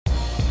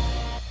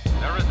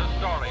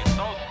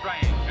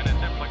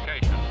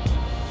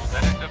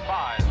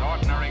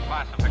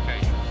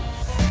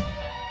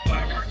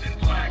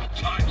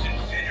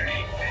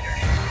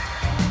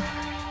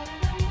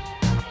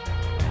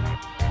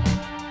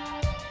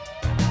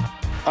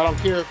I don't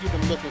care if you've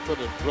been looking for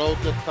the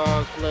Rosa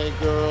cosplay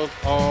girls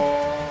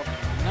all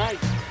night.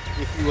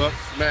 If you up,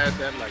 smash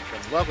that like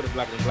button. Welcome to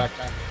Black and Black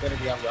Time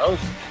Infinity. I'm your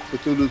host,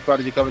 Cthulhu's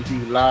Prodigy, coming to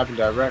you live and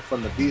direct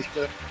from the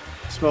Vista.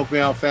 Smoke me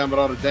out, fam, but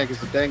all the dank is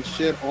the dank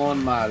shit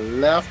on my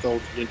left.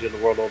 Oldest ninja in the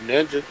world, old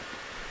ninja.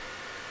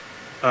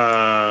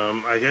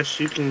 I guess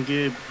you can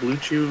get Blue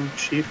Chew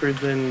cheaper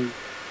than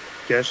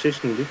gas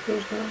station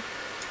Diplos now.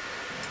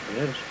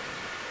 Yes.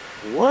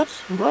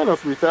 What? Rhino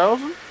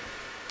 3000?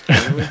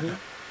 Mm-hmm.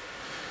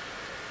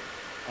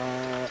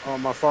 On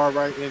my far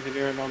right,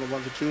 engineering on the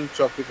ones and twos,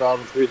 Chuck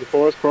 2003 the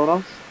forest,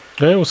 Chronos.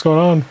 Hey, what's going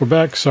on? We're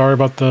back. Sorry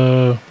about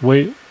the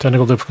wait,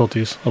 technical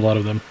difficulties. A lot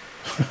of them.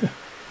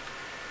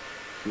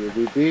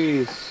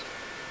 QBBs.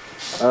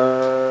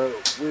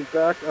 We're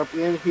back up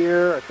in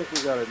here. I think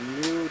we got a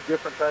new,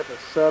 different type of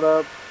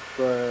setup,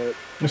 but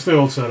It's the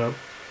old setup.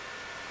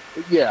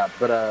 yeah,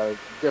 but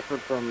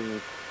different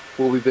from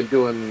what we've been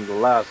doing the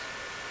last,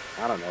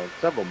 I don't know,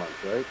 several months,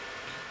 right?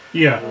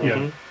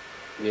 Yeah,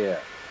 Yeah.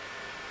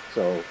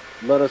 So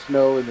let us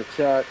know in the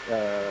chat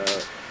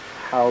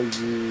how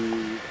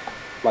you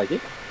like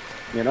it.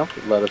 You know,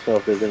 let us know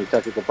if there's any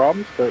technical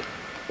problems. But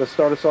let's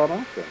start us on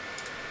off then.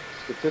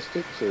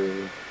 Statistics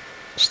or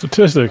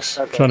Statistics.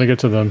 Trying to get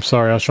to them.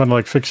 Sorry, I was trying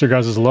to fix your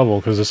guys'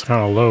 level because it's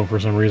kind of low for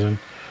some reason.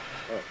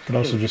 I could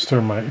also just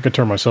I could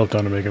turn myself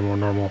down to make it more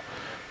normal.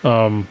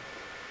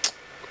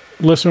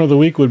 Listener of the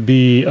week would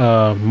be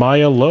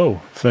Maya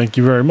Lowe. Thank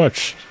you very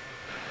much.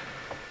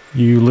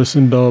 You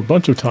listened a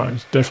bunch of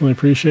times. Definitely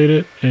appreciate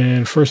it.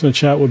 And first in the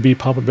chat would be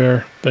Papa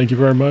Bear. Thank you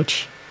very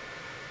much.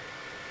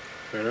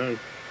 Right on.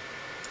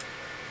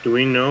 Do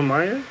we know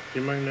Maya? You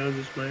might know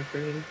this Maya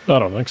person. I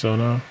don't think so,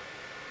 no.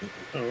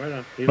 Oh, right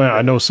on. Well,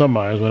 I know some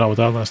Mayas, but not with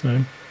that last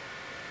name.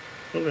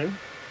 Okay.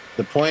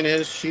 the point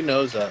is, she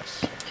knows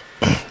us.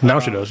 Now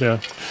she does, yeah.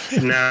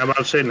 Now I'm about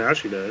to say now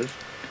she does.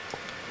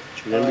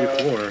 She didn't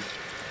before.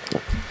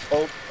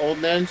 Old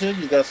ninja,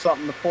 you got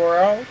something to pour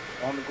out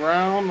on the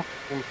ground,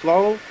 on the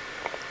floor?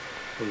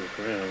 On the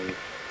ground.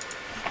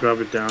 Drop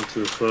it down to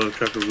the floor.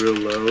 Drop it real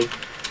low.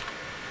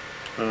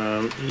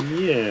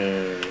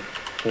 Yeah.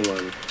 Hold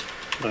on.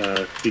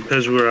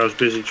 Because I was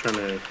busy trying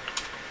to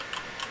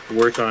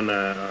work on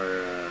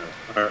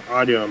our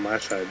audio on my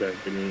side, I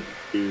didn't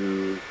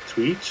do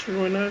tweets or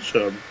whatnot,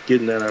 so I'm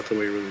getting that out the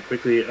way really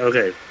quickly.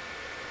 Okay.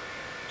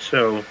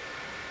 So,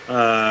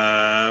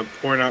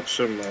 pouring out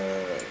some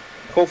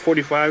Colt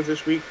 45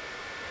 this week.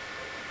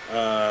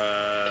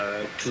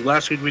 Because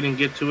last week we didn't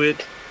get to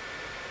it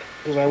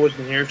because I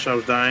wasn't here because I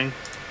was dying.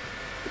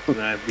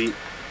 And I beat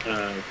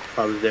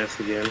Father Death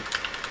again.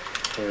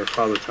 Or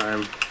Father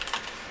Time.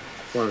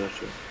 One of those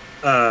two.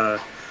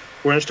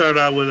 We're going to start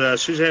out with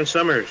Suzanne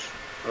Summers.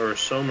 Or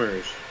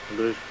Somers. I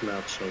believe it's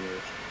pronounced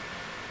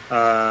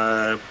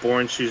Somers.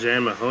 Born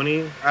Suzanne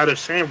Mahoney out of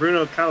San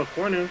Bruno,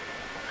 California.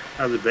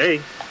 Out of the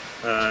Bay.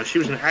 She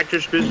was an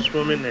actress,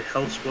 businesswoman, and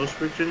health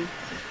spokesperson.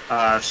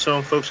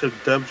 Some folks have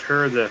dubbed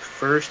her the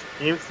first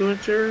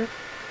influencer,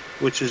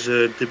 which is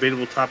a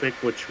debatable topic,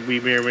 which we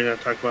may or may not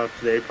talk about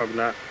today, probably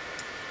not.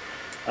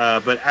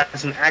 But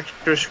as an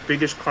actress,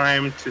 biggest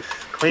claim to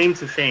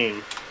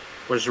fame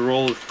was the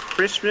role of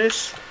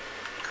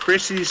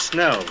Chrissy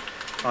Snow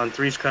on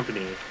Three's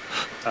Company.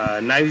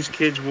 90s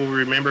kids will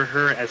remember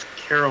her as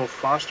Carol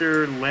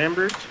Foster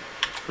Lambert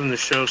from the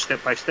show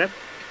Step by Step.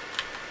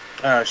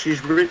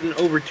 She's written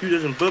over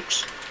 24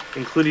 books,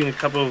 including a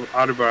couple of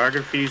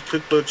autobiographies,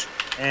 cookbooks,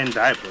 and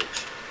diet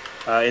books.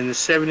 In the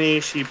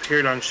 70s, she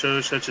appeared on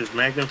shows such as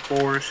Magnum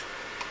Force.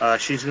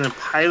 She's in a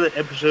pilot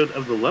episode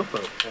of The Love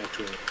Boat,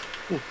 actually.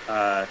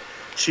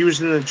 She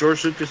was in the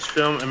George Lucas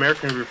film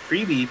American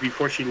Graffiti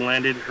before she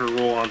landed her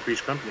role on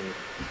Three's Company.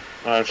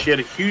 She had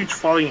a huge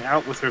falling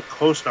out with her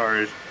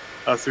co-stars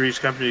of Three's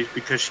Company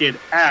because she had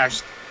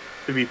asked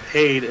to be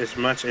paid as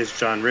much as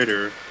John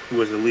Ritter, who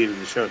was the lead of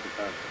the show at the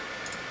time.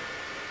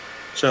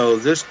 So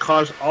this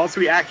caused all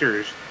three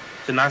actors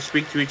to not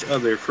speak to each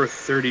other for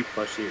 30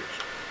 plus years.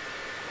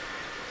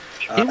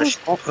 Sorry. I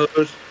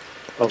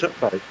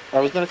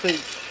was going to say,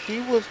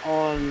 she was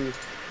on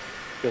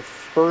the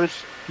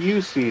first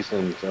few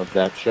seasons of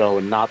that show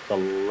and not the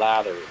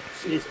latter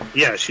season.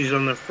 Yeah, she's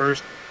on the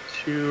first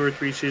 2 or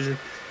 3 seasons.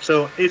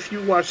 So if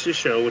you watch the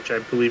show, which I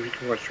believe you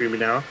can watch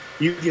streaming now,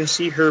 you can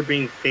see her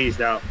being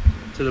phased out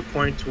to the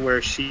point to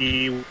where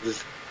she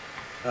was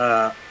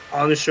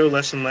on the show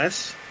less and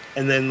less.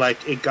 And then,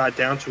 it got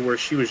down to where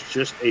she was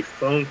just a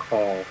phone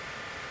call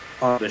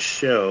on the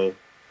show.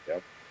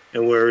 Yep.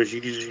 And whereas you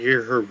could just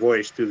hear her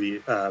voice through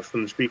the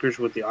from the speakers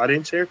with the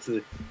audience there,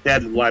 because they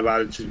had live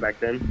audiences back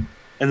then.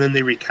 And then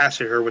they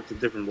recasted her with the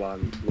different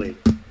blonde lady.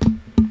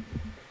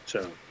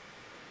 So,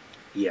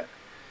 yeah.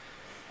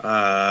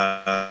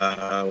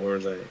 Where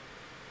was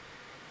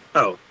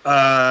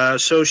I?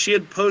 So she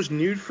had posed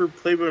nude for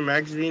Playboy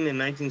magazine in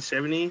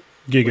 1970.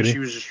 Giggity. When she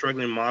was a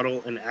struggling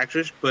model and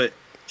actress, but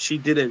she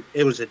did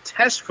it was a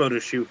test photo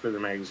shoot for the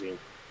magazine.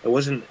 It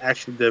wasn't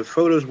actually, the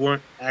photos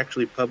weren't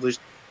actually published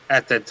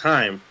at that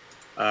time.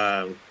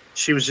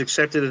 She was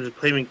accepted as a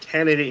Playboy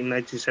candidate in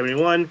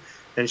 1971.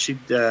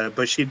 and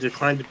but she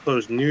declined to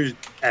pose nude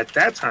at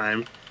that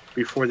time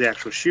before the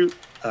actual shoot.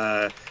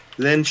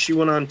 Then she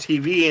went on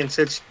TV and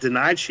said she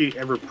denied she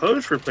ever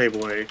posed for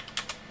Playboy,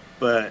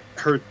 but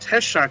her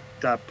test shot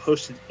got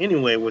posted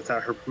anyway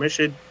without her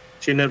permission.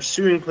 She ended up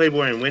suing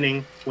Playboy and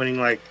winning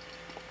like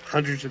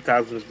hundreds of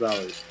thousands of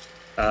dollars.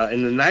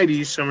 In the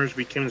 90s, Summers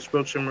became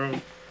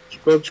the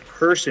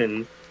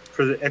spokesperson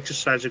for the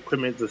exercise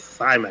equipment, the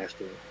Thigh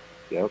Master.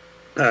 Yep.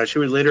 She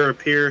would later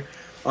appear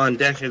on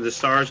Dancing with the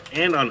Stars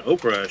and on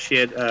Oprah. She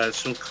had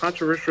some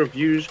controversial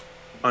views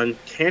on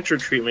cancer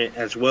treatment,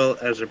 as well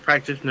as a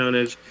practice known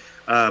as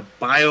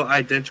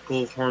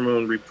bioidentical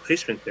hormone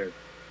replacement therapy.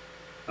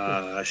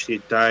 She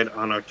died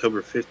on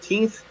October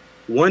 15th,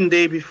 one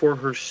day before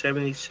her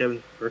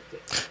 77th birthday.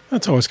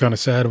 That's always kind of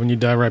sad when you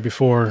die right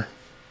before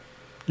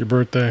your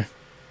birthday.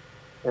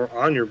 Or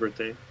on your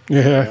birthday.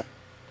 Yeah.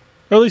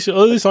 Or at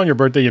least on your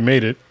birthday you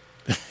made it.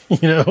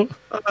 You know?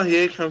 Oh,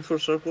 yeah, come full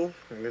circle.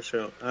 I guess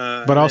so.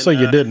 But also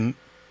you didn't.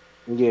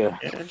 Yeah.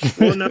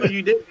 Well, no,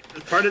 you did.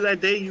 Part of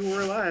that day you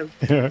were alive.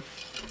 Yeah.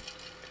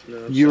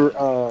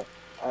 No,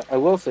 I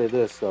will say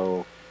this,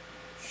 though.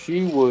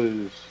 She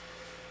was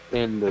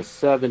in the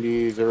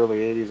 70s, early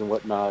 80s and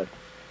whatnot,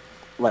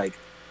 like,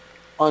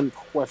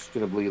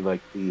 unquestionably,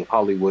 like, the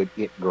Hollywood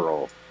it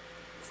girl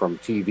from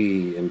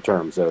TV in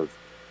terms of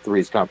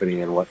Three's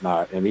Company and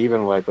whatnot. And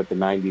even, like, with the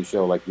 90s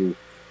show, like you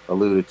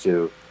alluded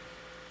to,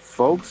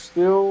 folks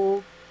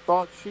still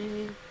thought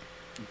she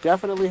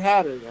definitely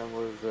had it and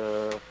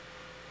was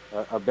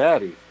a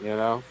baddie, you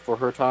know, for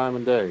her time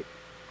and day.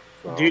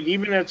 So. Dude,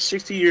 even at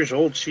 60 years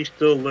old, she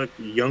still looked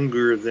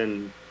younger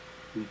than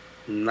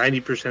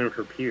 90% of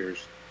her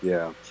peers.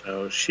 Yeah.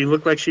 So she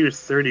looked like she was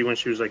 30 when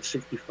she was like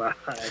 65.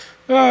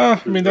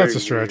 I mean, that's a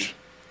stretch.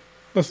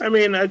 I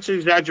mean, that's an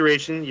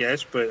exaggeration,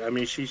 yes, but I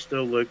mean, she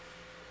still looked.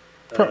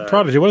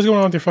 Prodigy, what is going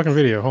on with your fucking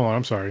video? Hold on,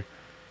 I'm sorry.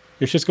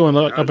 It's just going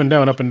up and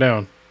down, up and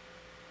down.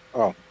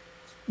 Oh.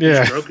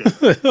 Yeah.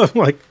 I'm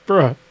like,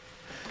 bruh.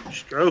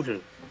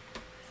 Stroking.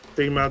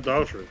 Thinking about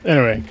Dolphin.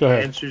 Anyway, go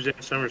ahead. And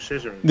Suzanne Summers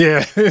scissoring.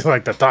 Yeah, it's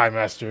like the Thigh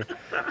Master.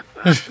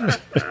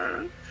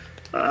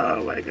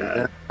 Oh my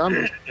god.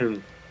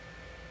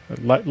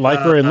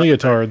 Lycra and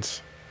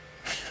leotards.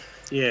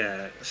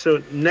 Yeah.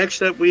 So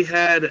next up we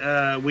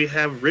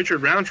have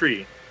Richard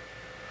Roundtree.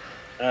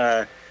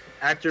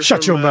 Actor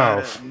Shut from your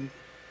mouth.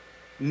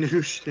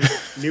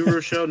 New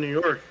Rochelle, New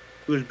York,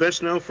 who is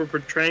best known for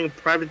portraying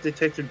Private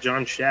Detective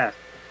John Shaft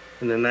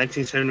in the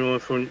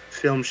 1971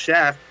 film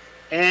Shaft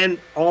and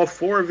all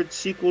 4 of its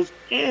sequels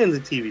and the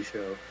TV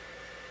show.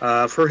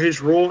 For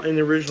his role in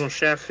the original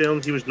Shaft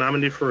film, he was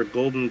nominated for a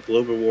Golden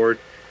Globe Award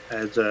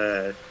as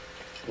a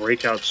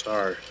breakout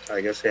star. I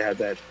guess they had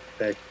that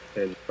back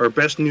then. Or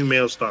Best New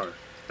Male Star.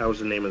 That was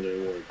the name of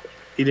the award.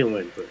 He didn't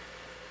win, but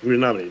he was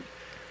nominated.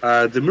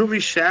 The movie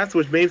Shaft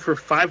was made for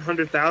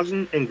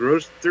 $500,000 and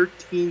grossed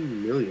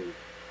 $13 million,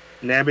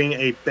 nabbing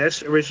a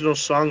Best Original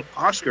Song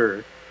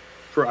Oscar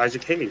for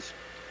Isaac Hayes.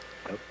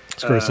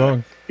 It's a great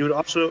song. He would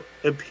also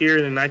appear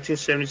in the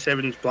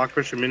 1977's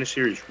blockbuster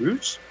miniseries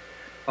Roots,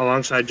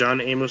 alongside John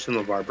Amos and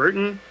LeVar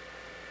Burton.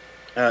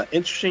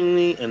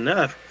 Interestingly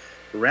enough,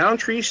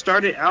 Roundtree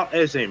started out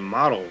as a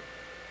model.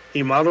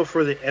 He modeled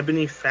for the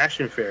Ebony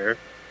Fashion Fair,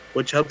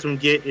 which helped him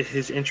get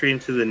his entry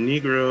into the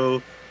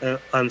Negro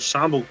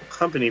Ensemble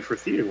Company for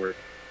theater work.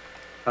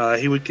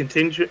 He would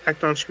continue to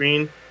act on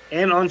screen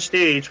and on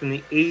stage from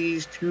the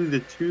 80s to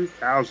the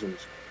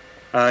 2000s.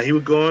 He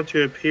would go on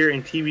to appear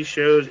in TV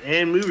shows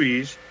and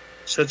movies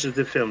such as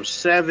the film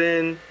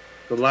Seven,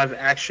 the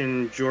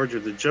live-action George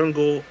of the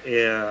Jungle,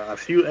 a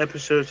few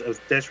episodes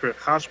of Desperate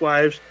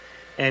Housewives,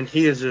 and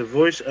he is the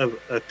voice of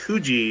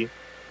Akuji,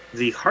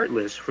 the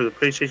Heartless, for the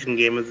PlayStation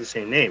game of the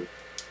same name.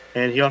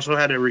 And he also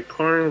had a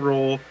recurring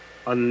role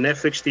on the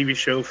Netflix TV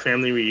show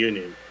Family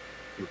Reunion.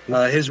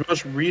 His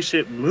most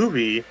recent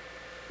movie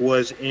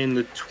was in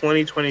the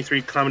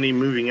 2023 comedy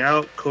Moving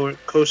Out,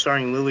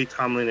 co-starring Lily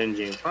Tomlin and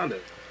Jane Fonda.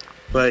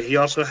 But he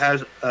also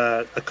has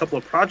a couple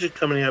of projects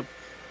coming up.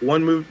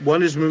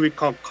 One is a movie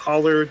called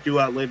Caller, due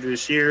out later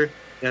this year.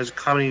 He has a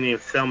comedy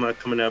named Thelma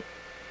coming up.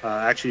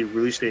 Actually,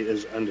 release date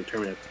is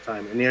undetermined at the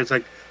time. And he has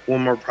like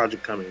one more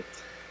project coming.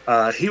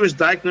 He was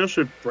diagnosed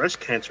with breast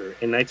cancer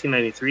in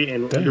 1993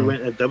 and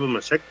underwent a double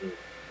mastectomy.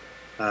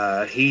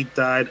 He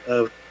died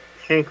of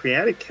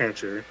pancreatic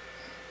cancer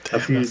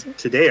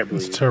today, I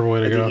believe. That's a terrible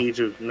way to go. At the age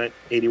of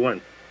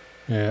 81.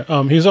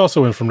 Yeah. He's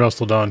also in From Dusk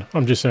Till Dawn.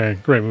 I'm just saying,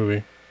 great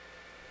movie.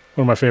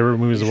 One of my favorite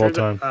movies of all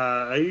time.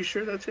 Are you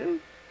sure that's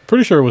him?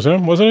 Pretty sure it was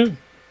him, wasn't it?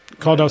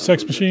 Called out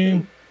Sex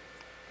Machine.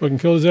 Fucking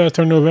killed his ass,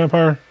 turned into a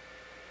vampire.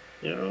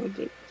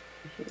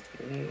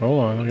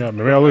 Hold on,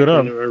 maybe I'll look it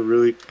up.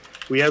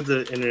 We have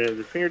the internet at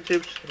the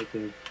fingertips.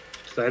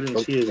 I didn't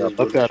see his.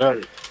 Look that up.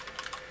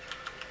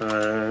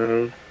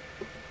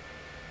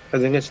 I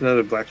think it's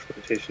another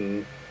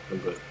blaxploitation.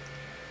 But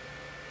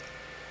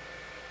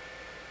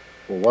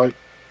Well, what?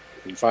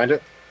 Can you find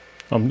it?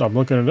 I'm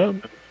looking it up.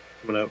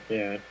 coming up,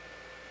 yeah.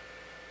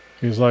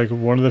 He's like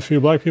one of the few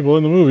black people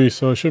in the movie,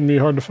 so it shouldn't be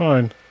hard to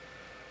find.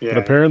 Yeah.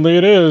 But apparently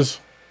it is.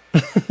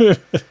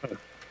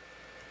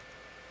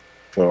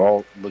 So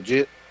all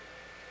legit.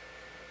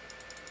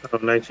 Oh,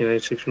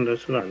 1996 from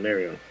that's not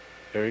Mario.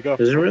 There you go.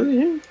 Is it really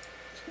him?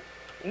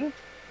 Yeah.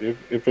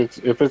 If it's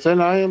in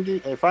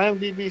IMDb, if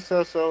IMDb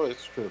says so,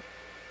 it's true.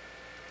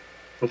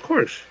 Of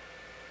course.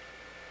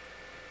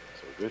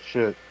 So good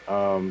shit.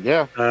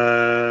 Yeah.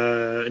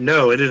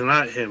 No, it is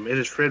not him. It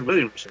is Fred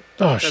Williamson.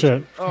 Oh That's shit!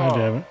 him. God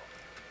damn it!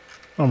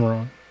 I'm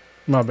wrong.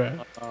 My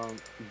bad.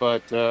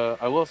 But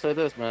I will say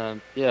this,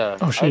 man. Yeah.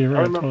 Oh shit! You're I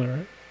right. remember. Totally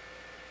right.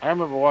 I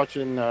remember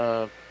watching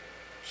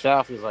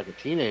Shaft as like a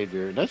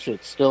teenager, and that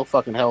shit still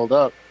fucking held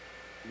up.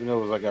 You know,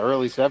 it was like an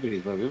early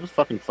 '70s movie. It was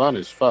fucking fun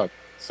as fuck.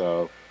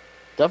 So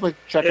definitely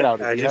check it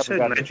out. I If you just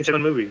said haven't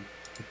got 1997 movie.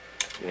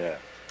 Yeah.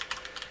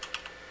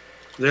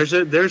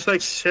 There's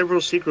like several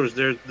sequels.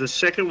 The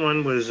second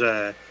one was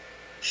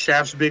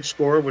Shaft's Big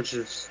Score, which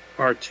is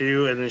part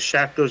 2, and then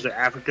Shaft Goes to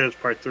Africa is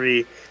part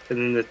 3, and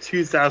then the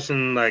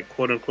 2000 like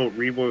quote unquote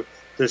reboot,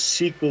 the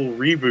sequel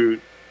reboot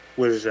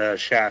was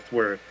Shaft,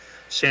 where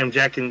Sam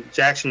Jackson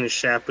is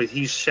Shaft, but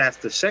he's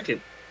Shaft the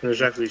second, and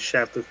there's actually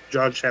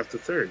John Shaft the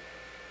third.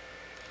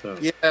 So,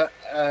 Yeah.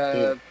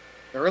 The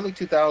early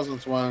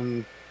 2000s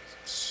one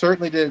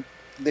certainly did.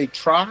 They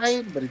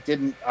tried, but it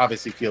didn't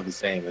obviously feel the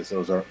same as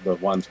those are the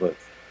ones with,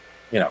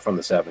 from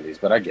the 70s.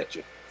 But I get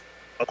you.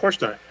 Of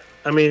course not.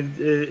 I mean,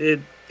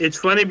 it's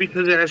funny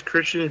because it has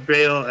Christian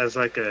Bale as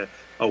like a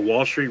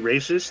Wall Street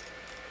racist.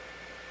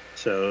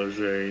 So it was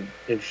very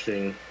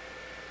interesting,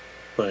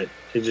 but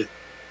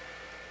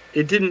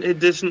it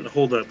doesn't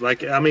hold up.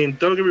 Like, I mean,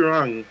 don't get me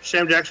wrong,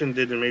 Sam Jackson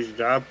did an amazing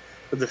job,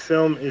 but the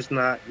film is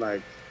not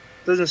like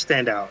doesn't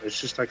stand out. It's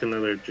just like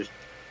another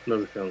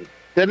film.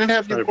 Didn't it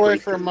have Not your a boy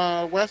break from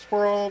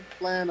Westworld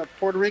playing a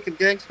Puerto Rican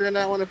gangster in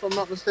that one, if I'm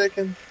not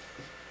mistaken?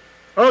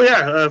 Oh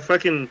yeah,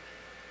 fucking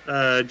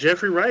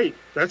Jeffrey Wright.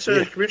 That's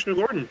Yeah. Commissioner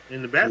Gordon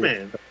in the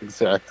Batman. Yeah,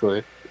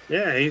 exactly.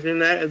 Yeah, he's in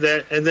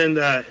that, and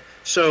then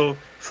so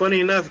funny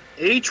enough,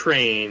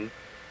 A-Train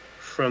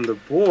from The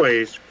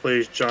Boys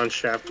plays John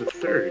Shaft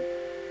III.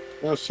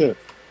 Oh shit.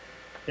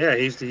 Yeah,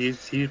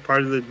 he's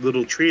part of the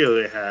little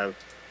trio they have.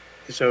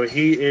 So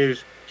he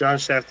is John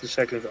Shaft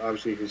II, is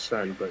obviously his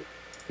son, but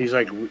he's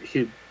like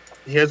he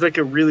has like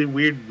a really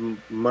weird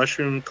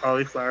mushroom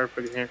cauliflower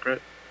fucking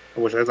haircut,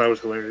 which I thought was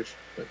hilarious.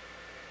 But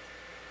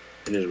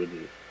it is what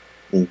it is.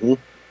 Mm-hmm.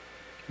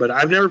 But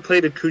I've never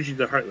played a Kuji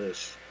the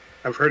Heartless.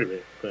 I've heard of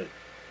it, but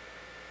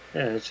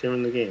yeah, it's him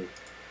in the game.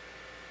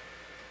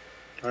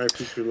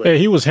 Hey,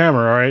 he was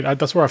Hammer, all right?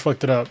 That's where I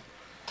fucked it up.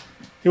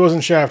 He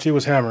wasn't Shaft, he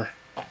was Hammer,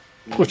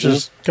 which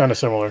is kind of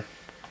similar,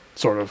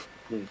 sort of.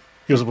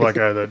 He was a black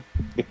guy that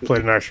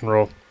played an action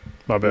role.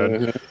 My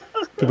bad.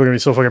 People are going to be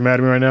so fucking mad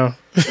at me right now.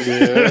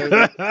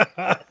 Yeah.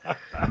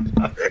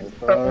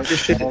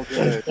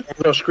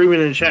 No,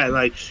 screaming in chat,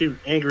 like, shoot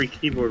angry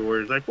keyboard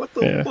words. Like, what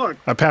the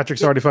fuck?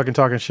 Patrick's already fucking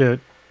talking shit.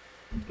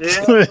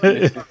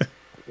 Yeah.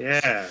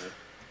 Yeah.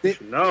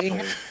 No.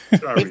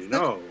 Sorry,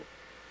 no.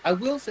 I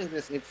will say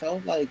this. It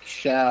felt like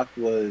Shaft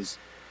was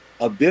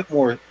a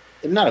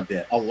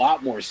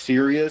lot more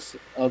serious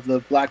of the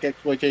black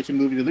exploitation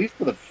movie, at least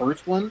for the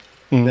first one,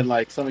 than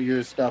like some of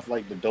your stuff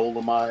like the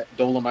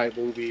Dolomite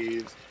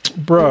movies.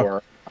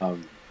 Bro. Or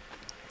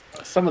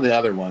some of the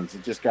other ones.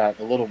 It just got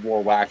a little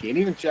more wacky. And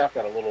even Shaft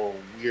got a little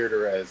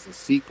weirder as the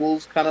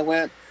sequels kind of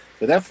went.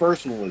 But that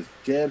first one was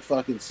dead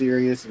fucking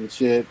serious and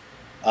shit.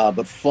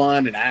 But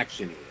fun and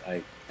actiony.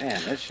 Like,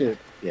 man, that shit,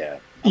 yeah.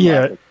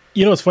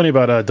 You know what's funny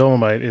about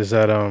Dolomite is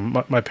that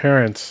my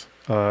parents,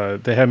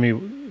 they had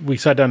we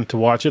sat down to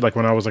watch it like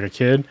when I was like a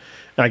kid.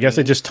 And I guess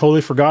they just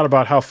totally forgot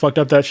about how fucked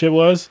up that shit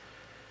was.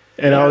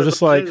 And I was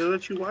just like,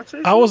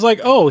 I was like,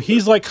 oh,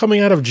 he's like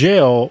coming out of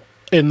jail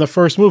in the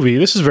first movie.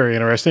 This is very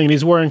interesting. And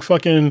he's wearing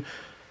fucking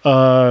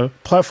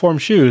platform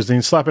shoes and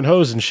he's slapping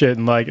hose and shit.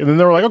 And then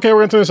they were like, okay, we're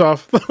going to turn this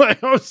off. I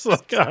was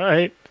like, all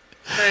right.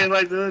 Hey,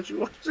 like, don't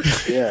you watch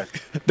it? Yeah.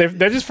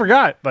 They just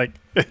forgot. Like,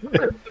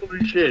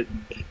 holy shit.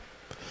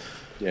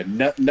 Yeah,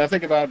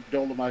 nothing about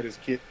Dolomite is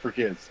for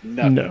kids.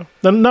 Nothing. No.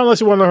 Not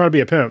unless you want to learn how to be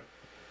a pimp.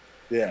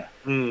 Yeah.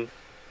 Mm.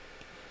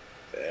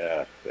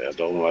 Yeah,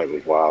 Dolomite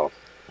was wild.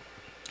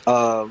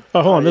 Hold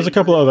on. There's a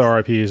couple other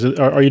RIPs.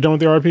 Are you done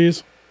with the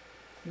RIPs?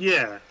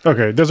 Yeah.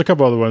 Okay, there's a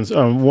couple other ones.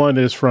 One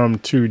is from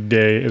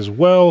today as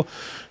well.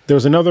 There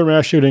was another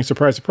mass shooting.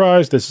 Surprise,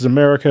 surprise. This is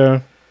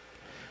America.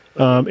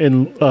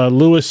 In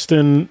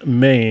Lewiston,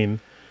 Maine.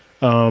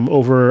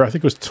 Over, I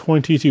think it was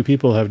 22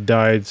 people have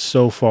died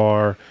so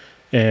far,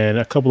 and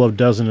a couple of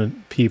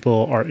dozen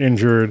people are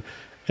injured,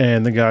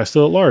 and the guy's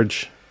still at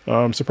large.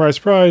 Surprise,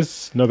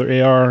 surprise.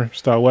 Another AR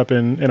style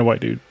weapon and a white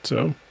dude.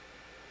 So.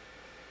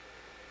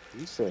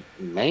 You said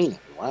Maine.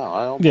 Wow,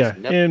 I almost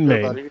never in heard Maine.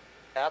 about anything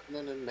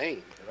happening in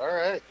Maine. But all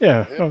right.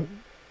 Yeah.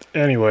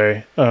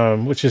 Anyway,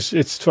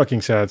 it's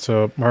fucking sad.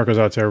 So my heart goes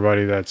out to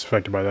everybody that's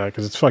affected by that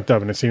because it's fucked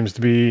up and it seems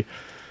to be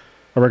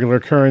a regular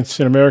occurrence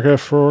in America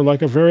for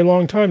like a very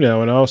long time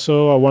now. And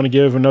also, I want to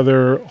give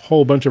another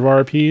whole bunch of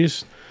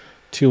RIPs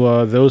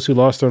to those who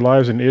lost their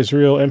lives in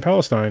Israel and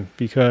Palestine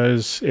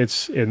because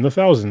it's in the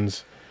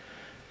thousands.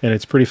 And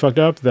it's pretty fucked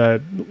up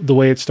that the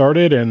way it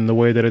started and the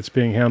way that it's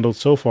being handled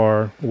so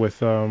far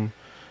with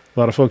A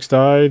lot of folks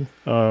died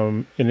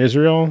in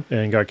Israel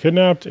and got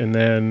kidnapped, and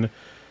then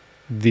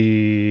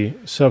the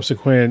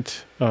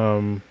subsequent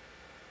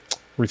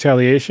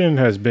retaliation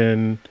has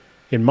been,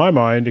 in my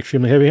mind,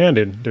 extremely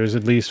heavy-handed. There's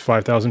at least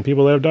 5,000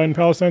 people that have died in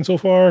Palestine so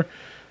far,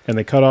 and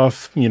they cut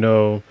off,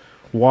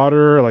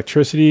 water,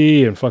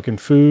 electricity, and fucking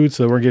food,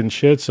 so they weren't getting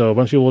shit. So a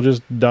bunch of people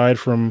just died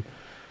from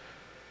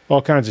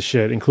all kinds of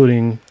shit,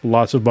 including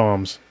lots of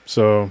bombs.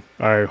 So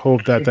I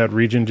hope that that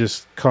region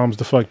just calms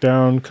the fuck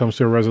down, comes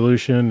to a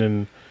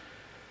resolution,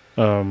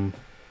 and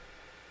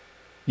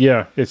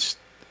yeah, it's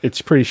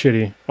pretty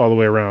shitty all the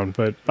way around.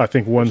 But I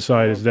think one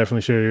side is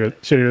definitely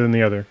shittier than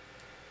the other.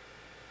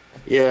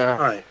 Yeah. All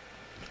right.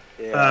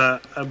 Yeah.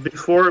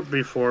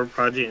 Before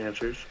Project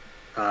answers,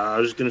 I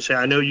was going to say,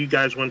 I know you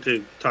guys wanted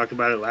to talk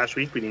about it last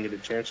week. We didn't get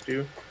a chance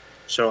to.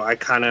 So I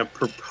kind of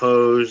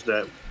proposed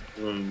that,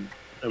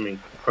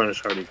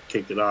 Cronus already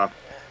kicked it off.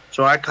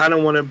 So I kind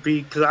of want to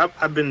be, because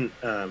I've been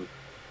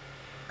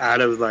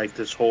out of like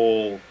this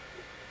whole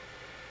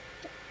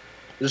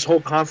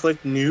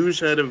conflict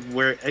news out of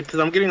where, because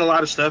I'm getting a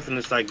lot of stuff and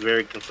it's like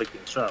very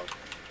conflicting. So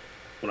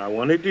what I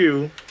want to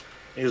do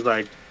is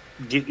like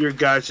get your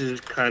guys'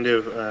 kind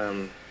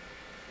of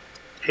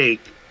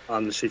take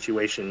on the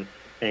situation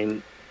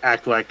and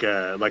act like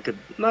a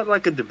not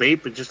like a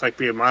debate, but just like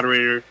be a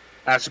moderator,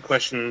 ask the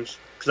questions.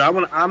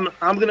 Because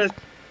I'm gonna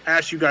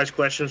ask you guys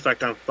questions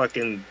like I'm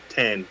fucking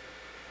 10,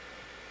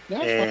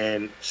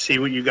 and see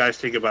what you guys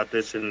think about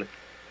this. And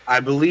I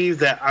believe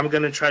that I'm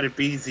gonna try to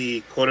be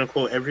the quote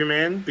unquote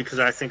everyman, because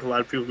I think a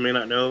lot of people may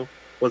not know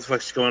what the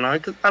fuck's going on,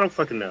 because I don't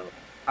fucking know.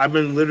 I've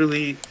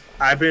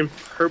been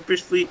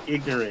purposely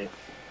ignorant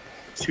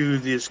to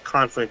this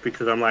conflict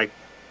because I'm like,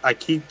 I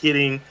keep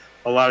getting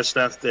a lot of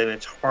stuff that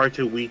it's hard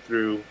to weed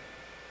through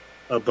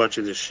a bunch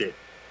of this shit.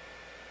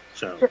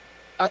 So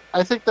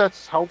I think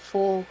that's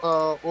helpful,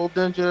 Old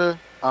Ninja.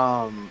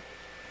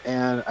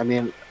 And I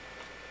mean,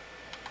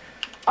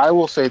 I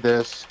will say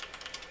this: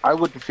 I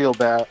would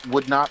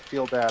not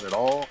feel bad at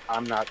all.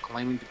 I'm not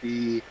claiming to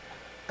be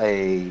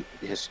a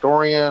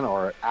historian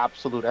or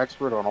absolute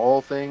expert on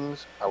all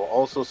things. I will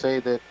also say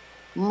that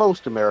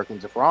most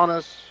Americans, if we're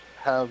honest,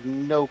 have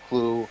no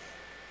clue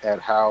at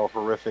how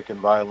horrific and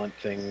violent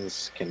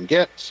things can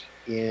get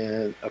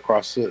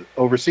across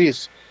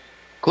overseas,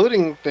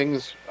 including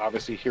things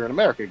obviously here in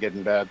America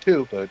getting bad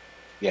too. But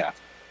yeah,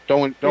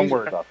 don't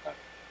worry about that.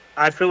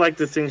 I feel like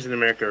the things in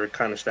America are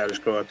kind of status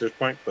quo at this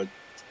point, but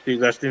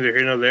that's neither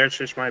here nor there. It's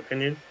just my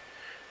opinion.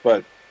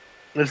 But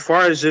as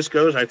far as this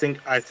goes, I think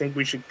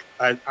we should.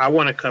 I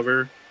want to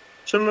cover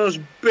some of those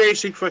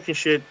basic fucking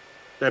shit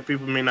that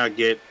people may not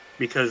get,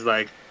 because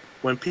like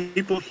when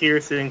people hear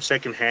things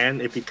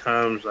secondhand, it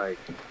becomes like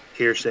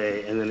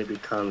hearsay, and then it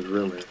becomes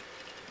rumor.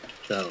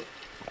 So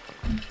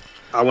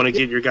I want to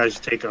get your guys'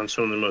 take on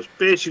some of the most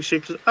basic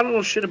shit, because I don't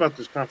know shit about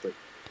this conflict.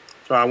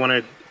 So I want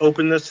to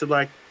open this to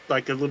like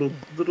a little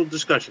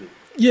discussion.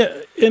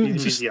 Yeah, and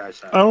just,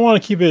 I don't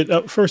want to keep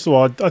it. First of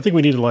all, I think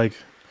we need to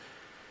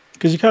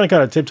because you kind of got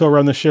to tiptoe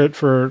around the shit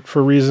for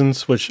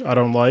reasons which I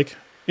don't like.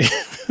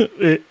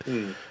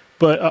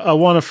 But I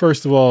want to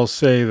first of all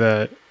say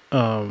that,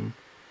 I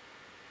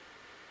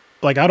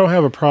don't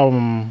have a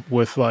problem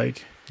with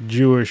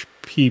Jewish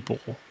people,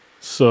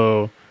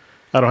 so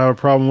I don't have a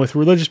problem with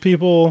religious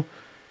people.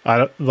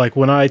 When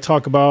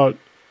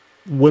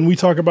we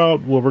talk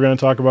about what we're going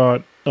to talk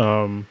about,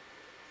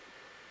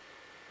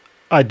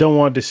 I don't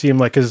want it to seem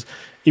like, because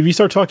if you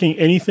start talking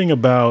anything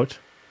about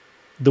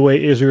the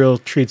way Israel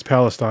treats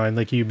Palestine,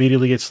 you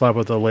immediately get slapped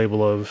with the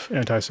label of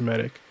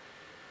anti-Semitic.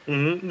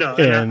 Mm-hmm. No,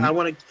 and I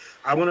want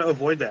to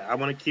avoid that. I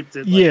want to keep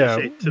the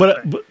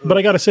but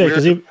I gotta say,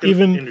 because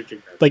even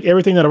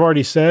everything that I've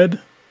already said,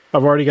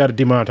 I've already got to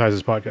demonetize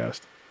this podcast,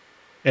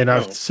 and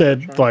I've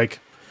said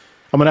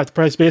I'm gonna have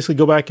to basically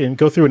go back and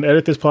go through and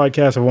edit this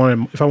podcast. If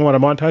I want to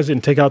monetize it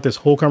and take out this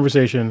whole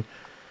conversation,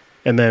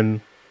 and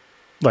then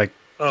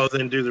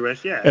then do the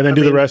rest, and then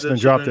do the rest and then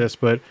drop this.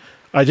 But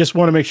I just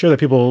want to make sure that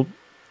people.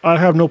 I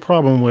have no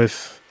problem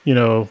with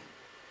the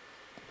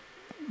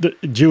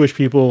Jewish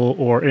people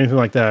or anything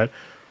like that.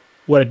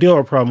 What I do have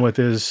a problem with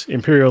is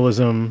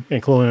imperialism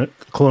and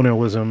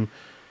colonialism,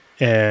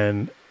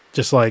 and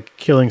just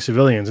killing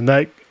civilians, and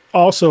that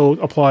also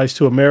applies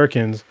to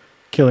Americans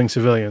killing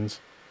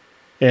civilians.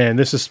 And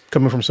this is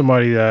coming from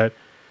somebody that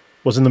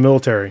was in the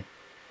military.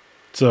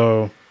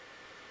 So,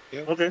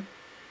 okay.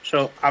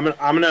 So I'm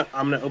gonna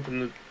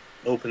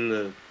open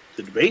the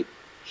debate.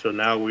 So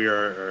now we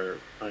are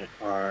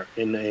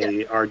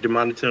in our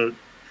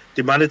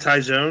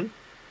demonetized zone.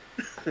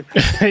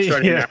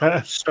 Starting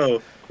now.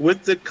 So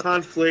with the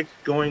conflict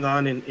going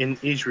on in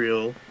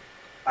Israel,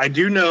 I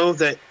do know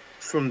that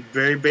from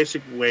very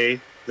basic way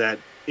that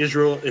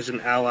Israel is an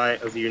ally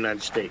of the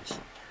United States.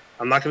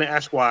 I'm not going to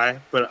ask why,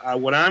 but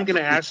what I'm going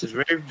to ask is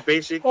very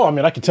basic. Oh, I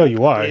mean, I can tell you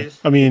why.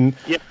 No,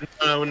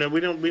 we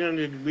don't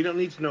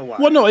need to know why.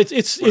 Well, no,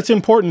 it's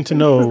important to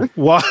know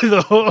why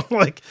though.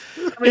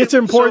 It's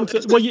important.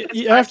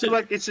 You have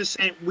to. It's the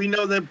same. We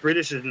know that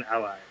British is an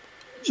ally.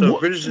 So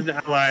British is an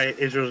ally.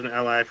 Israel's an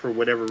ally for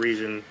whatever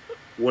reason.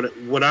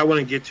 What I want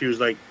to get to is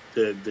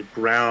the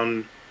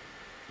ground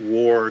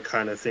war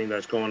kind of thing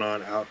that's going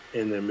on out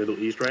in the Middle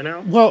East right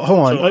now. Well, hold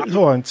on, So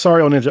hold on.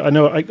 Sorry, Old Ninja. I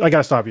know I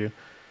gotta stop you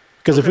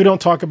because if we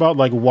don't talk about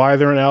like why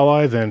they're an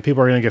ally, then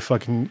people are gonna get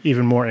fucking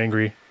even more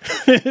angry.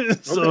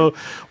 So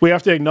we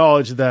have to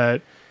acknowledge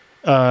that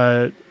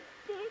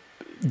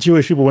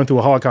Jewish people went through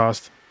a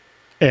Holocaust,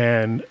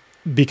 and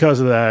because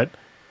of that,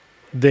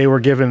 they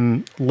were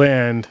given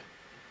land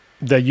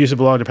that used to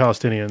belong to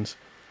Palestinians,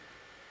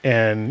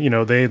 and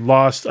they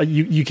lost.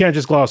 You can't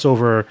just gloss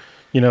over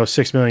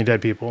 6 million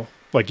dead people.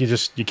 Like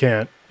you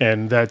can't,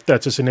 and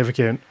that's a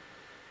significant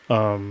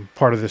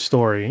part of this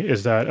story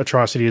is that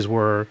atrocities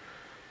were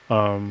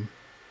done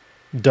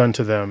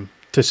to them,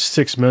 to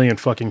 6 million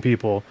fucking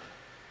people,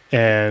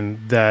 and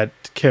that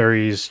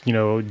carries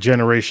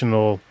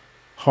generational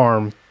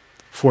harm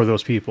for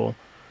those people.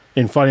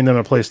 And finding them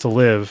a place to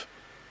live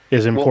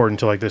is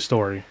important to like this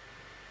story.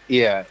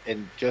 Yeah,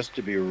 and just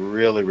to be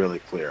really, really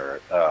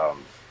clear,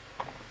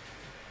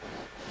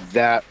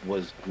 that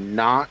was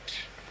not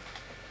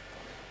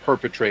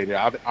perpetrated.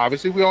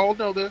 Obviously, we all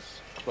know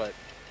this, but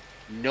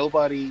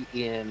nobody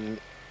in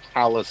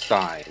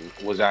Palestine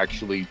was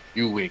actually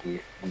doing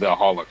the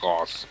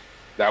Holocaust.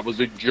 That was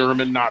a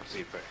German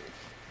Nazi thing.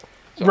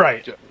 So,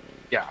 right.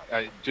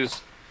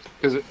 Just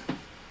because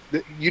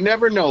you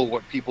never know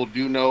what people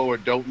do know or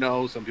don't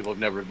know. Some people have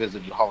never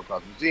visited the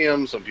Holocaust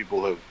Museum. Some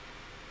people have,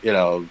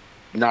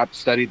 not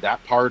studied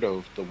that part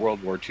of the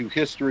World War II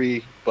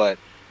history. But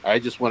I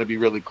just want to be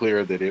really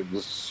clear that it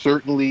was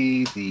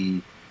certainly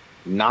the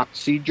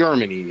Nazi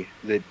Germany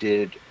that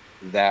did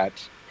that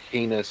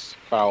heinous,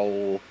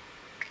 foul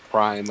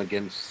crime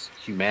against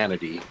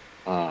humanity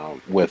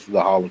with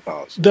the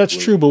Holocaust. That's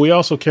true, but we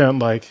also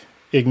can't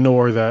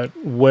ignore that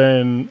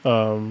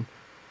when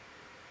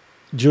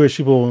Jewish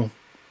people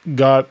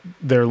got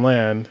their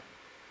land,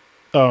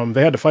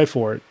 they had to fight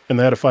for it, and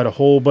they had to fight a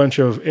whole bunch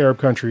of Arab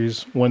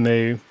countries when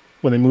they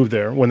moved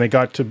there, when they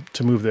got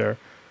to move there.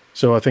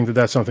 So I think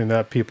that's something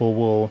that people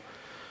will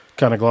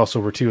kind of gloss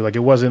over too. Like it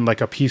wasn't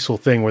like a peaceful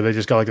thing where they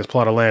just got this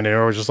plot of land and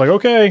it was just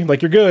okay,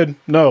 you're good.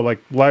 No,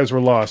 lives were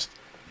lost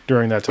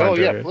during that time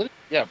period.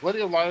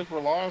 Plenty of lives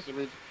were lost. I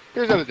mean,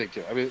 here's the other thing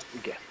too. I mean,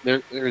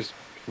 again, there's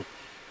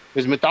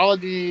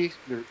mythology.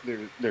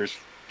 There's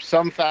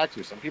some facts.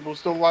 There's some people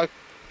still alive.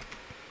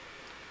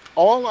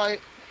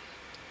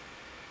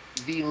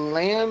 The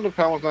land of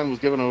Palestine was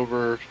given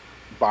over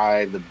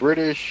by the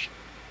British,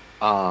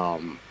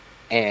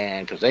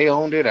 and because they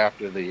owned it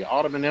after the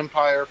Ottoman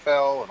Empire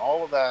fell and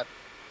all of that.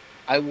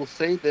 I will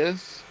say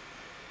this: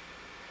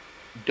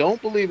 don't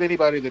believe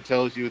anybody that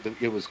tells you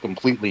that it was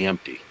completely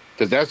empty,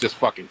 because that's just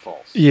fucking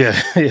false.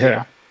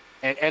 Yeah.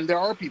 And there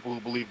are people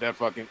who believe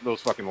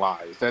those fucking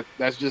lies.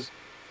 That's just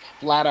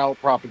flat out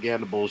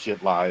propaganda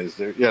bullshit lies.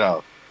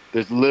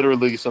 There's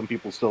literally some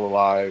people still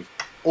alive,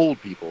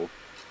 old people,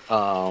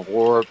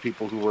 or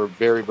people who were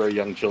very, very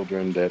young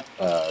children that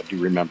do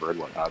remember and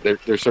whatnot.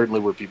 There certainly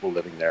were people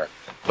living there.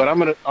 But I'm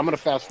gonna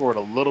fast forward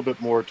a little bit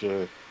more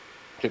to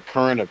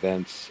current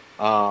events.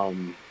 We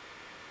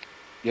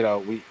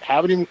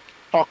haven't even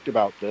talked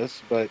about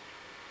this, but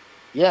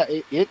yeah,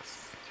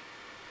 it's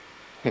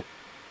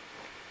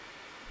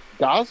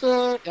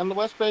Gaza and the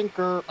West Bank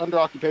are under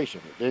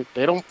occupation. They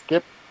don't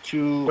get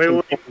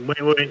to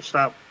wait,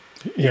 stop.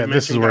 Yeah,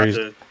 this is where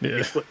you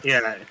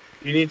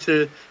need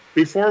to,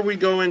 before we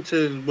go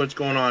into what's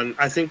going on,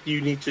 I think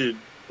you need to,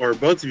 or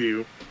both of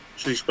you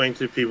should explain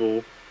to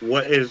people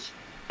what is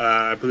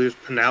I believe it's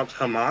pronounced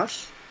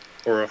Hamas,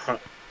 or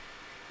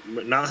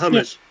not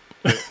hummus.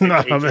 Yeah.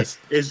 Not hummus.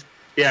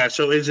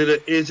 So is it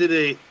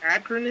a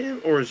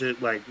acronym, or is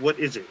it what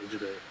is it?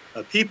 Is it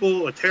a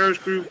people, a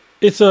terrorist group?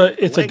 It's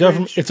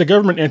a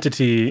government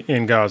entity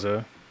in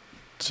Gaza.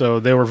 So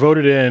they were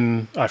voted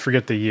in, I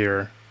forget the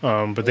year,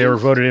 but they were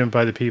voted in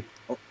by the people.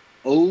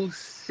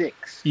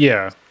 2006.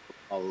 Yeah.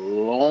 A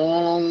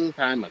long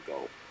time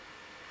ago.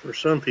 For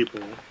some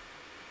people.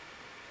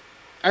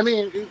 I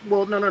mean,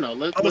 well, no.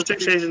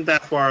 2006 isn't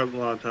that far a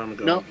long time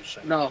ago.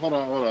 No, hold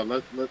on.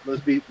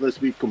 Let's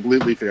be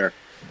completely fair.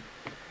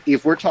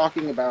 If we're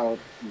talking about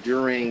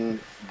during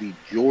the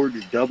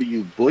George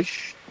W.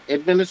 Bush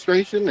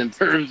administration in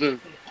terms of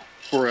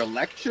for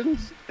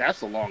elections,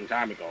 that's a long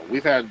time ago.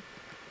 We've had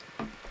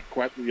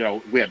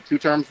we had 2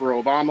 terms for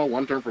Obama,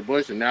 1 term for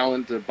Bush, and now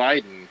into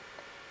Biden.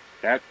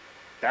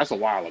 That's a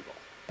while ago.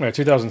 Yeah,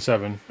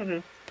 2007. Mm-hmm.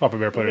 Papa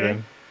Bear put it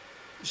in.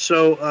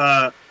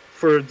 So,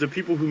 for the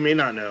people who may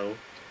not know,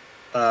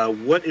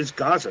 what is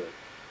Gaza?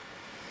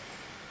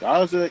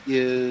 Gaza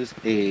is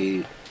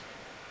a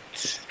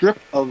strip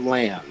of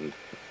land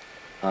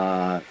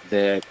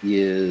that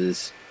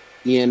is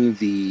in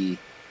the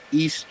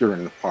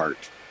eastern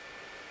part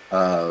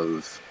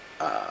of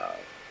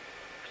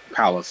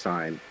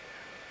Palestine.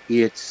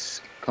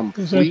 It's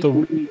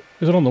completely.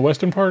 Is it on the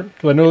western part?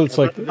 Because I know it's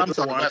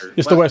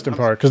it's the western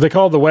part, because they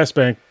call it the West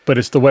Bank, but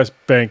it's the West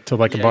Bank to a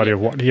body of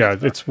water. Yeah,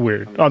 it's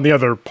weird. On the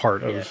other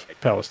part of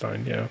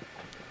Palestine, yeah.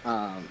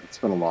 It's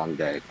been a long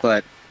day,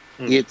 but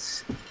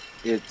it's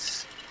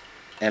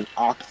an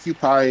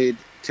occupied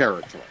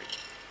territory.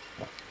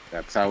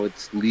 That's how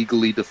it's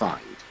legally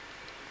defined,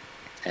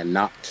 and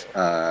not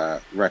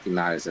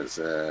recognized as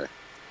a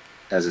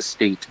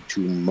state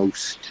to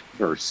most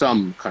or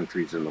some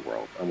countries in the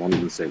world. I won't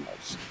even say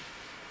most.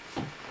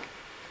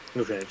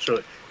 Okay,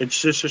 so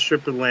it's just a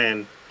strip of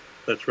land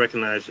that's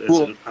recognized as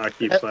an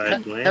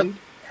occupied land.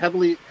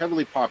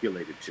 Heavily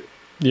populated too.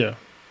 Yeah.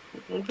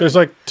 Okay. There's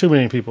like too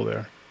many people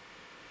there.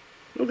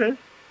 Okay.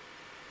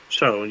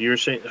 So you're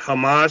saying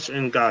Hamas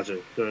and Gaza.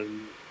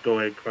 Go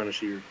ahead,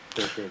 Chronish, your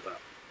thought.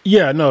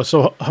 Yeah, no.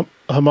 So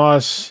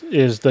Hamas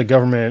is the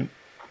government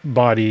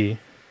body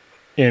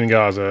in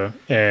Gaza,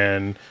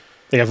 and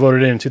they got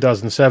voted in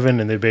 2007,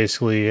 and they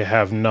basically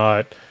have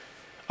not.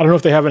 I don't know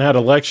if they haven't had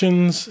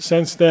elections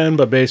since then,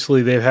 but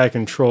basically they've had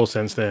control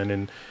since then.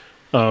 And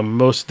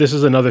this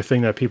is another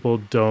thing that people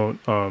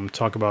don't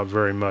talk about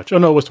very much. Oh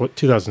no, it was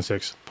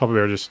 2006. Papa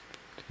Bear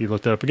he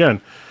looked it up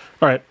again.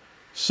 All right,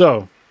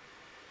 so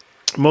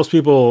most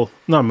people,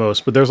 not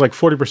most, but there's like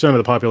 40% of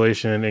the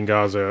population in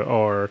Gaza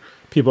are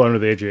people under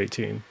the age of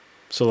 18.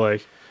 So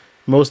like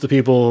most of the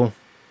people,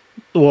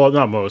 well,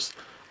 not most,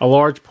 a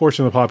large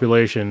portion of the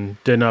population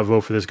did not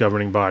vote for this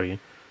governing body,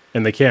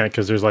 and they can't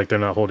because they're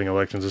not holding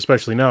elections,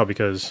 especially now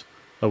because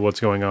of what's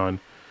going on.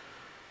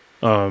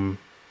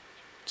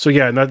 So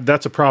yeah, and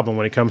that's a problem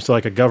when it comes to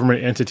like a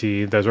government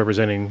entity that's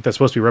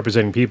supposed to be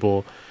representing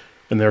people,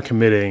 and they're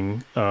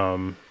committing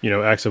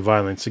acts of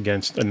violence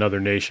against another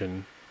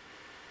nation.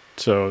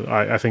 So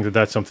I think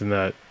that's something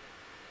that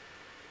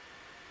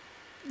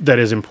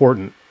is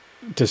important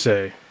to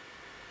say.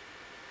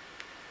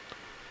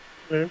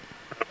 Okay.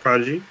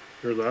 Prodigy,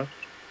 your thoughts?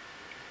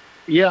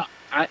 Yeah,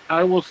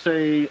 I will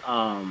say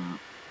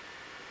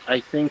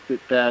I think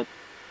that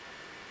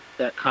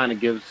kind of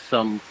gives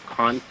some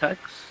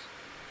context.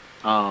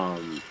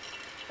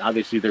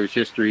 Obviously, there's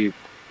history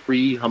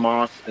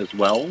pre-Hamas as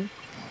well.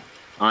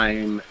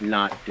 I'm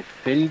not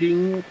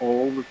defending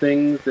all the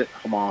things that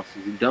Hamas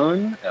has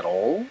done at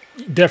all.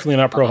 Definitely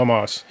not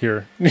pro-Hamas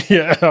here.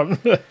 Yeah.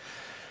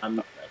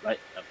 And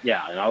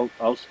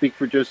I'll speak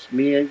for just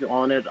me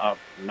on it. I'm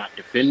not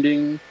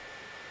defending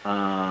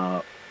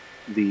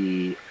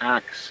the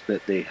acts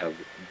that they have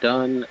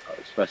done,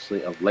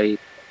 especially of late.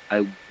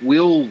 I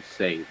will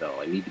say, though,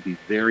 I need to be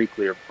very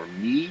clear for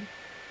me.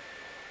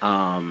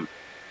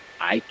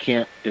 I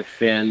can't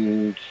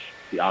defend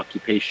the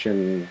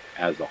occupation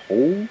as a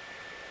whole.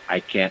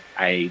 I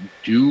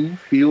do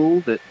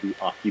feel that the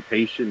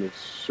occupation is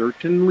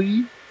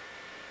certainly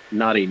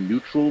not a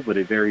neutral, but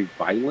a very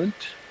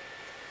violent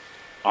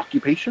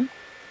occupation.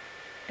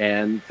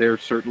 And there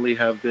certainly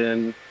have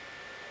been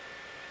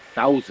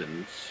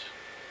thousands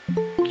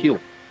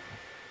killed.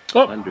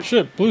 Oh, hundreds.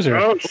 shit. Blue's here.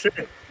 Oh,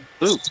 shit.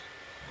 Blue.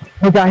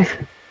 Hey guys,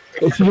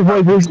 it's your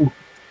boy Boozy.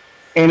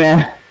 Hey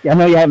man, I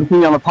know you haven't seen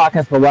me on the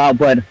podcast for a while,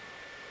 but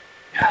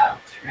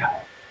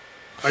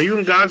Are you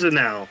in Gaza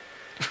now?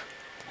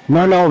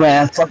 no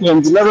man. Fucking you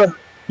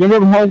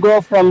remember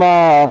homegirl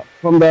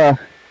from the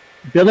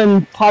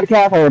billing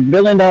podcast or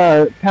billing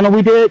panel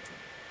we did?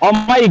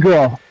 Almighty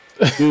girl.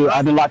 Dude,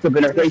 I've been locked up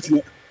in her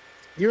basement.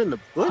 You're in the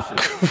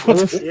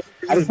bushes.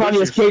 I just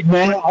finally escaped,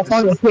 man. I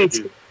finally escaped.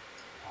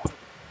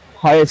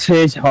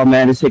 Oh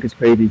man, this chick is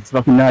crazy. It's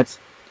fucking nuts.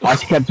 All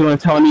she kept doing,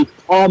 telling me,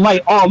 "Oh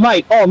Mike." I'm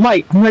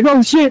like,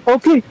 "Oh shit,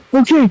 okay."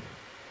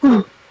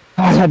 I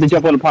had to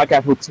jump on the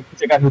podcast to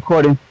check out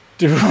recording.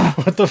 Dude,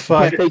 what the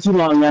fuck? Can't stay too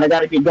long, man. I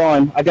gotta get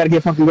going. I gotta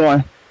get fucking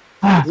going.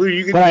 Blue,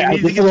 you need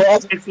to get to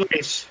a safe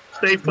place.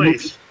 Safe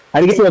place. I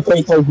need to get to a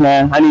safe place,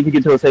 man. I need to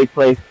get to a safe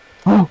place.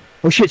 Oh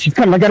shit, she's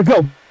coming. I gotta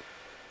go.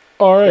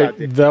 All right,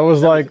 that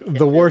was like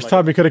the worst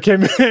time he could have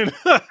came in.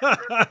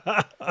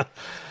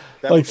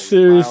 Like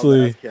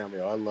seriously.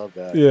 Cameo. I love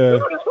that. Yeah.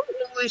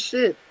 Holy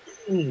shit.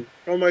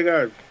 Oh my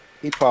god.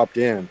 He popped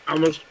in.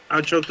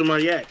 I choked on my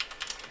yak.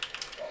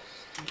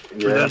 Yeah.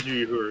 For those of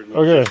you who are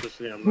Okay.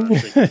 listening, I'm not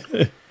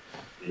thinking.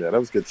 Yeah, that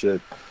was good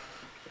shit.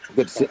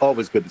 Good to see.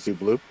 Always good to see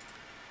Blue.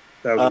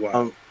 That was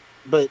wild.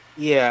 But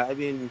yeah, I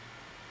mean,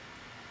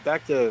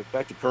 back to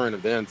current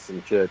events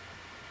and shit.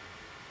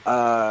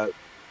 I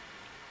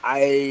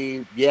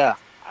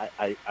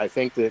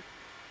think that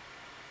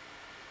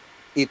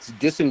it's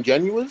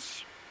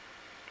disingenuous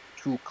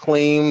to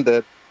claim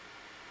that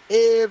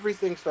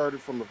everything started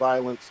from a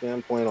violent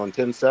standpoint on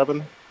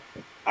 10/7.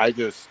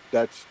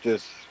 That's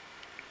just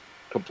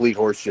complete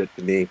horseshit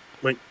to me.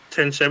 Wait,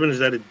 10/7, is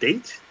that a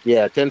date?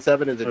 Yeah,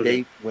 10/7 is a Okay.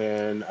 date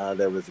when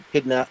there was a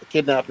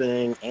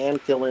kidnapping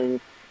and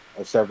killing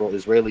of several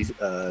Israeli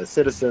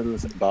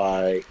citizens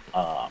by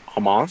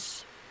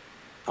Hamas.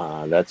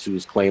 That's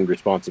who's claimed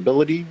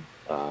responsibility.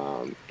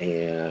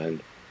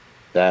 And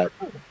that,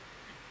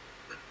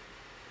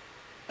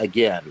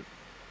 again,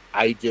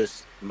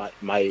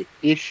 my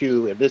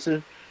issue, and this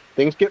is,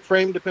 things get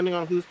framed depending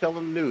on who's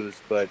telling the news,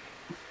 but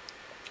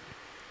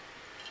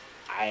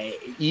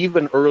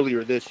even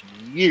earlier this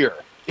year,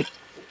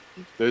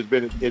 it's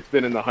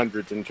been in the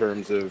hundreds in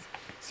terms of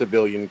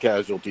civilian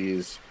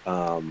casualties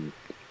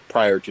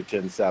prior to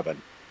 10/7.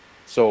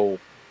 So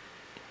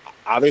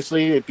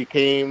obviously it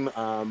became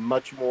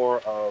much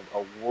more of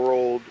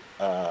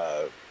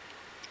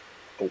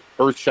a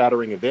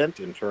earth-shattering event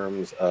in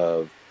terms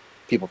of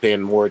people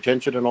paying more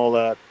attention and all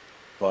that.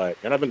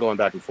 And I've been going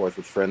back and forth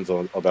with friends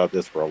about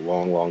this for a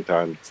long, long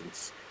time,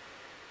 since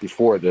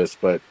before this.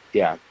 But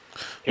yeah,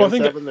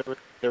 10/7,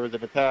 there was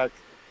an attack.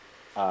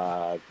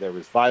 There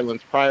was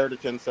violence prior to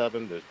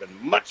 10/7. There's been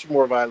much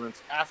more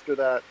violence after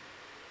that.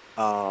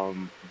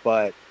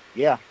 But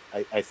yeah,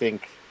 I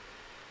think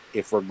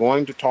if we're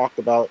going to talk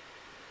about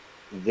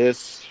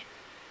this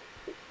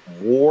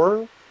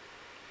war,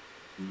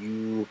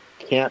 you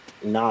can't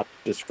not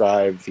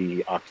describe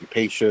the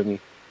occupation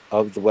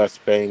of the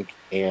West Bank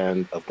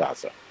and of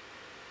Gaza.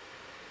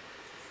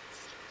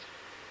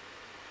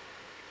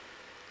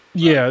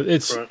 Yeah,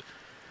 it's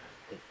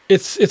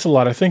a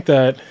lot. I think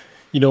that,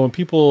 when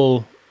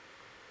people,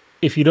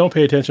 if you don't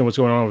pay attention to what's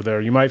going on over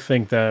there, you might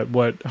think that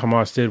what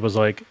Hamas did was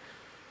like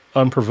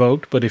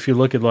unprovoked. But if you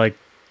look at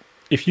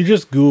if you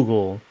just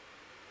Google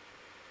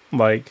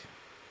like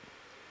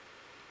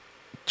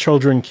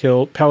children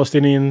killed,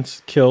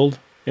 Palestinians killed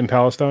in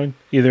Palestine,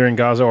 either in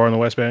Gaza or on the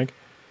West Bank,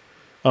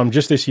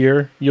 just this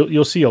year,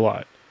 you'll see a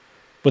lot.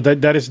 But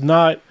that is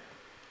not,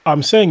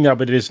 I'm saying that,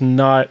 but it is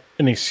not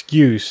an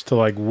excuse to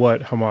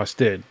what Hamas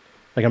did.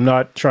 I'm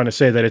not trying to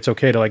say that it's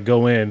okay to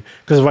go in,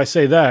 because if I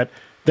say that,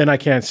 then I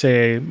can't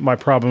say my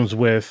problems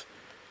with,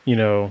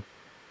 the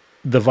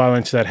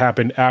violence that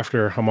happened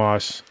after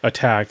Hamas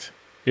attacked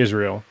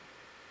Israel.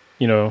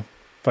 I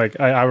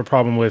have a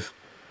problem with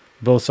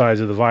both sides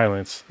of the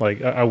violence.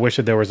 I wish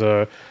that there was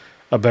a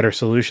better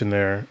solution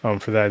there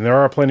for that. And there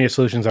are plenty of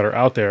solutions that are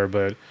out there,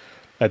 but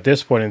at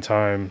this point in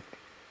time,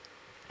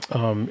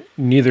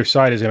 neither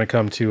side is going to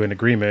come to an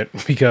agreement,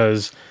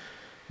 because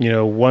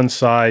one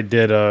side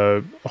did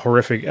a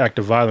horrific act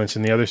of violence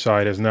and the other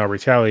side has now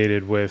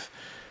retaliated with,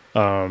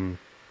 in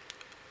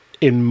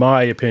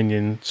my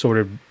opinion,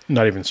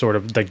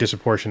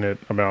 disproportionate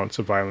amounts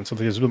of violence.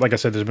 Like I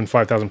said, there's been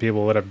 5,000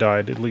 people that have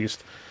died at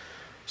least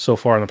so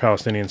far on the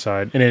Palestinian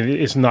side, and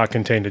it's not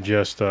contained to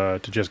just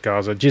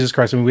Gaza. Jesus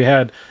Christ! I mean, we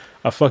had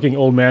a fucking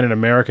old man in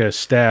America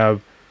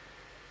stab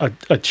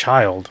a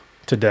child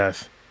to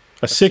death,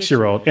 a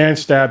 6-year-old, and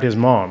stabbed his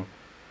mom.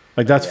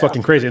 That's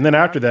fucking crazy. And then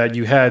after that,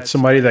 you had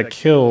somebody that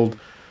killed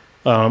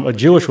a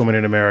Jewish woman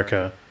in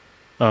America.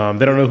 They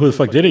don't know who the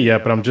fuck did it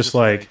yet, but I'm just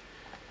like,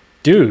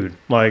 dude,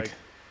 So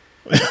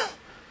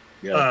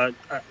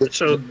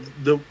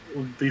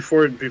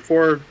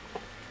before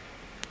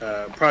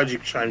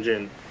Project chimes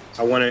in,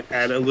 I want to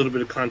add a little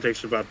bit of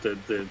context about the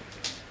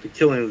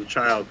killing of the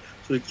child.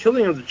 So the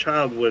killing of the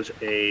child was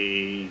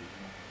an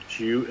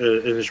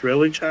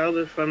Israeli child,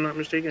 if I'm not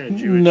mistaken. A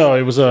Jewish. No,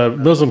 it was a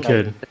Muslim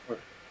kid.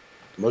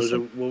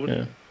 Muslim?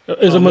 Yeah. It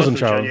was a Muslim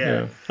child.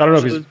 Yeah. I don't know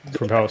if he's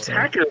from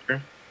Palestine.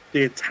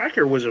 The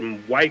attacker was a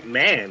white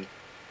man,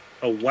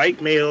 a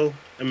white male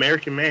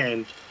American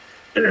man,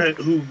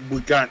 who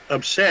got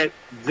upset.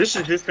 This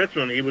is his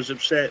testimony. He was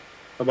upset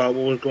about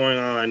what was going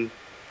on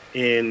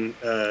in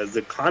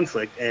the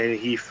conflict, and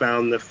he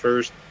found the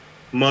first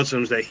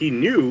Muslims that he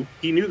knew.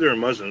 He knew they were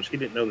Muslims. He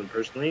didn't know them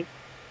personally,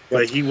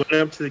 but he went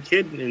up to the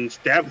kid and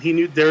stabbed. He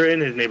knew they were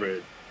in his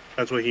neighborhood.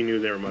 That's why he knew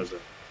they were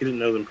Muslim. He didn't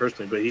know them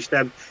personally, but he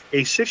stabbed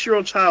a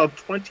 6-year-old child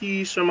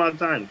 20 some odd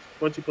times,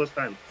 20 plus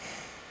times.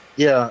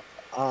 Yeah,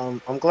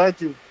 I'm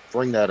glad you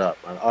bring that up.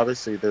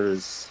 Obviously,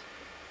 there's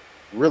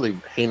really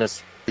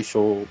heinous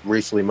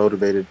racially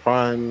motivated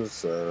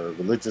crimes,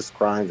 religious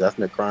crimes,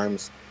 ethnic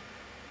crimes,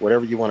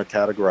 whatever you want to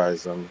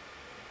categorize them.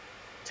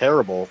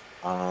 Terrible.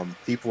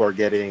 People are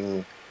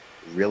getting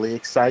really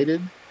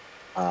excited,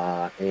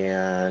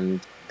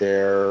 and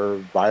their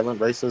violent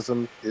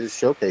racism is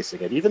showcasing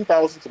it, even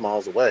thousands of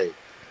miles away.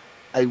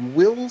 I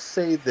will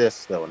say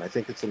this, though, and I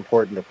think it's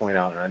important to point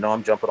out, and I know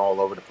I'm jumping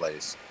all over the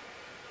place.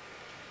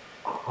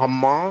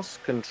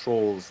 Hamas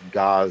controls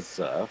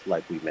Gaza,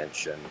 like we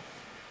mentioned.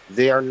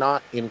 They are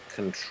not in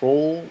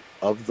control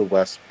of the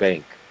West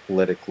Bank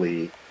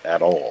politically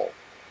at all.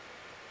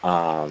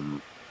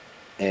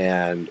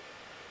 And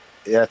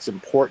that's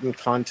important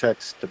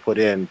context to put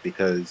in,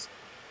 because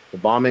the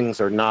bombings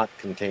are not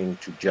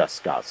contained to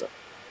just Gaza,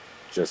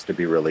 just to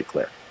be really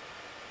clear.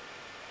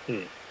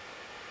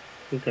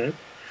 Okay.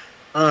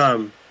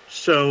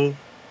 So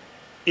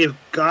if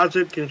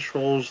Gaza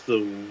controls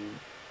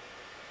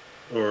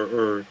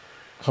or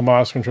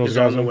Hamas controls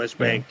Gaza on the West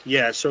Bank,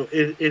 so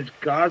is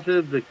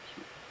Gaza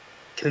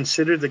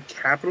considered the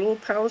capital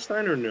of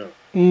Palestine, or no?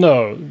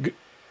 No.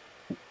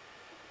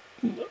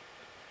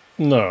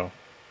 No?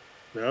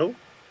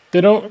 They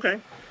don't. Okay.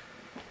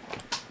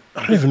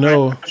 I don't even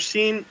know.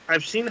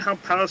 I've seen how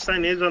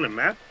Palestine is on a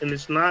map, and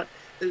it's not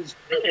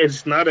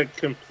a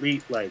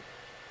complete land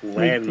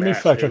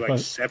mass. They're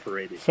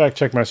separated. Fact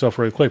check myself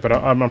really quick, but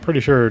I'm pretty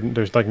sure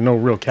there's no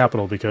real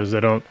capital, because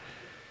they're not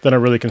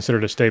really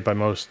considered a state by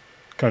most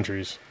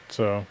countries.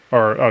 So,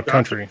 or a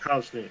country.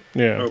 Palestine.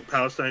 Yeah. Oh,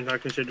 Palestine's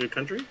not considered a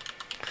country?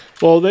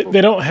 Well,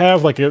 they don't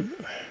have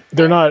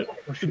they're not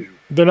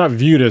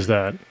viewed as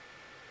that.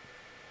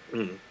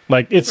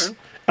 It's okay.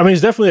 I mean,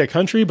 it's definitely a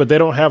country, but they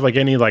don't have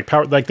any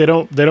power. They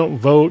don't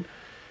vote.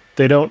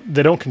 They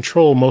don't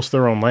control most of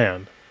their own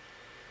land.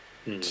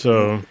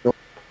 So,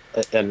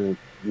 and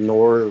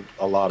nor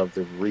a lot of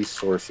the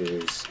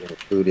resources,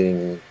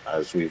 including,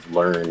 as we've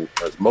learned,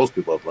 as most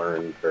people have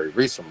learned very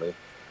recently,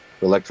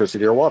 the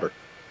electricity or water,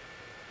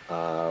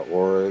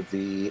 or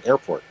the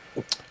airport.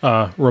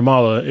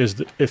 Ramallah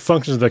it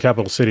functions as the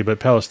capital city, but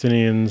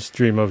Palestinians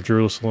dream of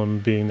Jerusalem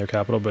being their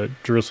capital, but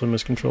Jerusalem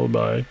is controlled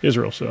by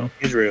Israel. So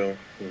Israel.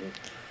 Mhm.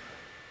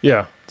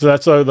 yeah, so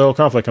that's the whole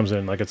conflict comes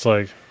in. Like it's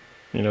like,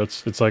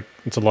 it's like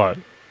it's a lot.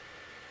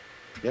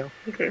 Yeah.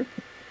 Okay.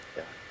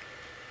 Yeah.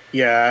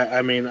 Yeah,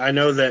 I mean, I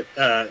know that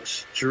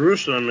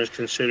Jerusalem is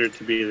considered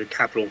to be the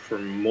capital for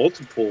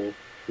multiple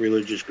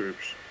religious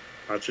groups,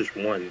 not just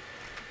one.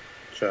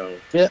 So,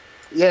 Yeah.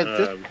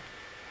 Just um,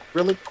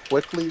 really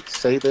quickly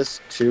say this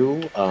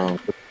too.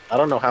 I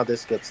don't know how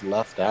this gets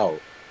left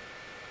out.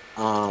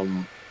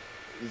 Um,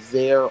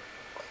 there,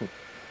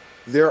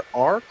 there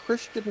are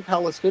Christian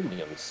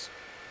Palestinians.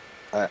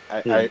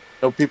 I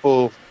know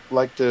people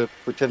like to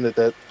pretend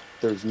that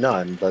there's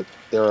none, but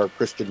there are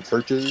Christian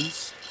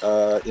churches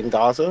in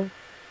Gaza.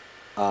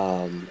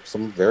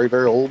 Some very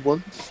very old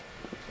ones.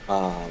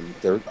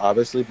 There's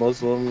obviously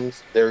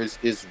Muslims. There's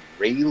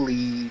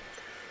Israeli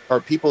or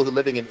people who are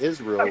living in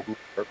Israel who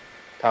are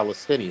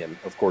Palestinian,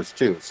 of course,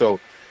 too. So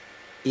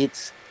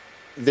it's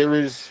there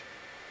is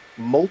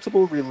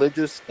multiple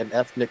religious and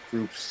ethnic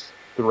groups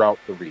throughout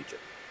the region.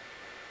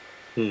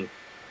 Hmm.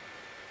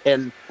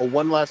 And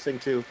one last thing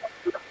too,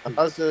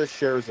 Gaza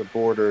shares a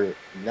border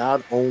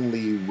not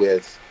only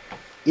with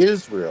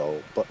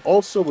Israel but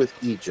also with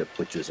Egypt,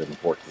 which is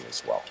important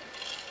as well.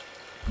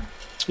 I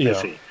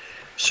Yeah. see.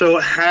 So,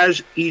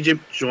 has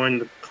Egypt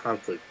joined the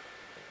conflict?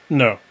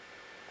 No.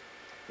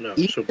 No.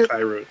 So, Egypt,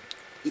 Cairo.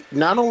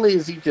 not only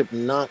has Egypt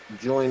not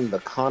joined the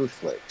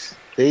conflict,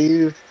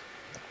 they've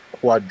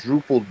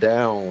quadrupled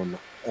down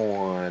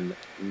on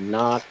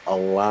not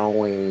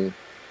allowing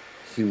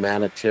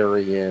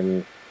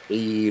humanitarian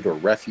aid or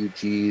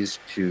refugees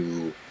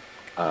to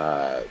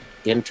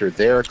enter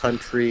their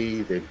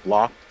country. They've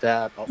blocked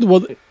that.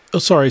 Well,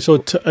 sorry.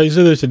 So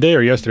either today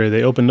or yesterday,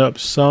 they opened up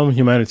some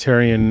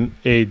humanitarian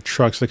aid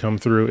trucks to come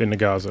through into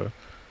Gaza,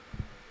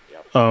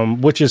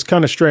 which is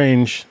kind of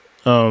strange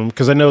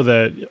because I know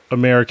that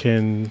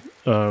Americans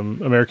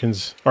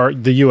are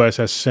the U.S.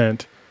 has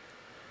sent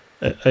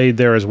aid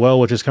there as well,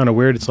 which is kind of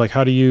weird. It's like,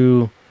 how do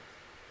you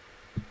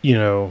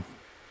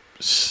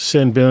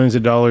send billions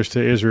of dollars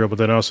to Israel, but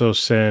then also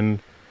send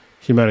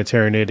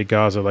humanitarian aid to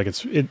Gaza? Like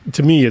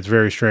to me, it's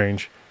very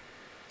strange.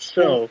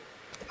 So,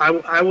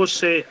 I will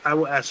say, I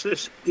will ask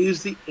this: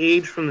 is the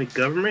aid from the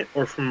government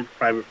or from a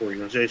private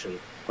organization,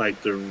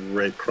 like the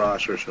Red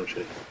Cross or some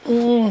shit? I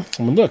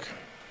mean, look.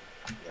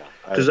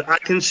 Because I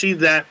can see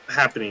that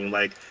happening,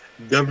 like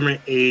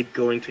government aid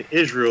going to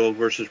Israel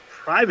versus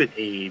private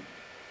aid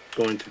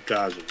going to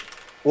Gaza.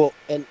 Well,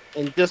 and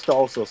just to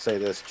also say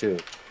this too,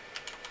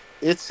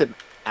 it's an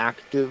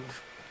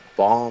active,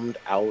 bombed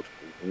out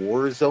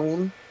war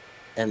zone,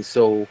 and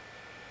so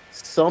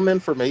some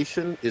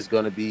information is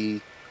going to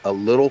be a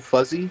little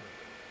fuzzy.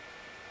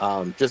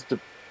 Just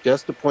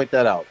to point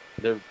that out,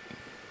 there's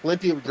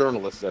plenty of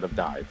journalists that have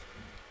died.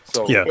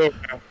 So Yeah.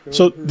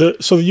 So the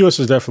U.S.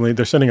 is definitely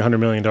they're sending $100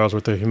 million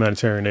worth of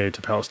humanitarian aid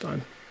to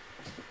Palestine.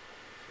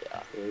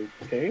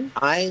 Okay.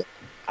 I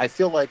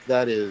feel like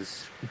that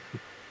is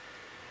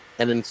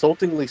an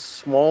insultingly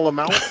small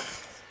amount.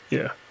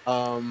 Yeah.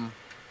 I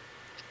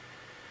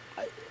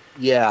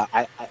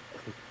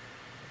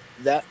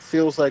that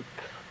feels like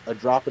a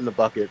drop in the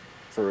bucket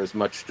for as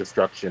much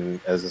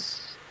destruction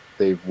as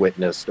they've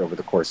witnessed over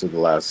the course of the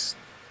last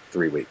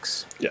 3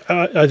 weeks. Yeah,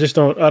 I just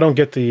don't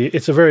get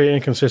it's a very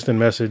inconsistent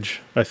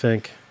message, I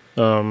think.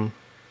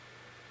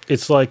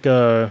 It's like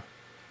I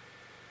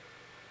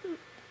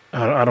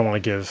don't want to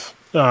give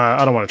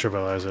I don't want to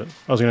trivialize it.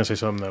 I was going to say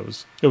something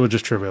it would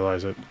just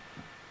trivialize it.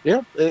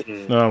 Yeah,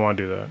 No, I don't want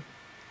to do that.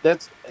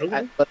 That's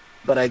Okay.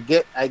 but I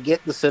get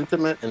the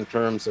sentiment in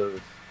terms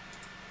of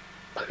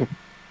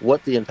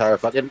what the entire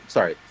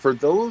sorry, for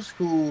those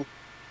who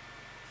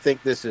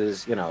think this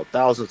is,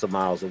 thousands of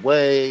miles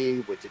away,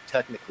 which it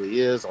technically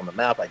is on the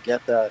map, I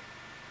get that.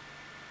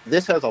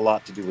 This has a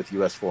lot to do with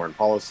U.S. foreign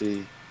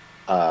policy,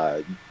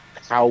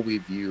 how we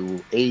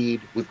view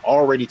aid. We've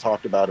already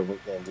talked about it,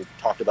 and we've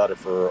talked about it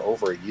for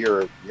over a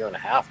year and a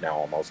half now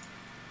almost.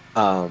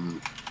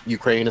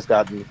 Ukraine has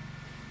gotten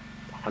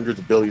hundreds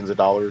of billions of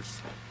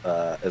dollars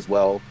as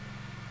well.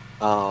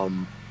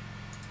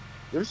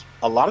 There's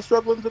a lot of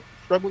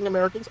struggling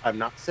Americans. I'm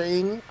not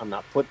playing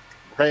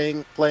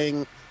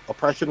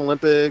oppression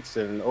Olympics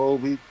and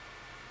we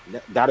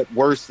got it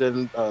worse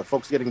than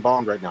folks getting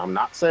bombed right now. I'm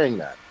not saying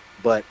that,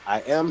 but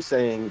I am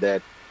saying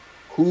that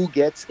who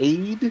gets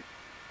aid,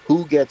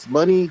 who gets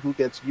money, who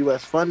gets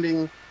U.S.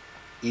 funding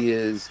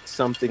is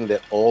something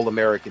that all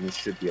Americans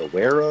should be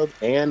aware of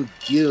and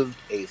give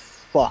a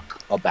fuck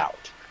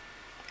about.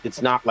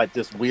 It's not like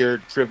this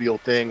weird trivial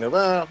thing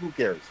of who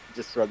cares?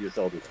 Just shrug your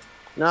shoulders.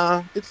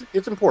 Nah,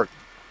 it's important.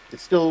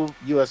 It's still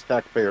U.S.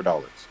 taxpayer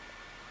dollars.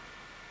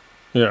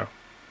 Yeah.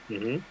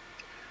 Mm-hmm.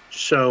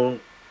 So,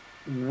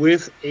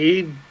 with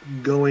aid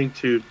going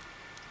to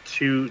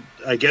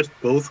I guess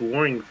both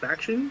warring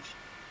factions,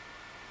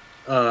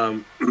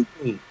 Um,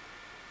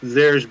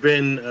 there's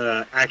been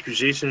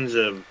accusations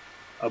of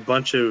a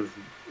bunch of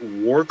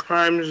war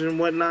crimes and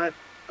whatnot.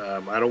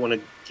 I don't want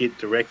to get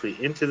directly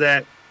into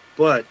that,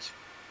 but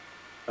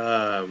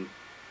um,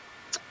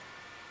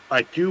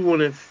 I do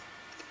want to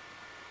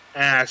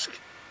ask,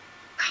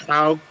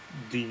 how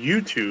do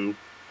you two,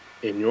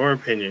 in your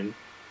opinion,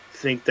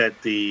 think that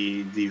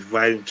the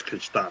violence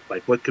could stop?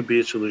 Like, what could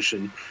be a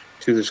solution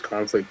to this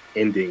conflict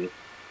ending?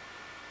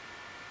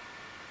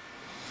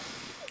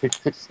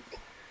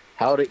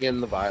 How to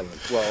end the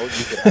violence? Well,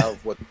 you could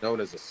have what's known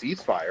as a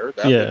ceasefire.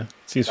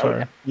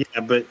 Ceasefire.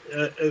 Yeah, but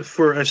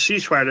for a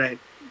ceasefire to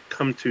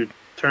come to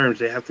terms,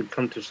 they have to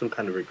come to some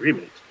kind of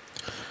agreement.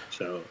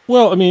 So,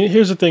 well, I mean,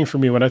 here's the thing for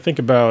me when I think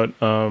about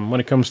when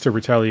it comes to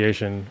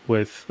retaliation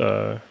with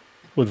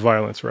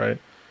violence, right?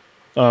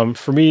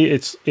 For me,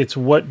 it's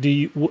what do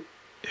you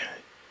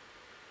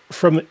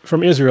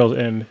from Israel's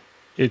end?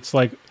 It's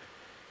like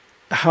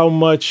how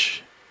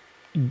much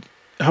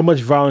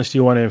violence do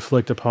you want to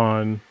inflict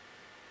upon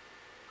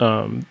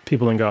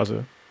people in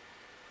Gaza?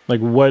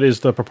 Like, what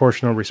is the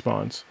proportional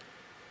response?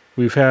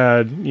 We've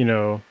had,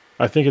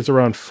 I think it's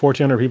around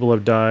 1,400 people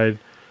have died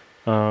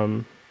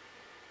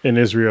in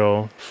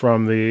Israel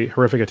from the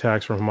horrific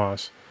attacks from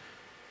Hamas.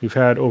 We've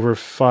had over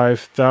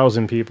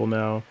 5,000 people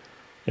now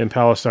in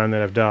Palestine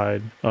that have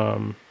died.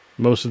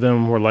 Most of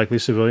them were likely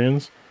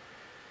civilians.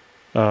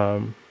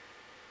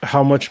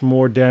 How much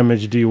more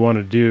damage do you want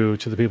to do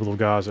to the people of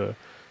Gaza?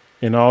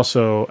 And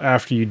also,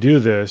 after you do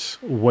this,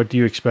 what do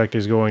you expect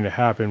is going to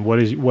happen? What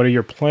are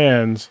your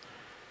plans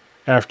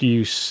after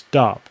you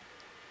stop?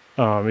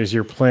 Is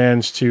your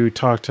plans to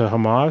talk to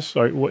Hamas?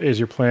 Or is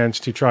your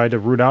plans to try to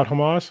root out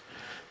Hamas?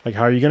 Like,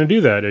 how are you going to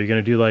do that? Are you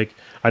going to do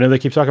I know they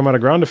keep talking about a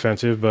ground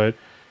offensive, but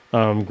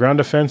ground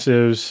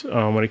offensives,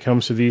 when it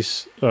comes to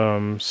these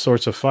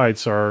sorts of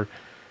fights, are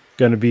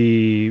going to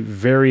be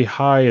very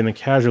high in the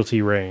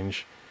casualty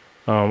range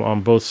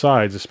on both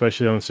sides,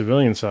 especially on the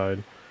civilian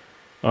side.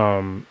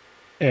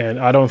 And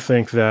I don't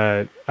think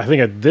I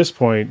think at this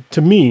point,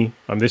 to me,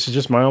 this is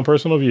just my own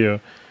personal view,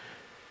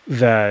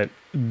 that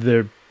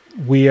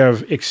we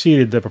have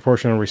exceeded the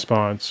proportional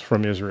response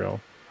from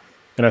Israel.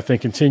 And I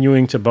think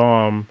continuing to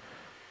bomb,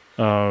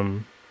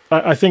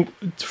 I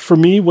think for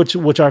me,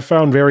 which I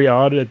found very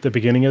odd at the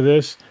beginning of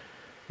this,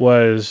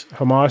 was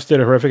Hamas did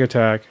a horrific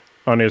attack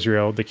on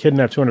Israel. They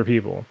kidnapped 200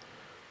 people.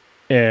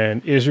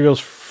 And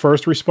Israel's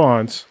first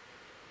response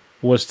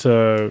was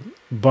to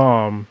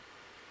bomb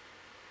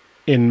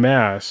in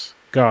mass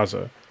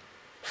Gaza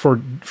for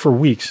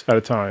weeks at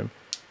a time.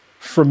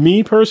 For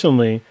me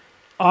personally,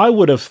 I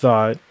would have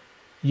thought,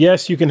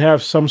 yes, you can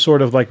have some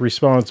sort of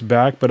response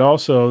back, but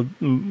also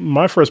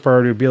my first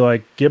priority would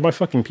be get my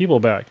fucking people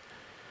back.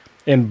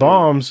 And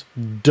bombs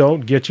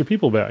don't get your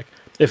people back.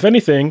 If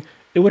anything,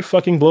 it would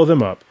fucking blow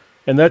them up.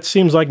 And that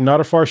seems like not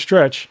a far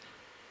stretch,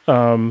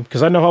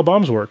 because I know how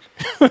bombs work.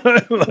 hold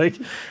on.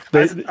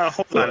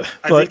 I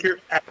think your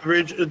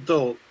average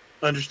adult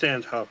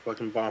understands how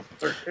fucking bombs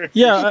work.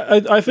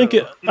 Yeah, I think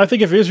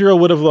if Israel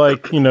would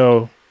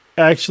have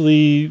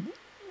actually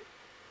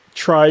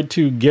tried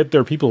to get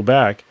their people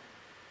back,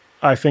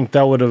 I think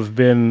that would have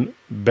been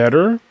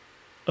better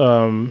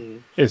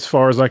as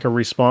far as a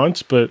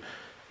response. But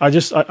I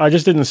just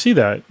didn't see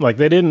that.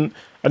 They didn't.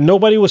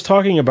 Nobody was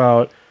talking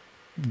about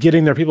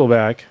getting their people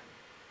back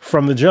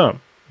from the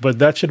jump. But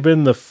that should have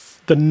been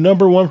the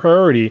number one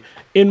priority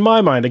in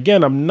my mind.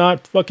 Again, I'm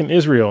not fucking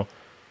Israel,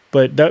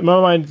 but that in my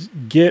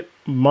mind, get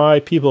my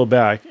people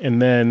back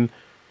and then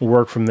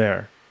work from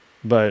there.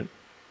 But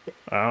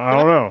I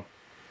don't know.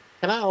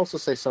 Can I also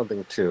say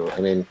something too?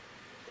 I mean,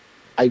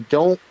 I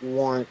don't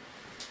want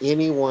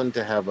anyone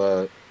to have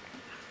a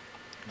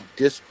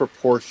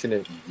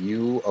disproportionate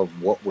view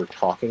of what we're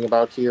talking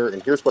about here.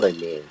 And here's what I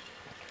mean.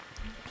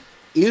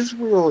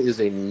 Israel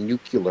is a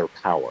nuclear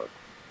power.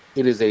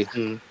 It is a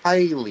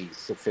highly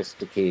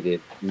sophisticated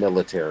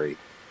military,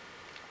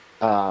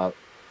 high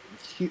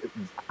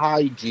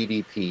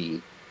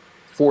GDP.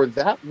 For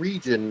that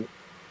region,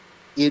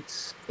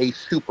 it's a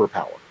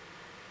superpower.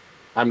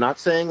 I'm not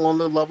saying on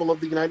the level of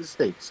the United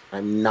States.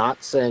 I'm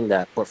not saying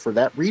that. But for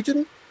that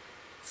region,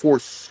 for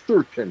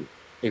certain,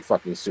 a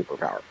fucking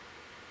superpower.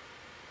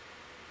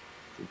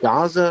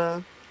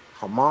 Gaza,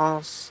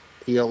 Hamas,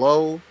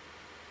 PLO,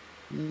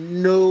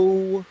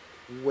 nowhere.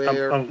 Wait.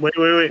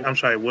 I'm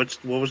sorry. What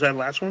was that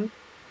last one?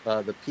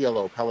 The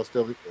PLO,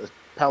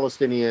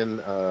 Palestinian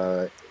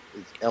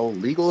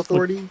Legal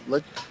Authority.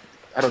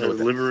 I don't know.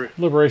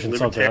 Liberation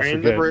something.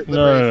 I forget.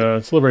 No.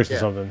 It's Liberation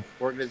something.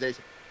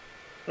 Organization.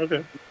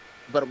 Okay.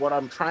 But what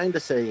I'm trying to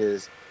say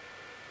is,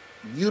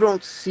 you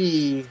don't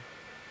see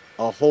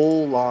a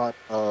whole lot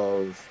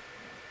of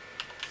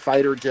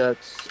fighter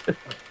jets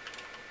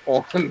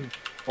on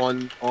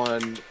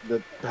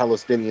the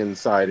Palestinian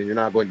side, and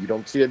you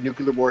don't see a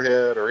nuclear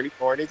warhead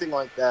or anything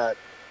like that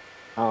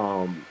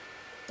on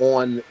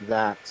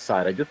that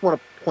side. I just want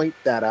to point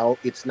that out.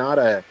 It's not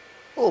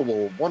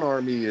one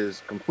army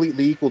is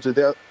completely equal to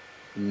the other.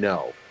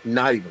 No,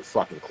 not even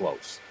fucking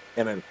close.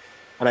 And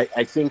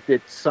I think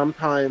that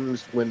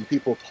sometimes when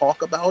people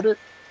talk about it,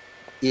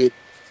 it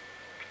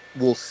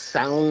will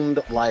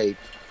sound like,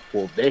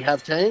 well, they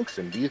have tanks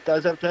and these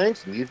guys have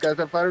tanks and these guys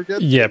have fighter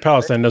jets. Yeah,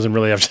 Palestine doesn't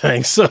really have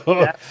tanks, so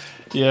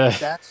yeah.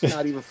 That's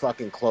not even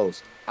fucking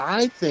close.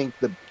 I think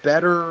the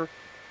better,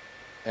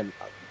 and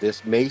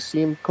this may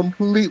seem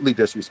completely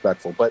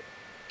disrespectful, but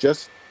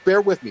just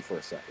bear with me for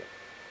a second.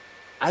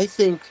 I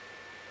think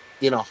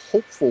in a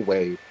hopeful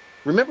way,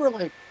 remember,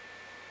 like,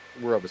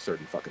 we're of a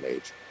certain fucking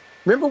age.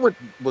 Remember what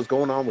was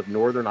going on with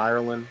Northern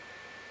Ireland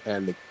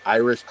and the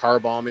Irish car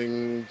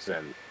bombings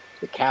and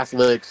the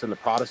Catholics and the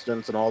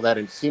Protestants and all that?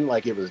 And it seemed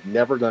like it was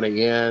never going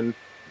to end.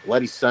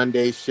 Bloody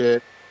Sunday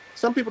shit.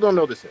 Some people don't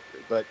know this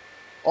history, but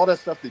all that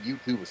stuff that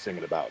U2 was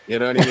singing about, you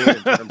know what I mean?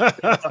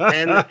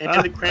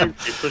 and the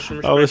Cranberries, put some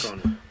respect on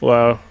it.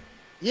 Wow.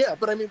 Yeah,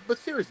 but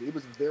seriously, it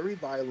was very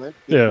violent.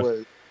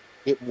 Yeah.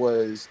 It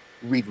was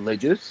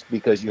religious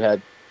because you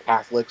had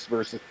Catholics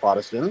versus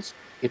Protestants.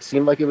 It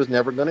seemed like it was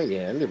never going to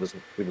end. It was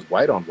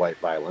white on white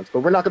violence,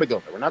 but we're not going to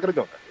go there. We're not going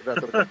to go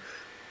there.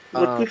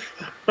 What the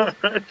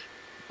fuck?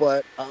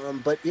 But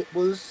it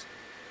was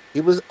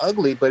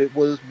ugly. But it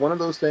was one of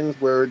those things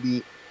where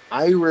the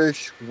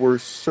Irish were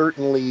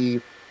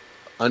certainly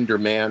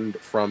undermanned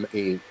from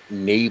a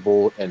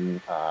naval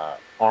and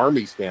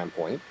army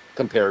standpoint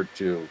compared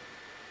to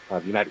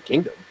the United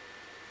Kingdom.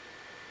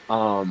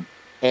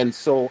 And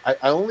so I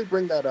only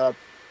bring that up,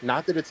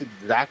 not that it's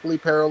exactly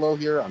parallel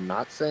here. I'm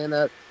not saying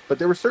that. But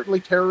there were certainly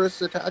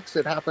terrorist attacks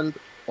that happened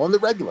on the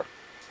regular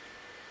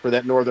for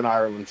that Northern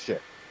Ireland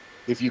shit.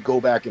 If you go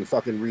back and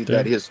fucking read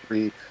that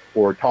history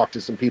or talk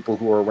to some people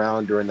who were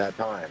around during that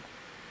time.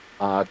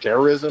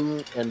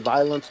 Terrorism and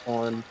violence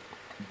on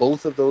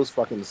both of those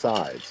fucking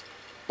sides.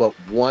 But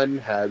one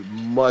had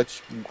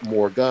much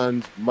more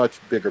guns, much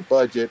bigger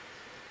budget,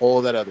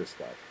 all that other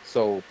stuff.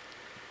 So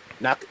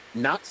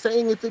not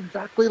saying it's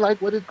exactly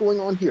like what is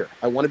going on here.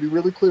 I want to be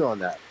really clear on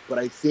that. But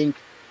I think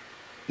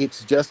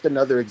it's just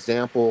another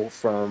example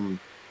from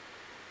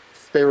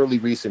fairly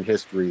recent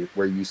history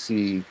where you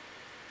see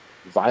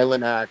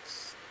violent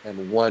acts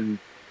and one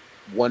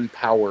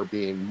power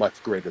being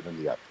much greater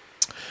than the other.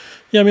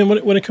 Yeah, I mean,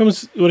 when it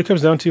comes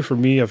down to, for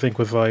me, I think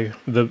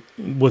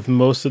with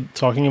most of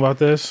talking about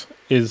this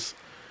is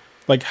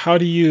like, how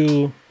do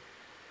you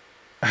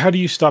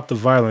stop the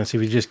violence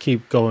if you just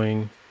keep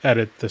going at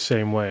it the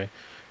same way?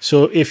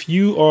 So if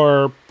you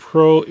are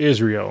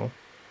pro-Israel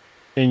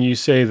and you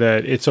say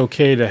that it's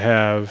okay to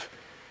have,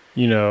 a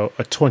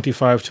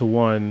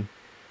 25-1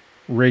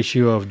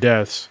 ratio of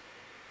deaths,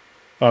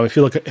 if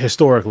you look at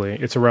historically,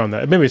 it's around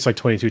that. Maybe it's like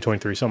 22,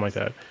 23, something like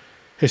that.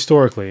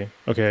 Historically,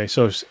 okay.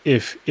 So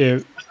if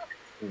you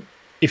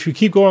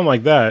keep going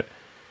like that,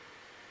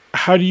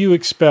 how do you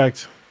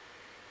expect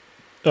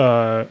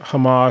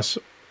Hamas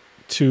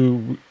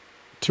to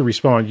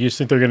respond? You just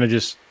think they're going to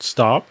just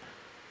stop?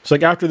 It's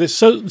like after this.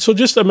 So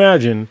just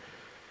imagine,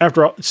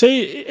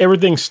 say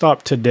everything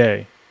stopped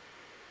today,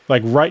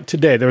 like right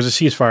today, there was a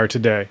ceasefire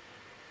today.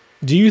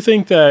 Do you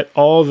think that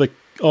all the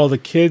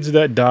kids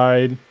that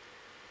died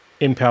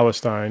in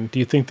Palestine, do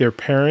you think their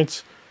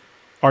parents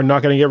are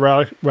not going to get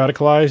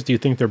radicalized? Do you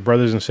think their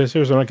brothers and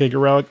sisters are not going to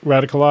get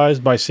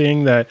radicalized by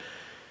seeing that,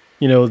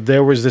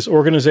 there was this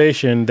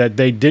organization that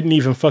they didn't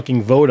even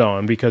fucking vote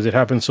on because it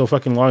happened so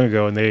fucking long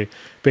ago and they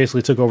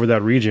basically took over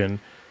that region,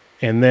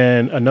 and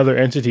then another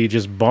entity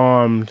just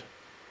bombed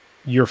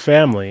your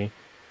family?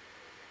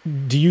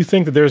 Do you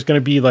think that there's going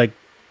to be they're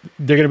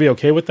going to be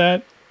okay with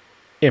that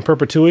in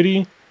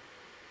perpetuity?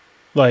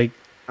 Like,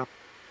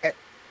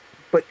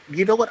 but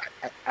you know what?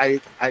 I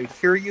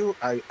hear you.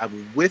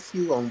 I'm with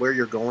you on where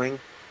you're going.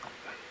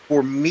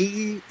 For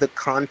me, the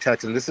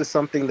context, and this is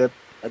something that,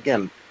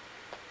 again,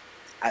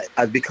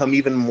 I've become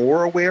even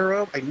more aware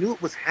of. I knew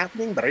it was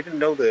happening, but I didn't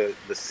know the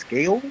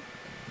scale.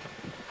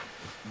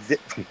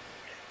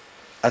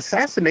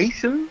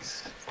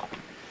 Assassinations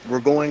were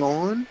going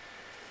on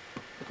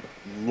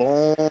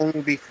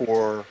long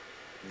before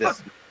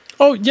this.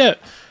 Oh yeah,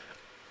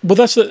 well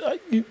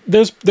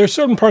there's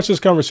certain parts of this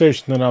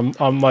conversation that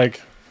I'm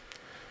like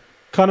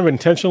kind of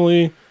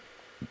intentionally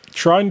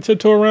trying to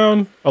tiptoe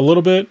around a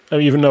little bit,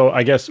 even though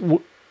I guess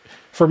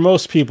for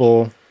most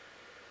people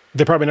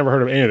they probably never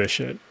heard of any of this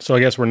shit, so I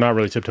guess we're not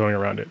really tiptoeing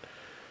around it.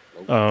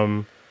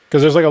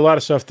 Because there's like a lot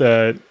of stuff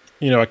that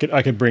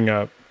I could bring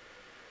up,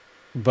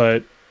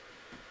 but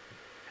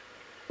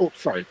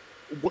sorry,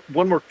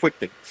 one more quick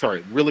thing.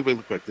 Sorry, really,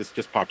 really quick. This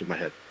just popped in my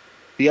head.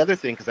 The other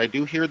thing, because I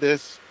do hear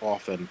this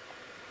often.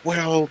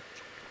 Well,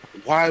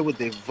 why would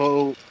they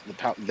vote?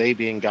 They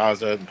being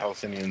Gaza and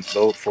Palestinians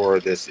vote for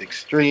this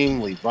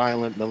extremely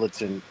violent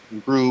militant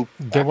group.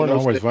 They weren't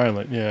always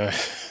violent, yeah.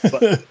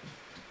 But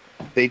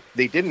they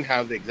didn't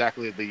have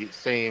exactly the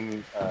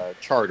same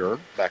charter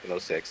back in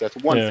 2006. That's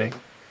one thing.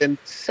 And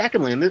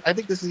secondly, and I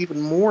think this is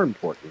even more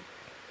important,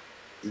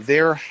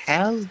 there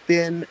have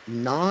been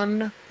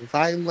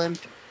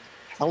non-violent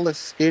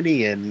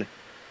Palestinian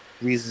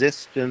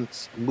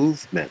resistance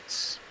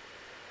movements,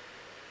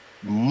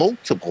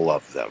 multiple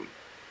of them,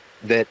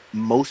 that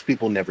most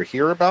people never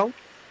hear about,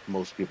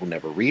 most people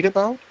never read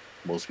about,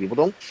 most people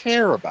don't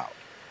care about.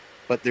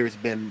 but there's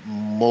been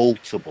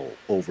multiple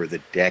over the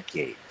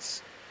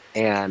decades.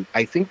 And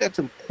I think that's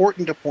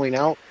important to point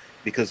out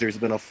because there's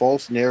been a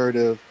false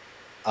narrative.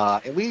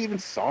 And we even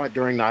saw it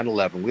during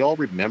 9/11. We all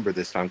remember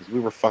this time because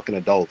we were fucking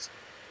adults.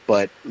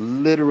 But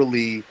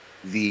literally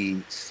the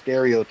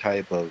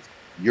stereotype of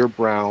you're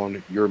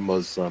brown, you're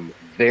Muslim,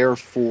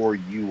 therefore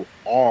you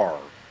are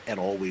and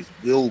always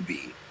will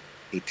be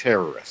a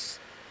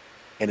terrorist.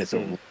 And it's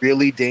a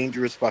really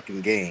dangerous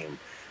fucking game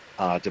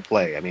to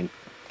play. I mean,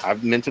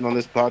 I've mentioned on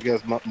this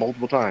podcast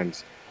multiple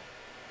times,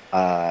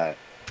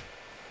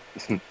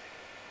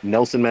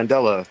 Nelson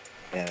Mandela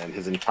and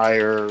his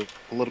entire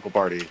political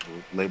party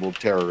were labeled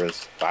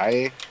terrorists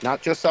by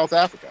not just South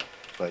Africa,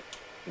 but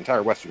the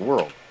entire Western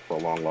world for a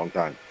long, long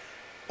time.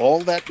 All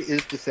that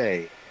is to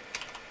say,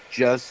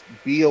 just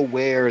be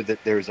aware that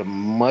there's a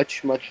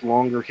much, much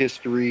longer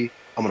history.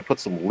 I'm going to put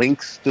some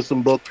links to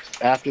some books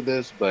after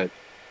this, but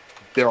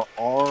there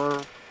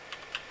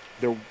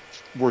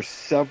were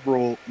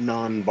several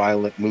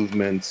nonviolent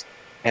movements,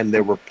 and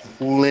there were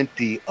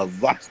plenty of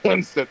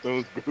violence that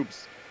those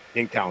groups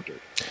encountered.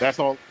 That's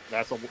all.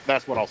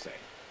 That's what I'll say.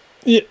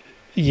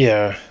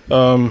 Yeah.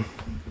 I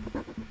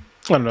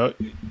don't know.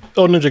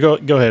 Oh, Ninja,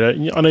 go ahead.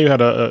 I know you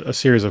had a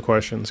series of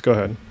questions. Go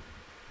ahead.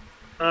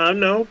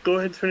 No, go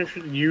ahead and finish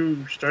it.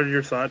 You started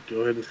your thought.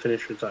 Go ahead and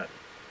finish your thought.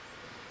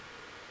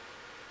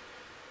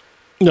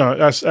 No,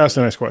 ask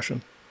the next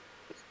question.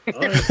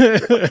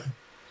 Right.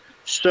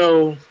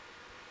 So,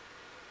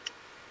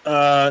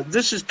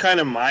 this is kind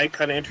of my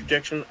kind of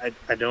interjection.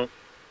 I don't...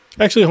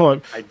 Actually, hold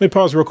on. Let me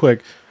pause real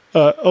quick.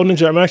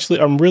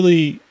 Ninja, I'm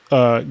really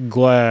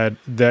glad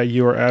that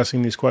you are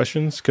asking these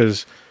questions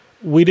because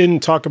we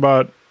didn't talk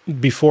about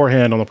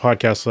beforehand on the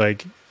podcast,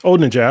 like,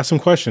 Ninja, ask some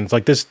questions.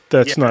 Like this,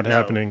 that's not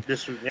happening. We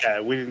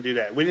didn't do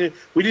that. We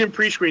didn't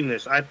pre-screen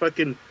this. I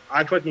fucking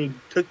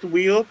took the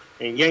wheel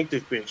and yanked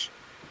this bitch.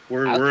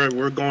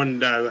 We're going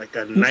like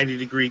a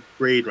 90-degree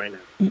grade right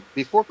now.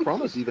 Before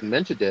Chronos even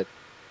mentioned it,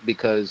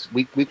 because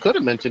we could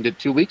have mentioned it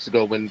 2 weeks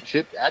ago when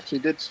shit actually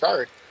did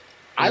start.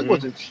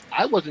 Mm-hmm.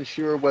 I wasn't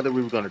sure whether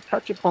we were going to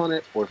touch upon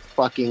it or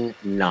fucking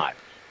not.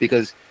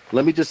 Because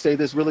let me just say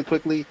this really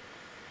quickly.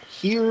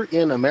 Here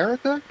in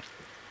America,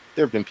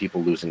 there have been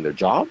people losing their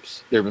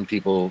jobs. There have been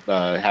people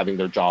having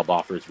their job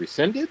offers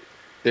rescinded.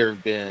 There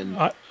have been...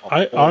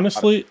 I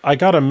honestly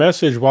got a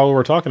message while we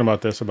were talking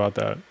about this about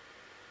that.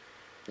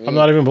 I'm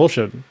not even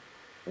bullshitting.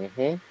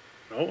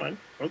 Mm-hmm. Oh,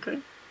 okay.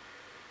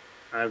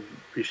 I've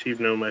received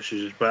no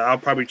messages, but I'll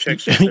probably check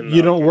something.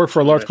 You don't work for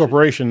a large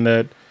corporation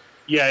that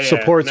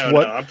supports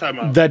I'm talking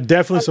about, that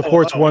definitely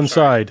supports one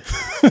side.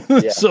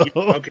 So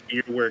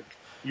okay,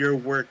 your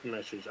work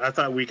message. I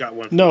thought we got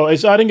one. No, I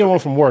didn't get one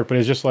from work, but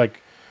it's just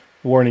like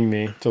warning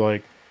me to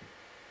like,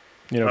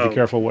 be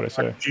careful what I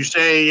say. You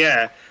say,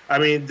 yeah. I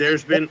mean,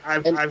 there's been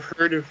I've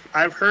heard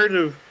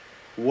of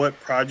what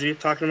project you're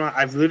talking about.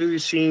 I've literally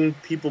seen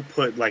people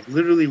put like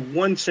literally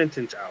one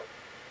sentence out,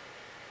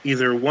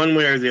 either one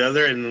way or the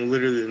other, and then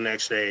literally the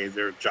next day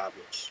they're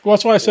jobless. Well,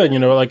 that's why I said,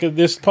 like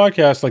this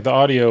podcast, like the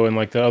audio and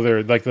like the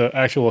other, like the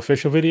actual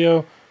official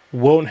video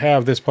won't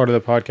have this part of the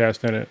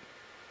podcast in it.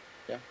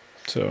 Yeah.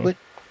 So,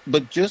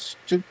 but just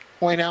to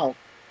point out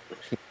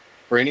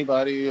for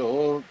anybody,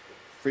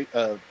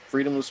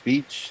 freedom of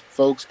speech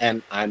folks,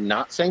 and I'm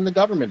not saying the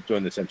government's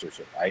doing the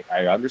censorship.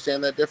 I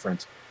understand that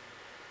difference.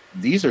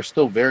 These are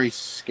still very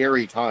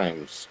scary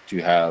times to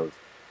have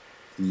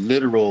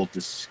literal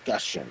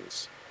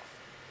discussions,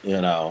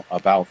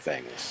 about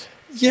things.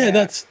 Yeah,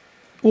 that's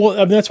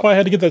why I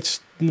had to get that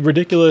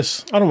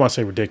ridiculous. I don't want to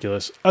say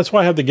ridiculous. That's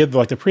why I had to get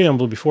the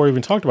preamble before I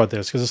even talked about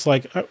this, because it's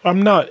like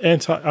I'm not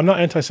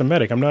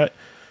anti-Semitic. It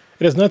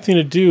has nothing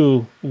to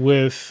do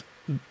with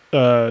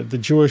the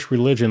Jewish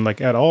religion, like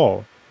at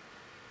all.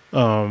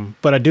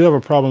 But I do have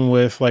a problem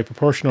with like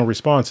proportional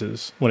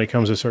responses when it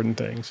comes to certain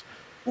things.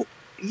 Well,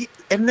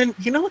 and then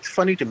what's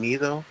funny to me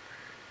though?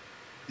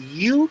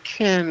 You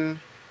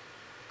can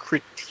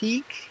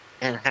critique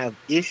and have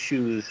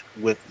issues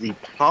with the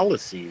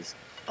policies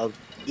of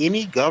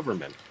any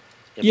government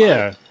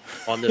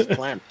on this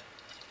planet.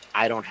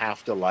 I don't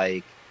have to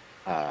like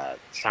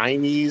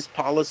Chinese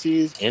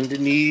policies,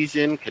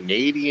 Indonesian,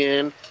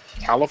 Canadian,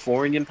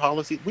 Californian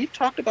policies. We've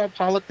talked about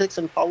politics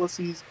and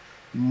policies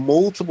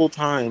multiple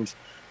times,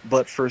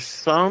 but for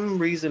some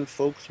reason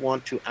folks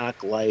want to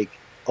act like,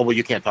 oh, well,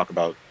 you can't talk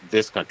about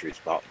this country's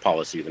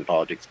policies and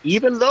politics,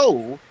 even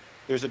though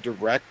there's a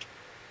direct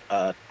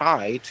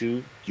tie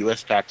to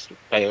U.S.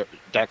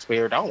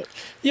 taxpayer dollars.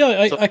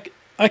 Yeah,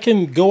 I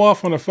can go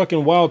off on a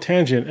fucking wild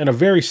tangent and a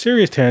very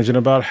serious tangent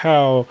about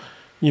how,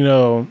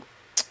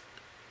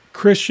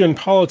 Christian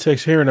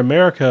politics here in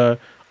America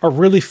are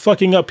really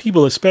fucking up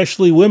people,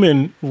 especially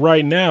women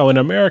right now in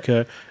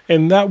America,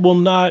 and that will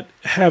not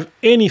have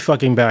any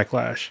fucking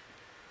backlash.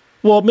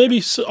 Well,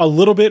 maybe a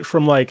little bit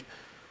from like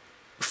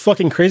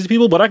fucking crazy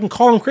people, but I can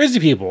call them crazy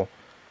people.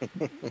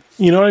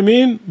 You know what I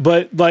mean?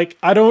 But like,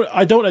 I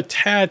don't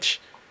attach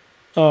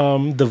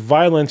the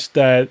violence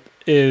that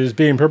is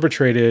being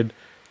perpetrated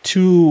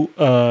to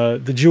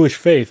the Jewish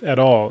faith at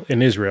all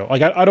in Israel.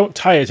 Like, I don't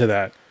tie it to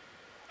that.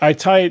 I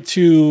tie it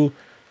to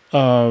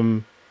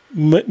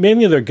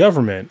mainly their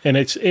government, and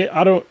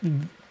I don't.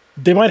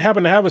 They might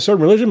happen to have a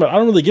certain religion, but I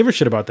don't really give a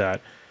shit about that.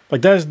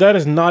 Like that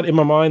is not in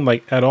my mind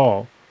like at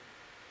all.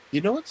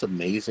 You know what's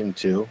amazing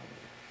too?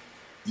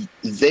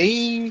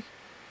 They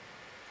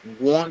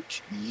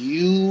want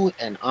you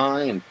and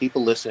I and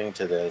people listening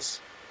to this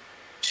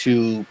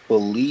to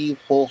believe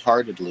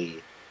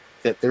wholeheartedly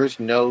that there's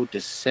no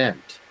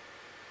dissent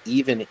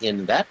even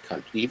in that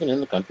country, even in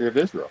the country of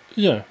Israel.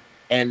 Yeah.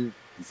 And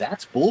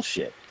that's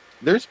bullshit.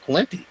 There's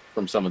plenty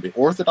from some of the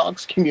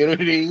Orthodox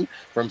community,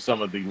 from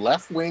some of the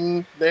left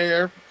wing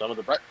there, from some of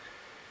the right.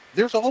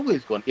 There's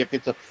always going, if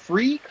it's a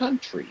free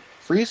country,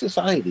 free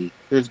society,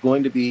 there's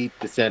going to be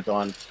dissent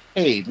on,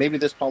 hey, maybe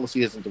this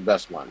policy isn't the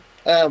best one.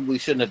 We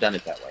shouldn't have done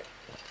it that way.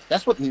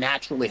 That's what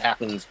naturally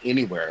happens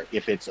anywhere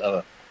if it's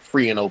a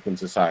free and open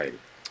society.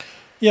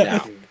 Yeah,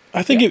 Now,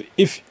 I think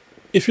if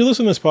you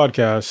listen to this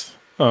podcast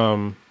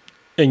and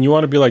you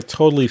want to be like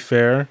totally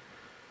fair,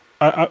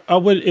 I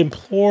would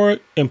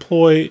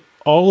employ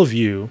all of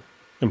you.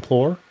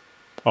 Implore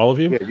all of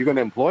you. Yeah, you're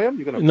gonna employ him.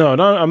 You're gonna. No,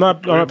 I'm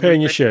not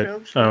paying you shit.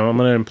 I'm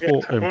going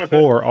to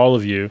implore all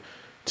of you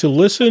to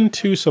listen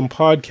to some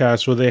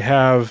podcasts where they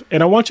have,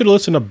 and I want you to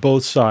listen to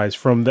both sides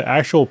from the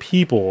actual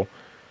people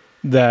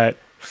that,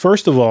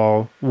 first of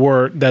all,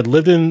 that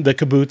lived in the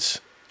kibbutz,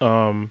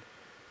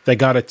 that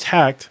got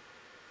attacked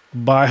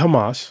by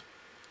Hamas,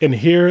 and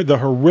hear the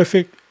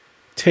horrific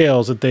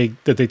tales that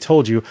they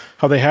told you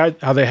how they had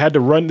to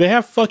run. They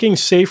have fucking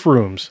safe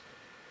rooms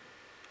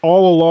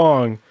all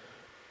along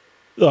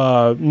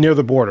near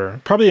the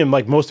border, probably in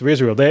like most of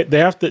Israel. They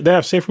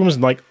have safe rooms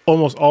in like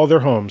almost all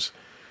their homes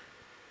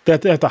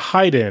that they have to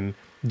hide in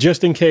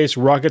just in case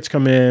rockets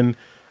come in,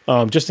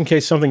 just in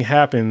case something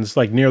happens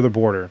like near the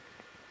border.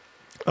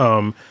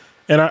 And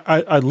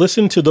I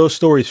listened to those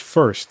stories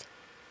first,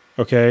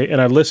 okay,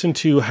 and I listened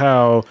to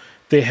how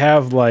they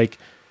have like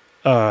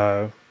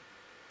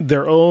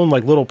their own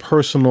like little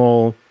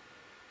personal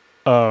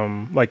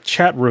like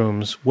chat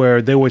rooms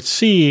where they would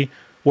see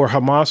where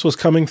Hamas was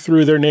coming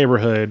through their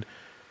neighborhood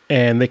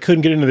and they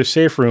couldn't get into their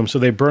safe room, so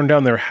they burned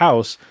down their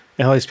house,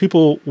 and how these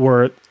people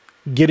were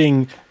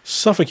getting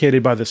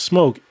suffocated by the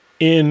smoke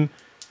in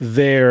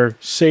their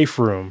safe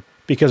room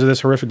because of this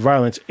horrific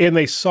violence, and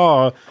they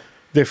saw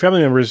their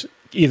family members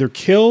either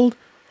killed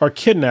or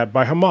kidnapped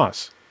by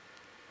Hamas.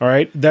 All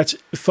right, that's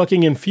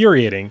fucking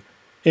infuriating,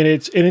 and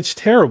it's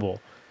terrible.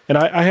 And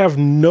I have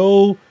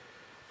no,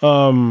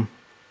 I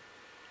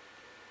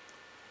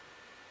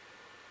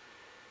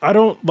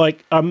don't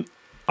like.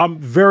 I'm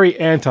very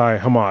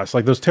anti-Hamas.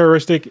 Like those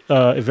terroristic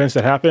events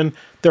that happen,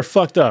 they're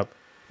fucked up,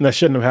 and that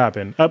shouldn't have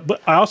happened.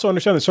 But I also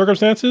understand the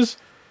circumstances,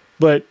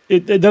 but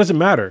it doesn't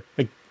matter.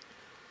 Like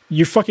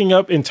you're fucking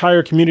up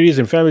entire communities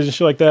and families and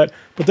shit like that.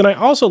 But then I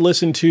also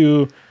listen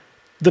to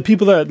the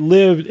people that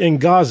lived in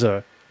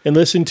Gaza and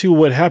listen to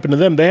what happened to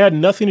them. They had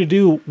nothing to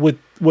do with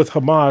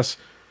Hamas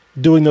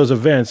doing those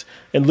events,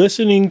 and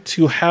listening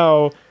to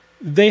how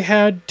they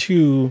had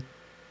to,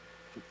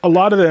 a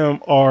lot of them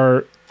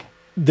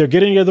they're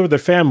getting together with their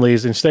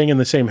families and staying in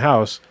the same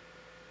house.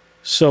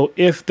 So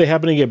if they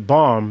happen to get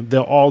bombed,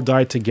 they'll all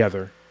die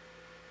together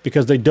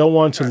because they don't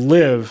want to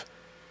live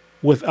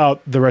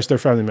without the rest of their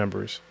family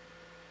members.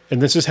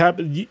 And this has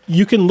happened.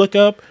 You can look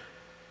up,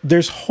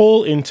 there's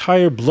whole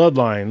entire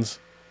bloodlines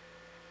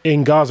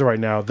in Gaza right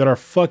now that are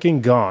fucking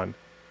gone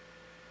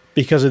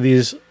because of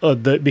these,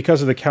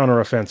 because of the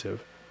counteroffensive.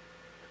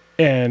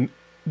 And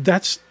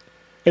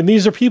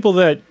these are people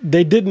that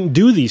they didn't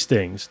do these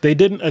things. They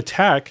didn't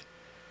attack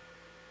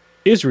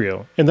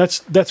Israel, and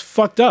that's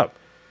fucked up.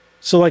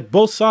 So like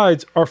both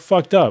sides are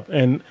fucked up,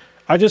 and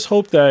I just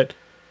hope that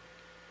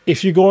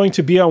if you're going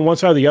to be on one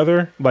side or the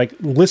other, like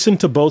listen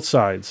to both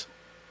sides.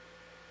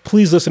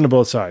 Please listen to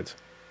both sides.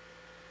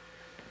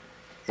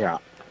 Yeah,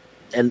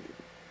 and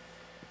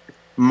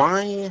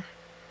my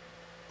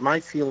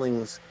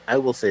feelings. I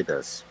will say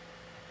this.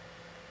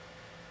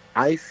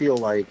 I feel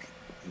like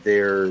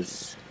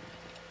there's.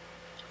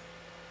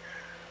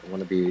 I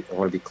want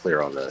to be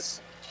clear on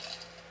this.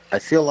 I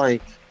feel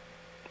like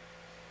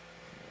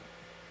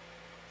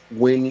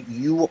when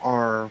you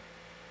are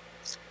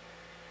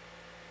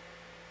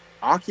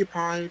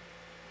occupied,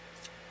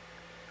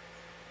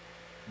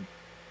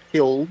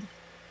 killed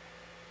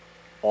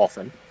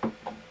often,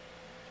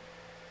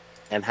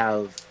 and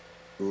have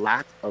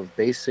lack of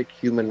basic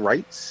human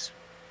rights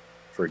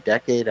for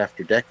decade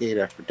after decade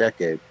after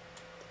decade,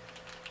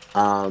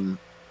 and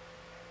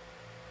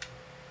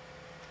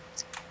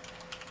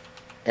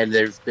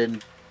there's been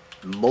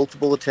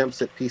multiple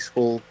attempts at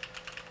peaceful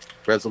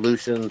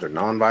resolutions or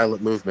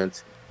nonviolent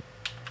movements,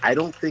 I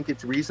don't think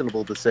it's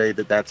reasonable to say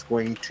that that's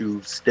going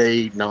to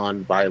stay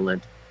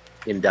nonviolent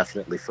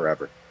indefinitely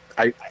forever.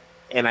 I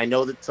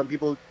know that some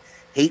people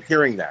hate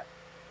hearing that.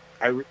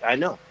 I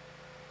know,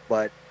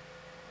 but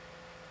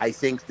I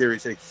think there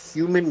is a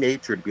human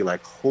nature to be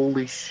like,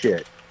 holy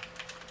shit,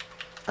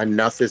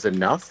 enough is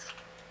enough.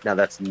 Now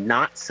that's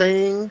not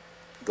saying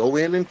go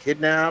in and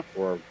kidnap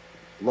or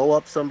blow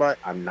up somebody.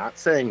 I'm not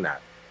saying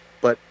that,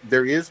 but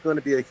there is going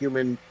to be a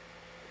human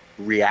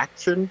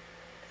reaction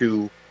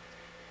to,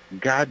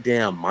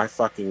 goddamn, my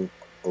fucking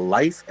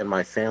life and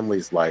my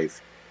family's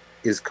life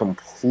is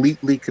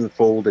completely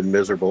controlled and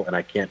miserable, and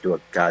I can't do a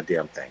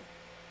goddamn thing.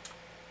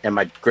 And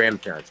my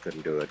grandparents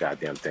couldn't do a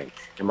goddamn thing.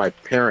 And my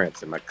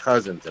parents and my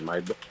cousins and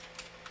my...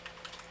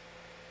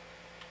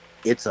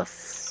 It's a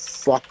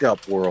fucked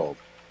up world.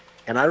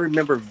 And I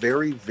remember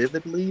very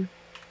vividly,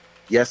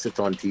 yes, it's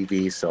on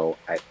TV, so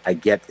I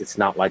get it's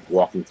not like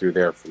walking through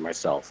there for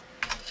myself.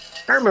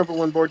 I remember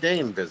when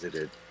Bourdain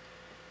visited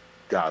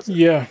Gaza.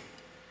 Yeah.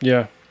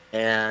 Yeah.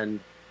 And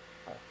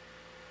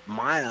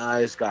my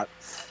eyes got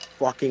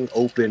fucking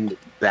opened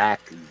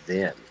back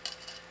then.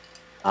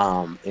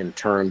 In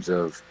terms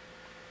of,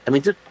 I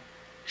mean, just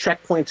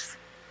checkpoints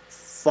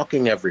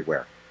fucking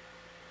everywhere.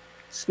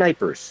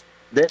 Snipers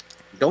that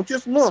don't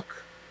just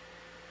look.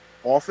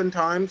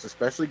 Oftentimes,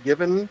 especially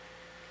given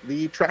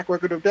the track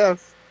record of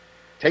death,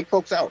 take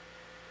folks out.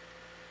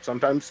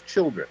 Sometimes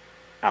children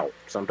out.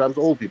 Sometimes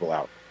old people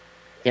out.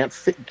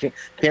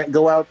 Can't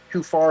go out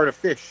too far to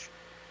fish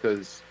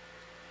because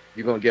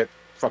you're gonna get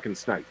fucking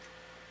sniped.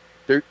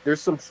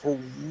 There's some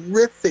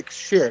horrific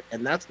shit,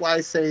 and that's why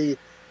I say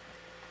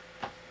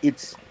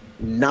it's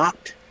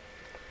not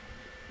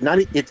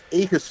it's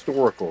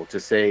ahistorical to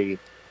say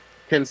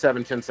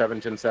 10-7,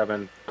 10-7,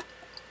 10-7.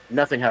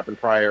 Nothing happened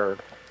prior.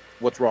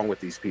 What's wrong with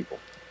these people?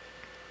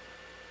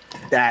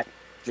 That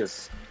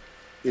just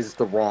is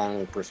the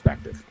wrong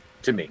perspective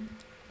to me.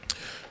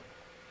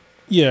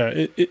 Yeah,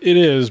 it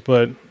is,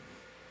 but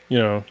you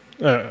know,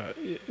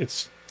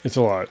 it's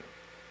a lot.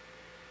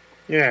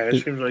 Yeah,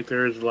 it seems like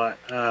there is a lot.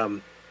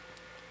 The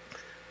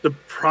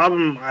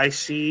problem I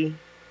see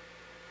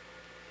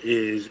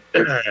is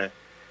back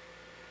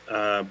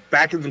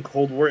in the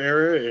Cold War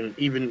era, and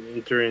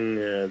even during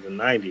the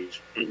 90s,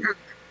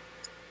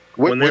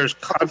 when there's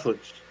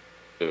conflicts.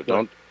 Dude,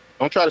 don't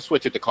try to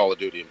switch it to Call of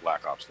Duty and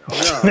Black Ops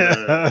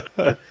now.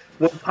 No.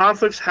 When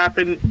conflicts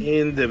happen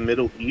in the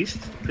Middle East,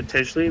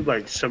 potentially,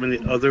 like some of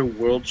the other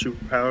world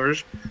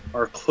superpowers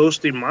are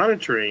closely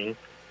monitoring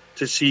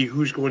to see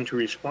who's going to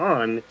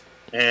respond.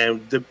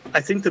 And I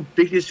think the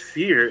biggest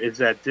fear is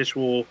that this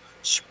will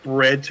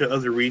spread to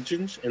other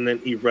regions and then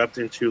erupt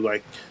into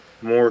like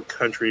more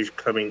countries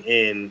coming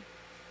in,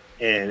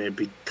 and it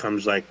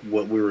becomes like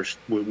what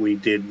we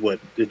did.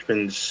 It's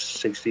been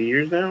 60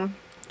 years now.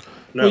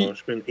 No, well,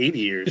 it's been 80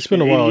 years. It's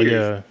been a while,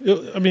 years.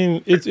 Yeah. I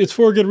mean, it's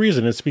for a good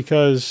reason. It's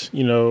because,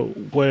 you know,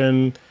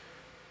 when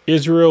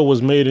Israel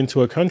was made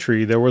into a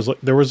country, there was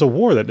a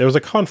war, there was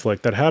a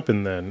conflict that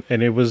happened then,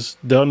 and it was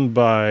done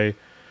by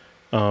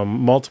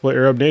multiple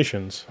Arab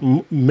nations,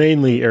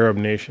 mainly Arab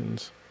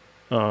nations,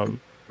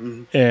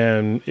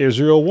 and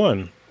Israel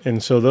won.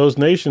 And so those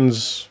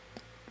nations,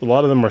 a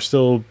lot of them are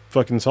still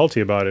fucking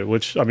salty about it.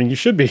 Which, I mean, you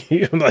should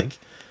be like.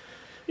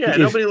 Yeah,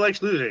 nobody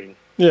likes losing.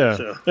 Yeah,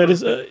 so. That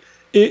is.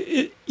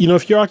 You know,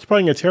 if you're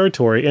occupying a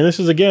territory, and this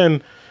is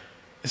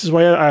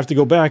why I have to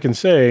go back and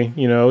say,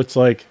 you know, it's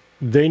like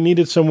they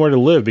needed somewhere to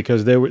live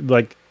because they were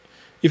like,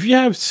 if you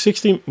have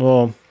 60,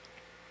 well,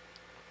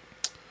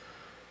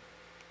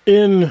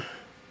 in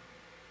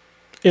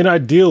an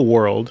ideal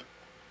world,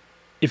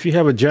 if you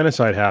have a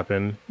genocide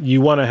happen, you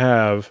want to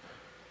have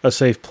a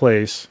safe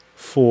place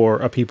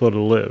for a people to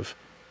live.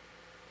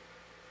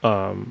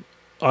 I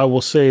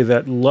will say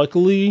that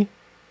luckily,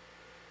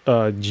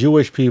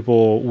 Jewish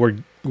people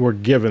were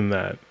given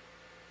that,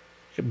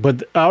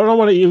 but I don't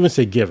want to even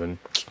say given,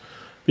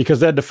 because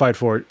they had to fight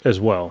for it as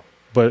well.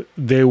 But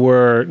there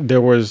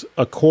was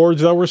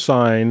accords that were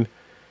signed,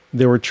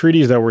 there were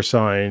treaties that were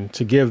signed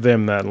to give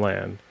them that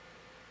land,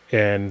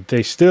 and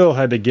they still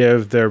had to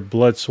give their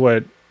blood,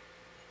 sweat,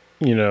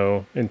 you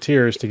know, and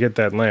tears to get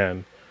that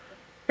land.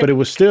 But it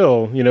was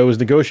still, you know, it was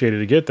negotiated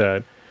to get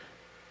that.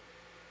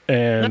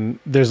 And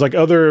there's like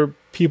other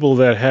people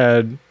that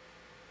had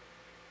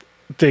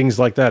things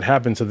like that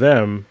happen to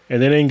them,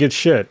 and they didn't get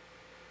shit.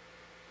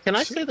 Can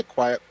I say the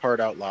quiet part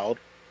out loud?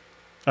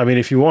 I mean,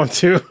 if you want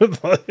to.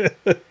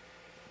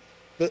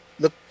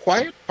 The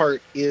quiet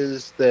part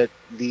is that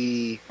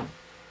the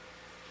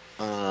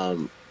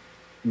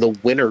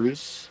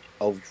winners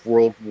of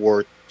World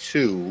War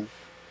II,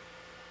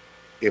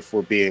 if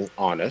we're being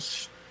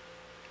honest,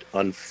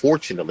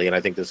 unfortunately, and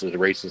I think this is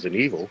racist and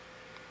evil,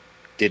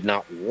 did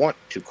not want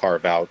to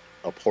carve out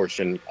a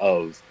portion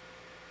of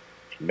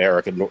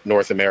America,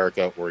 North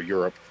America, or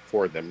Europe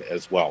for them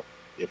as well.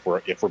 If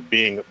we're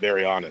being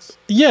very honest.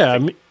 Yeah,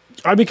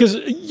 because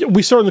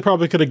we certainly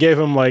probably could have gave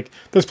them, like,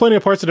 there's plenty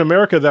of parts of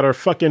America that are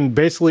fucking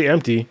basically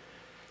empty.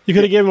 You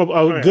could have given them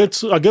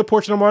a good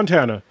portion of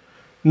Montana.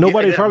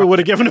 Nobody probably would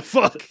have given a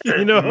fuck.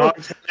 You know,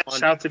 Montana,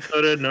 South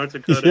Dakota, North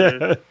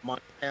Dakota,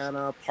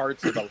 Montana,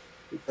 parts of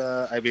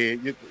Alaska. I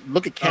mean, you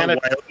look at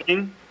Canada.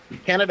 Wyoming.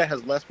 Canada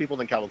has less people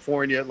than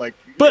California. Like,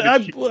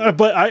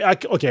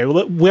 okay.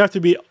 Well, we have to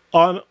be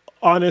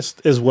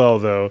honest as well,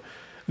 though.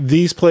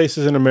 These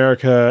places in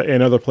America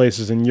and other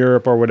places in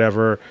Europe or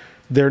whatever,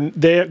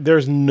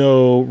 there's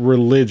no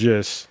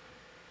religious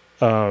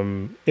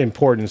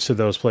importance to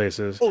those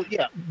places. Oh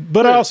yeah,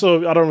 but I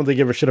don't really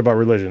give a shit about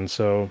religion.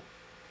 So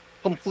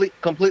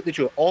completely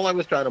true. All I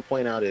was trying to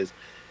point out is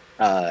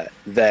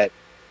that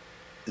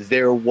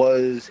there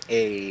was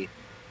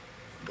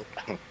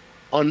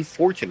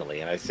unfortunately,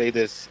 and I say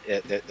this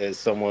as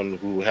someone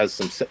who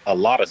has a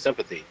lot of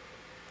sympathy,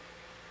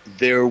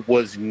 there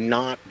was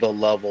not the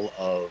level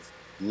of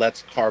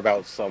let's carve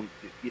out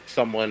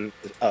someone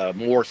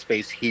more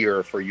space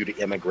here for you to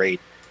immigrate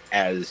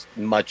as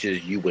much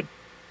as you would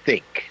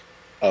think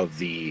of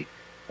the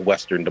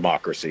Western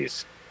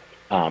democracies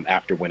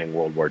after winning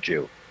World War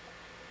II.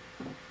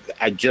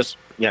 I just,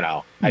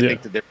 I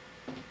think that there's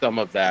some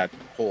of that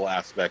whole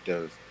aspect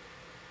of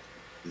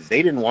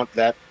they didn't want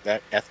that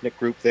ethnic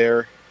group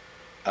there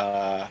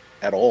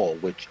at all,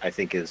 which I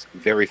think is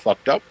very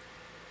fucked up.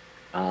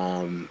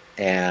 And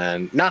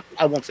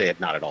I won't say it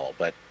not at all,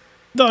 but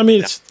no, I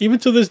mean it's even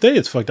to this day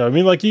it's fucked up. I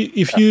mean, like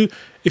if you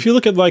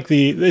look at like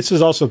this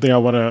is also something I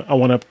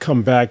wanna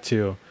come back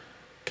to,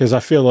 because I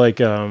feel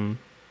like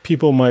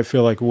people might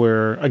feel like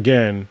we're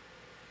again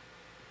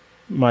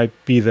might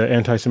be the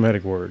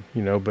anti-Semitic word,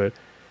 but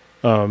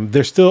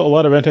there's still a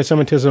lot of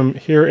anti-Semitism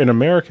here in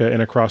America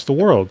and across the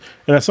world,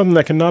 and that's something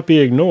that cannot be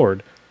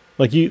ignored.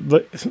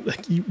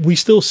 We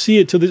still see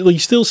it you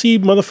still see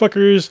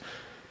motherfuckers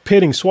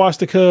pitting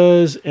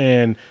swastikas,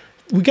 and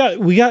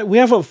we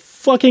have a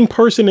fucking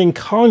person in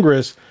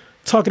Congress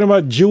talking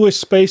about Jewish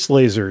space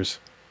lasers.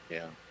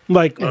 Yeah.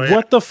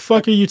 What the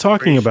fuck are you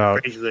talking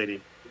about? Crazy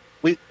lady.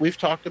 We've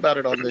talked about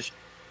it on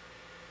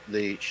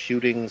the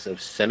shootings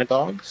of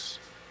synagogues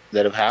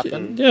that have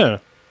happened. Yeah.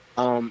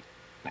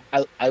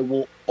 I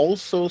will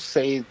also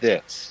say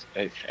this,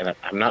 and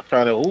I'm not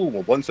trying to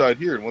one side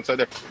here and one side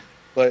there,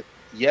 but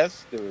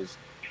yes, there is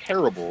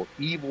terrible,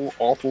 evil,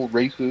 awful,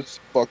 racist,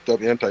 fucked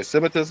up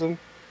anti-Semitism,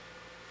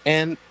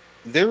 and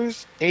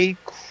there's a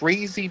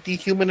crazy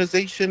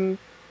dehumanization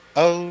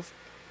of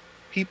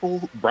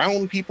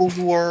brown people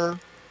who are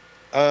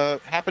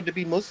happen to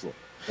be Muslim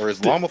or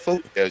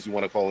Islamophobic, as you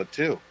want to call it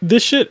too.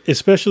 This shit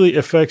especially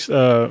affects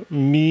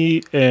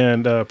me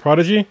and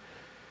Prodigy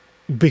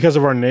because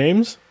of our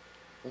names,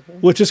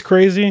 which is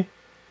crazy.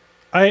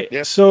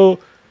 So I'm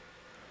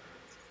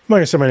not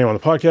gonna say my name on the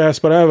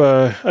podcast, but I have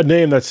a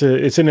name it's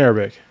in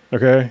Arabic,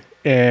 okay?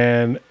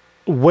 And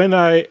when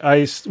I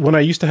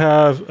used to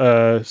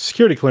have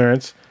security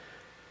clearance,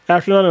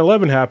 after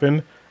 9/11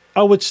 happened,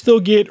 I would still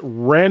get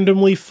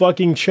randomly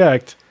fucking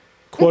checked,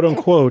 quote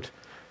unquote,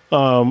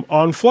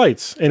 on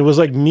flights, and it was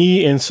like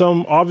me and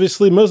some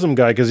obviously Muslim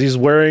guy because he's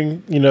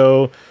wearing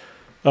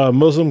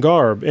Muslim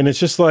garb, and it's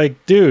just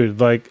like, dude,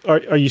 like,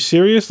 are you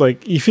serious?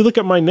 Like, if you look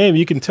at my name,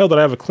 you can tell that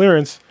I have a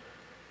clearance,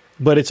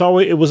 but it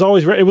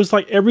was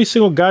like every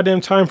single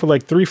goddamn time for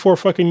like 3-4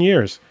 fucking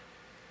years,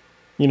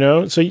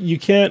 So you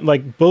can't,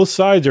 like, both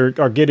sides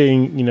are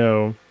getting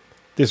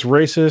this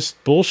racist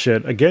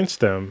bullshit against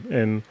them,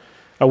 and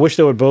I wish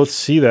they would both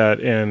see that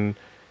and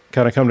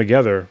kind of come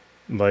together,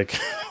 like,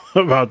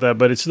 about that.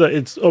 But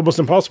it's almost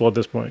impossible at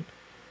this point.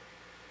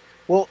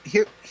 Well,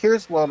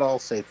 here's what I'll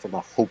say from a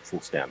hopeful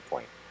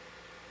standpoint.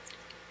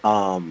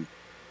 I'll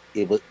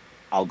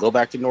go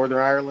back to Northern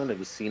Ireland. It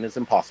was seen as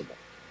impossible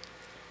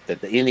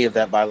that any of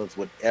that violence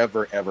would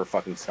ever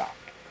fucking stop.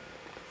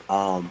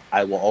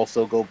 I will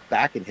also go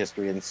back in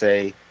history and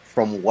say,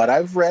 from what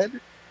I've read,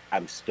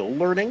 I'm still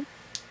learning.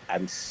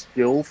 I'm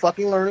still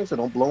fucking learning, so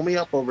don't blow me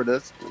up over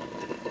this.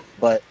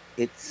 But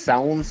it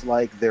sounds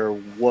like there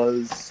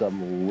was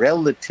some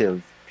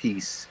relative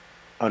peace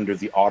under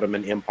the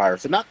Ottoman Empire.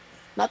 So not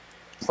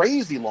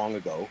crazy long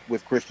ago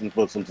with Christians,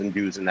 Muslims, and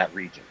Jews in that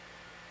region.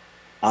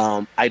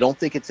 I don't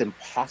think it's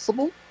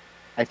impossible.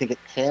 I think it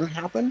can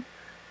happen.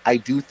 I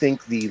do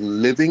think the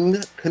living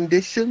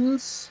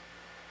conditions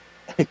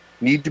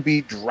need to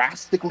be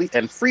drastically,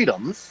 and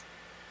freedoms,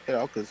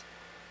 because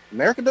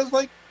America does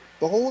like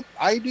the whole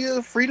idea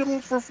of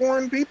freedom for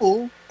foreign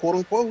people, quote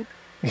unquote.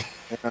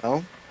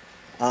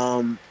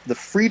 The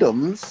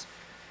freedoms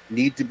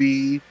need to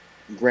be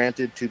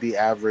granted to the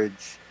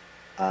average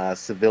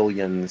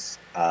civilians.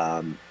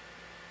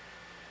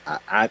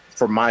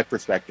 From my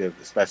perspective,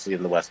 especially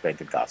in the West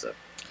Bank and Gaza,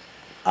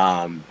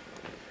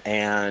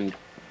 and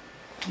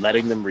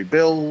letting them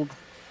rebuild,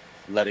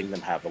 letting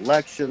them have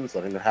elections,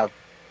 letting them have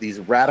these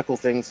radical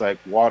things like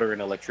water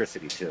and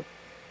electricity too,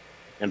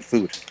 and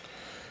food.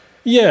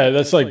 Yeah,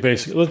 that's like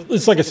basic.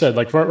 It's like I said,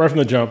 like right from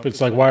the jump, it's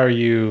like, why are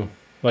you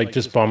like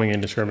just bombing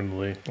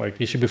indiscriminately? Like,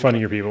 you should be funding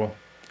your people,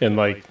 and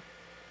like,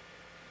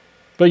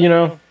 but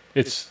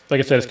it's like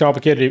I said, it's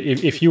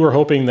complicated. If you were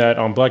hoping that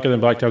on Blacker Than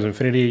Black Times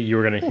Infinity, you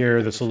were going to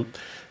hear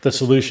the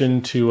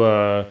solution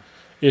to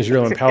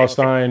Israel and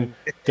Palestine,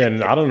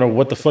 then I don't know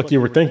what the fuck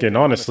you were thinking,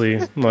 honestly.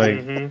 Like,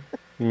 I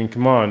mean,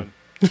 come on.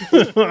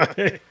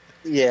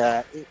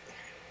 Yeah,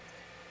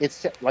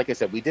 it's like I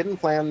said, we didn't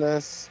plan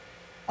this.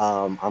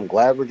 I'm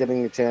glad we're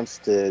getting a chance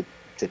to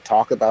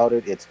talk about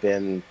it. It's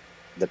been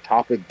the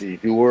topic du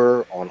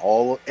jour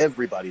on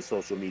everybody's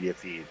social media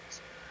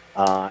feeds,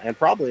 and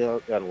probably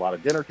at a lot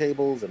of dinner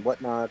tables and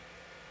whatnot.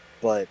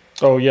 But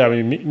oh yeah,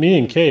 I mean, me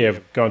and Kay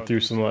have gone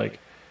through some like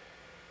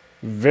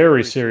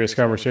very serious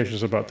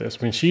conversations about this.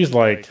 I mean, she's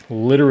like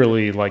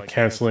literally like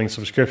canceling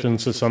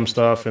subscriptions to some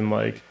stuff and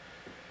like,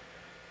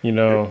 you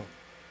know,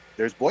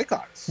 There's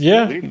boycotts.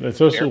 yeah,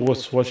 that's also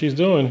what she's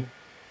doing.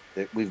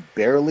 We've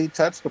barely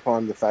touched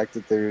upon the fact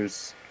that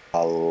there's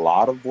a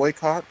lot of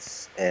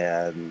boycotts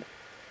and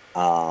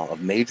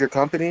of major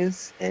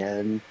companies,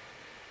 and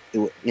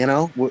you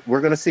know,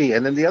 we're going to see.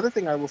 And then the other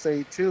thing I will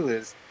say too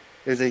is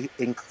there's a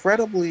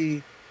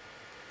incredibly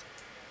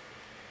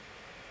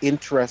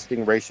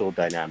interesting racial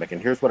dynamic,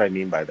 and here's what I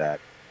mean by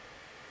that.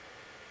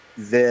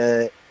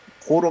 The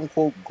quote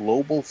unquote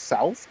global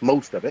south,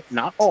 most of it,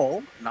 not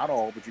all,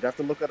 but you'd have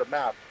to look at a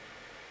map.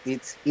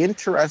 It's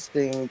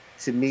interesting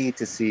to me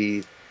to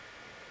see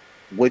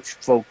which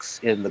folks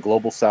in the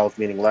global south,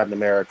 meaning Latin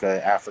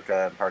America,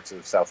 Africa, and parts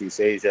of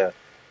Southeast Asia,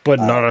 But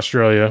not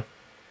Australia.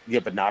 yeah,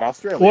 but not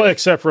Australia. Well,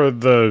 except for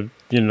the,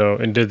 you know,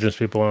 indigenous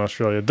people in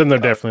Australia. Then they're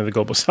definitely the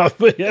global south.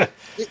 But yeah.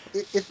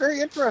 It's very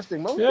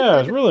interesting. Most Yeah,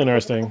 it's really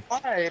interesting.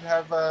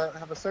 Have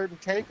a certain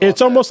take.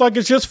 It's on almost like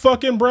it's just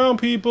fucking brown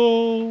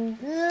people.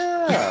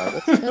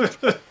 that. Yeah,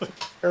 that's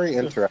very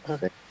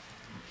interesting.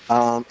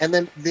 And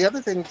then the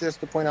other thing just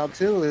to point out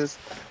too is,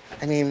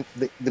 I mean,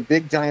 the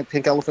big giant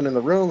pink elephant in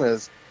the room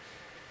is,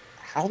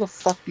 how the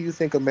fuck do you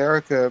think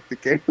America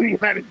became the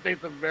United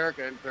States of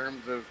America in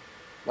terms of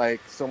like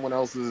someone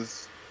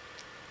else's,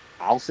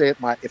 I'll say it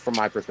from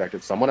my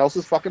perspective, someone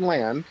else's fucking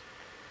land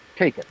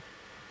taken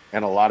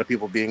and a lot of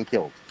people being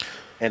killed.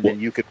 And then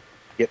you could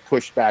get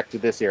pushed back to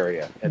this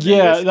area. And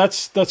Yeah,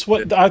 that's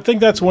what I think.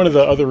 That's one of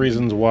the other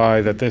reasons why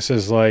that this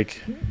is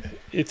like,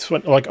 it's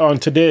like on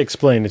Today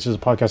Explained, which is a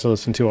podcast I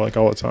listen to like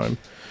all the time.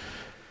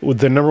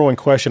 The number one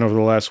question over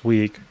the last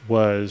week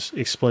was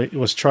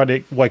try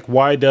to like,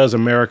 why does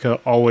America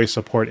always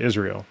support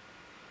Israel?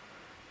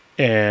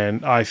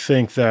 And I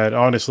think that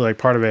honestly, like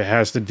part of it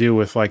has to do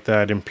with like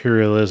that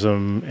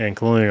imperialism and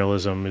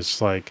colonialism.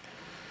 Is like,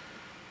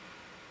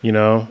 you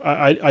know,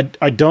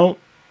 I don't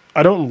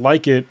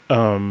like it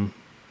from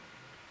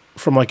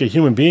like a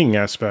human being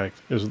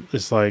aspect.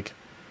 It's like,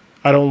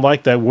 I don't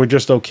like that we're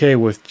just okay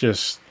with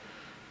just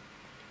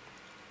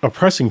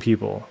oppressing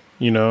people,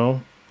 you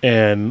know,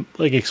 and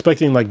like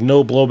expecting like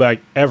no blowback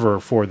ever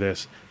for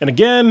this. And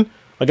again,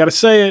 I got to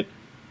say it,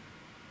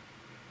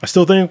 I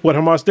still think what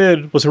Hamas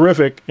did was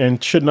horrific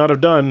and should not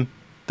have done.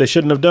 They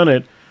shouldn't have done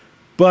it.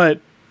 But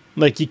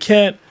like, you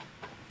can't,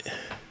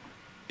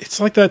 it's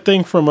like that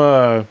thing from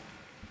the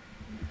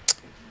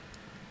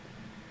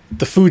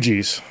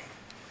Fugees.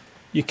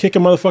 You kick a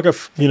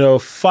motherfucker, you know,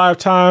 5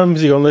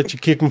 times, you're gonna let you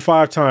kick him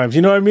 5 times.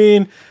 You know what I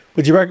mean?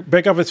 But you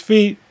break off his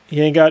feet,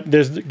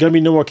 there's gonna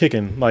be no more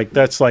kicking. Like,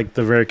 that's like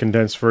the very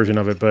condensed version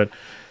of it. But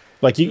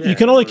like, you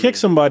can only kick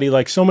somebody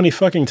like so many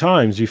fucking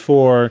times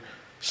before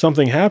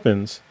something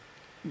happens.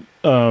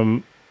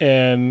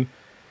 And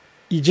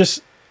you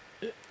just,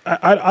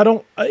 I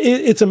don't,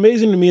 it's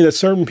amazing to me that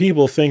certain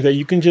people think that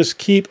you can just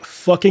keep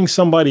fucking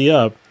somebody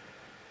up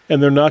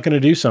and they're not going to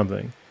do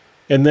something.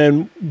 And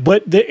then,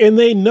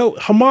 they know,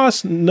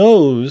 Hamas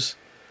knows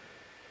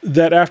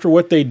that after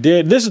what they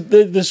did, this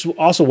is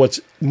also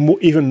what's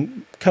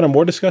even kind of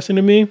more disgusting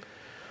to me.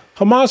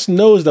 Hamas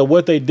knows that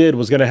what they did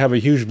was going to have a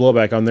huge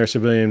blowback on their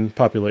civilian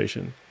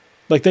population.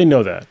 Like, they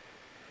know that.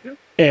 Yep.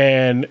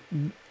 And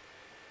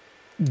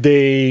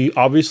they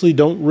obviously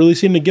don't really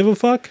seem to give a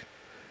fuck.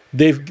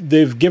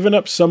 They've given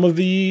up some of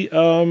the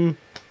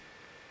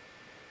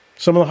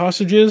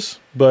hostages,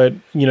 but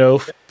you know,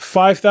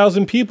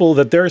 5,000 people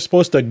that they're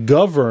supposed to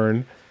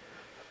govern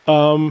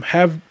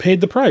have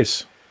paid the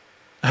price.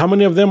 How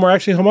many of them are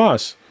actually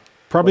Hamas?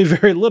 Probably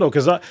very little,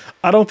 because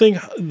I don't think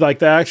like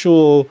the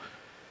actual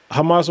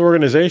Hamas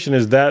organization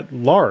is that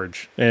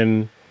large,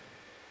 and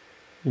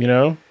you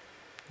know,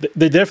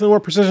 they definitely were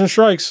precision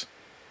strikes.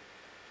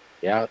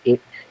 Yeah.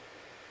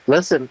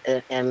 Listen,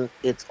 and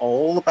it's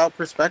all about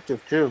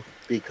perspective too,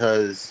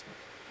 because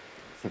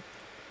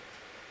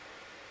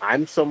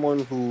I'm someone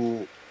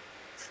who,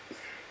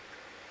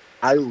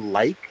 I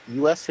like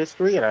U.S.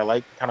 history and I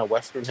like kind of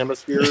Western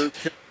Hemisphere.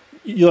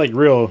 You like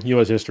real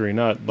U.S. history,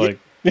 not like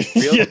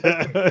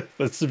yeah.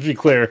 Let's be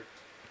clear.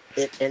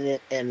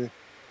 And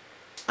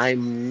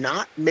I'm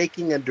not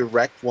making a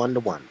direct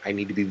one-to-one. I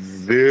need to be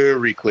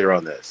very clear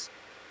on this.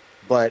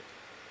 But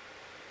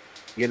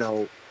you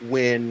know,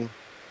 when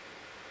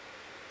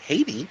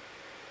Haiti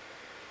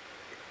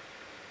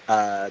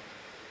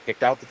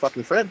kicked out the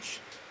fucking French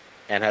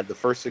and had the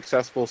first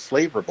successful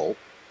slave revolt,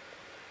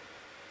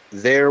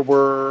 there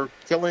were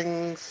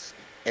killings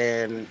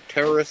and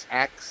terrorist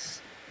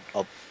acts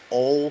of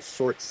all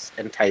sorts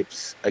and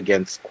types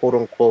against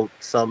quote-unquote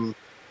some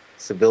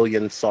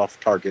civilian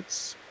soft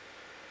targets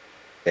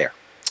there.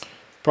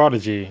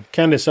 Prodigy,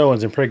 Candace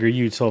Owens and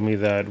PragerU told me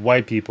that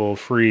white people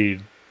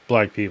freed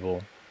black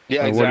people.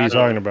 Yeah, like, exactly. What are you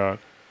talking about?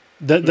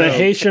 The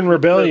Haitian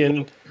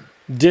rebellion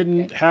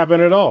didn't happen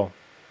at all.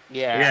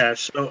 Yeah.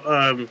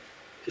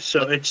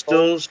 So it's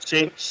still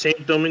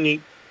Saint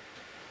Dominique,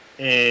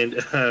 and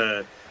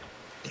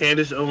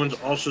Candace Owens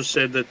also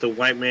said that the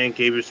white man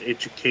gave us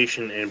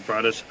education and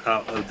brought us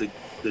out of the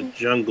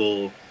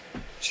jungle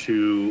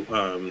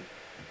to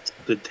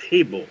the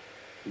table.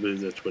 I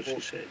believe that's what she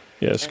said.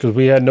 Yes, because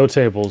we had no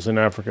tables in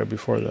Africa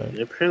before that.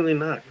 Apparently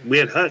not. We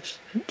had huts.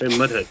 We had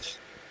mud huts.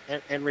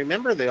 And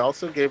remember, they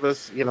also gave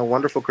us,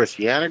 wonderful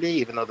Christianity,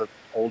 even though the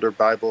older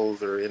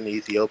Bibles are in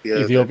Ethiopia.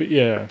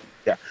 Ethiopia,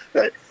 yeah.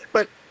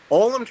 But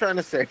all I'm trying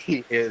to say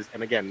is,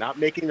 and again, not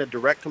making a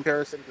direct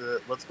comparison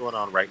to what's going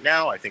on right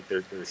now. I think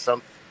there's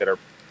some that are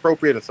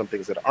appropriate and some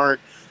things that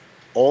aren't.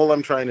 All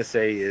I'm trying to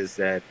say is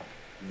that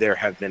there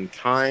have been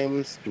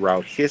times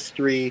throughout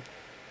history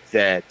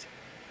that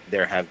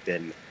there have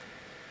been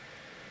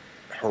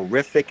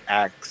horrific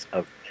acts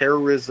of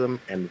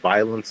terrorism and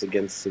violence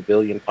against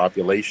civilian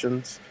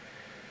populations.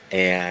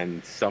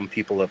 And some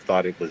people have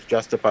thought it was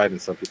justified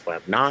and some people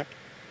have not.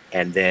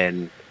 And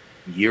then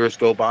years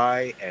go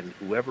by and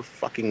whoever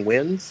fucking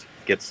wins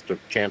gets the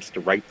chance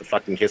to write the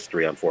fucking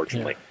history,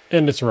 unfortunately. Yeah.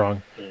 And it's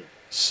wrong.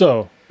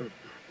 So.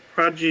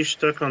 Prodigy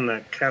stuck on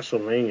that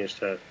Castlevania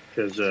stuff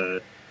because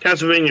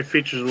Castlevania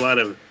features a lot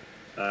of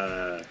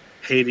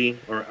Haiti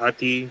or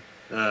Ati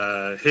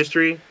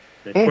history.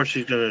 And of course,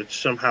 she's going to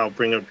somehow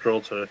bring up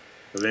Drolta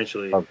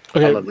eventually.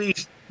 Okay. At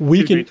least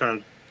we 2-3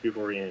 times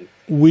before we end.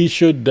 We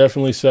should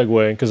definitely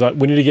segue because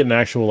we need to get an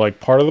actual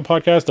part of the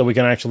podcast that we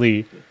can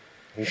actually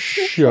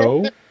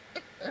show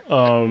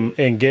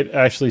and get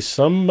actually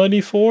some money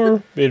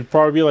for. It'd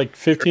probably be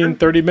 15,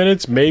 30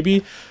 minutes,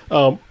 maybe.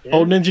 Old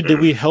Ninja, did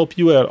we help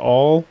you at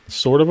all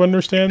sort of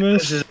understand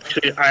this? This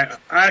is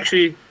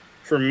actually,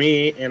 for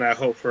me, and I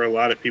hope for a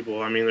lot of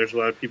people, I mean, there's a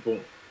lot of people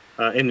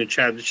in the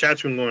chat. The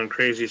chat's been going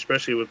crazy,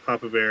 especially with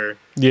Papa Bear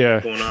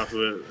going off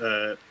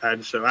of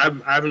ad. So I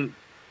haven't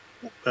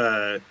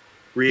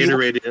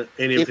reiterated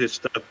any of his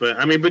stuff, but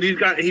I mean, but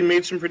he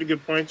made some pretty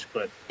good points.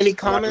 But any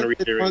comments?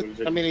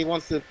 He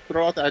wants to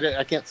throw out.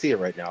 I can't see it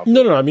right now.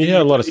 No. I mean, he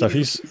had a lot of stuff.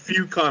 He's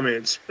few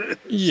comments.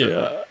 Yeah,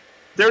 so,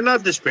 they're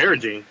not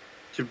disparaging.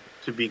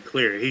 To be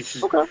clear, he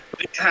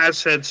has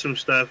said some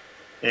stuff,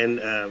 and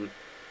actually,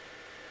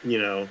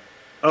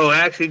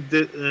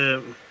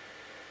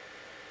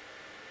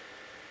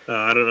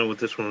 I don't know what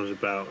this one was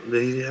about.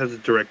 He has a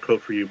direct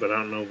quote for you, but I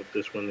don't know what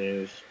this one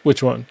is.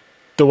 Which one?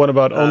 The one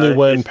about only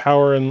when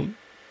power and...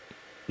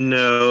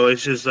 No,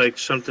 it's just like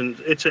something.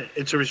 It's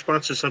a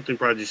response to something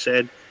Prodigy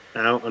said.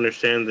 I don't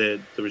understand the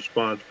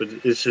response, but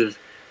it's just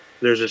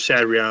there's a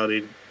sad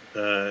reality.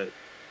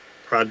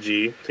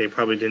 Prodigy, they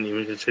probably didn't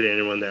even consider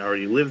anyone that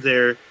already lived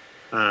there.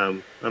 I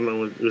don't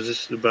know. Was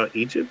this about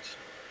Egypt?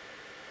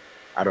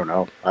 I don't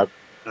know. I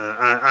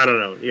don't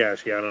know. Yeah,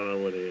 see, I don't know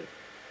what it is.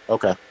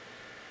 Okay.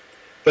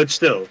 But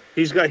still,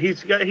 he's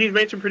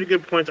made some pretty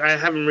good points. I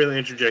haven't really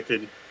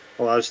interjected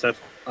a lot of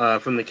stuff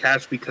from the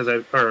cats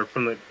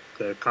from the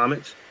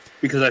comments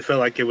because I felt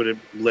like it would have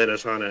led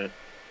us on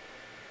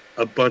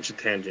a bunch of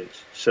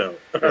tangents. So,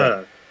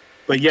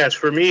 but yes,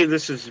 for me,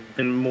 this has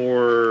been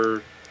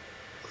more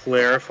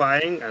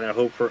clarifying, and I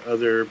hope for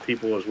other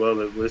people as well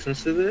that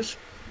listens to this.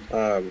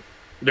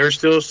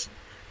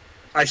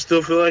 I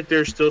still feel like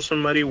there's still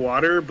some muddy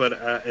water, but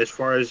as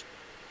far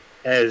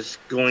as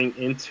going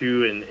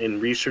into and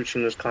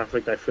researching this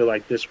conflict, I feel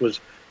like this was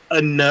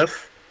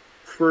enough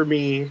for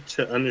me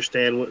to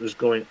understand what was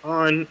going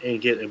on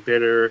and get a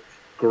better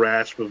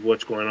grasp of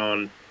what's going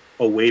on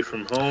away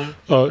from home.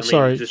 Oh,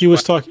 sorry. He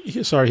was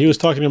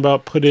talking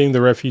about putting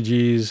the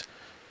refugees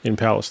in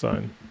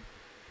Palestine.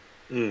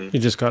 He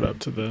just got up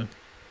to the...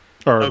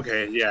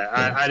 Okay,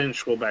 yeah. I didn't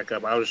scroll back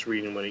up. I was just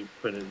reading what he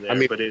put in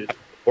there. But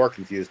more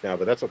confused now,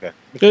 but that's okay.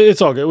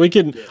 It's all good. We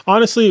can... Yeah.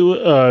 Honestly,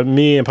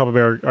 me and Papa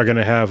Bear are going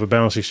to have a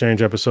Balance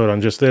Exchange episode on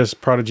just this.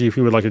 Prodigy, if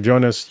you would like to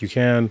join us, you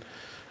can.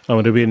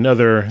 It'll be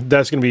another...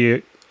 That's going to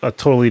be a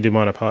totally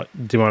demonetized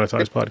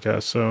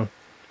podcast, so...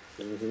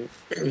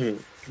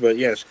 But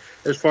yes,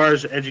 as far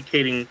as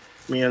educating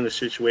me on the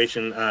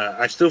situation,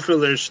 I still feel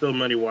there's still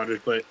muddy waters,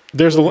 but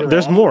there's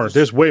more.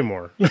 There's way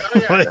more.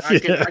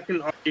 I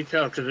can already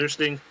tell because there's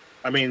things.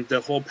 I mean,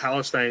 the whole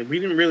Palestine. We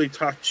didn't really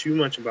talk too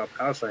much about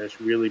Palestine. It's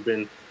really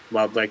been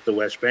about the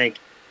West Bank,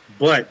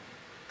 but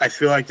I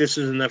feel like this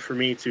is enough for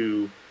me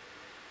to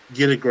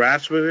get a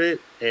grasp of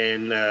it.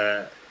 And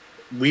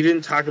we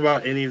didn't talk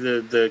about any of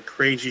the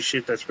crazy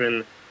shit that's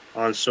been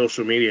on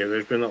social media.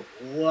 There's been a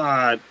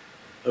lot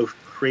of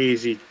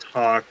crazy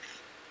talk.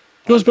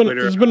 There's been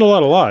a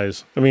lot of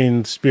lies. I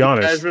mean, to be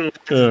honest. There's been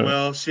lies as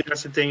well. See,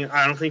 that's the thing.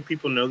 I don't think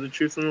people know the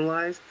truth in the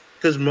lies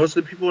because most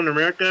of the people in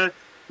America,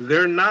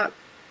 they're not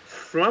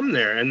from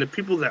there, and the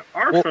people that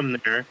are from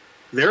there,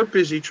 they're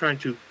busy trying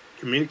to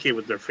communicate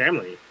with their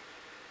family.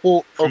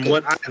 Well, from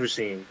what I've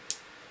seen.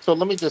 So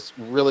let me just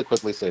really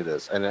quickly say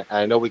this, and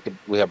I know we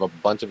have a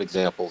bunch of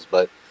examples,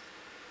 but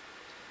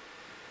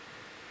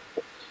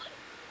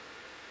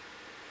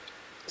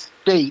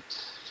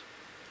states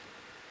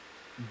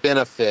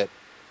benefit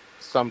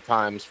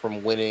sometimes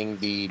from winning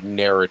the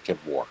narrative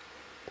war.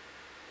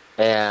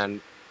 And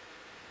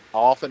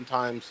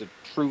oftentimes the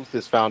truth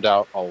is found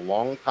out a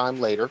long time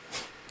later.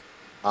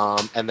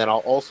 And then I'll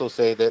also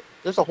say that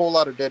there's a whole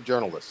lot of dead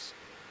journalists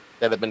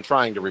that have been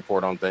trying to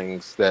report on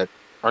things that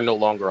are no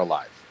longer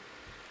alive.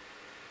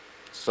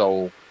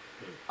 So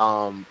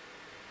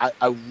I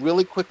I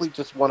really quickly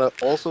just want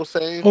to also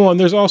say,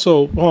 Hold on,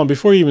 hold on,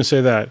 before you even say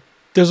that,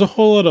 there's a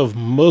whole lot of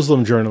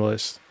Muslim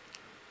journalists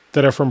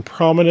that are from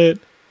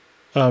prominent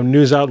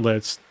news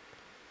outlets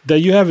that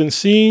you haven't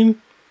seen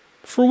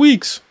for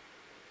weeks.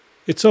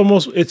 It's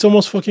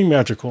almost fucking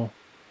magical.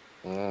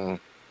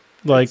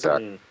 Like,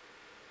 exactly.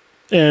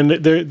 and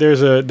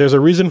there's a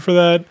reason for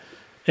that,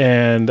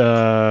 and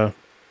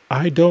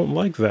I don't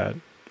like that.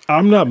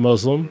 I'm not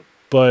Muslim,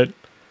 but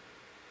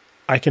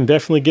I can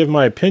definitely give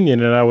my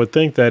opinion, and I would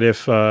think that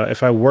if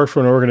I work for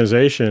an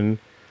organization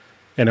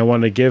and I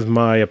want to give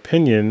my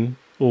opinion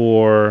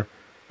or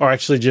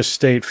actually just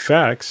state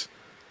facts,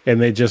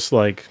 and they just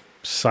like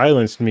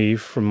silenced me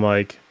from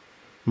like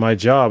my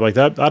job like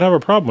that, I'd have a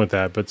problem with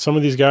that. But some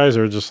of these guys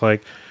are just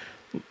like,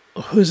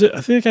 who's it?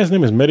 I think that guy's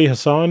name is Mehdi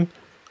Hassan.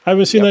 I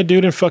haven't seen that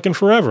dude in fucking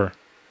forever.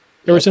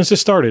 Ever since it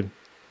started.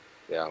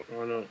 Yeah.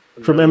 Oh, no.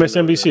 From No,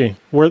 MSNBC.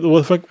 Where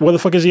the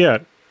fuck is he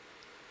at?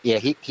 Yeah,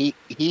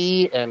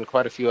 he and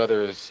quite a few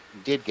others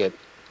did get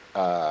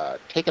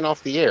taken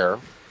off the air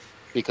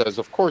because,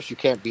 of course, you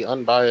can't be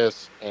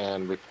unbiased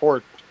and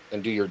report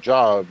and do your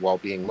job while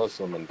being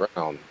Muslim and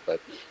brown. But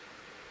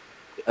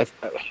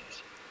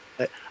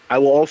I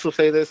will also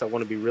say this. I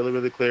want to be really,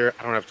 really clear.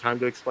 I don't have time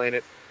to explain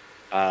it.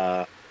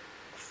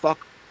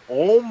 Fuck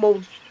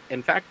almost,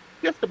 in fact,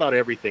 just about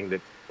everything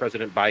that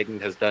President Biden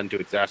has done to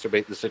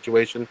exacerbate the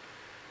situation.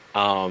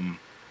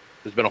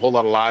 There's been a whole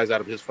lot of lies out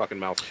of his fucking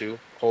mouth too.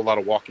 A whole lot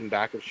of walking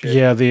back of shit.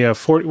 Yeah, the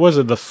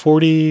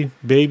 40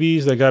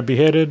 babies that got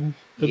beheaded?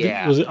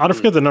 Yeah. I don't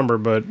forget the number,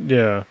 but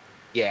yeah.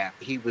 Yeah,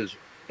 he was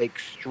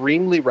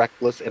extremely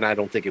reckless, and I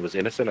don't think it was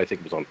innocent. I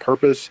think it was on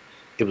purpose.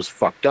 It was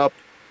fucked up.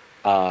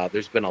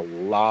 There's been a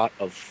lot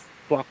of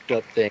fucked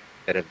up things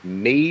that have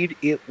made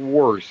it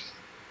worse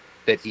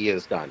that he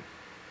has done.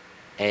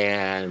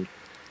 And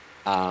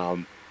a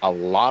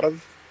lot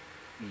of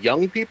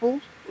young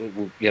people,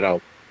 you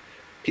know,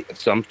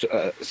 some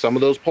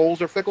of those polls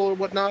are fickle or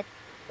whatnot.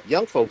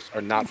 Young folks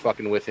are not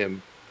fucking with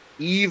him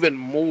even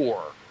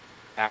more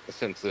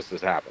since this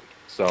has happened.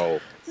 So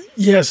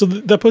yeah, so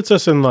that puts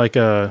us in like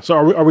so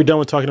are we done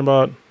with talking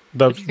about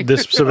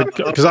this specific?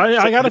 Because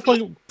I gotta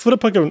put a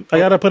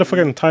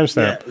fucking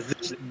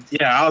timestamp.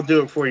 Yeah, I'll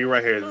do it for you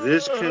right here.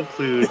 This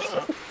concludes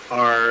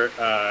our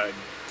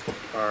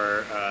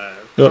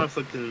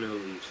conflict in the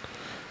Middle East.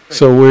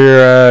 So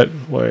we're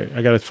at wait,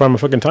 I gotta find my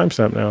fucking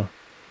timestamp now.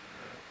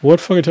 What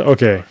fucking time?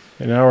 Okay,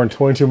 an hour and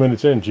 22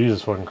 minutes in.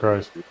 Jesus fucking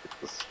Christ.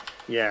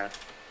 Yeah.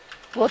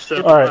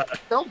 so, all right. it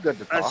felt good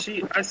to talk.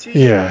 I see.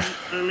 Yeah.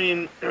 I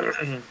mean,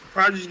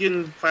 Project's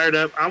getting fired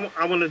up.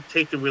 I want to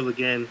take the wheel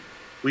again.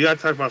 We got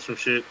to talk about some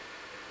shit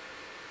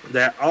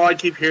that all I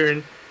keep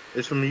hearing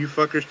is from you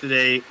fuckers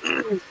today,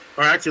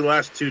 or actually the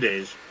last 2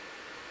 days.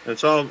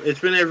 It's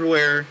been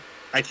everywhere.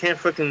 I can't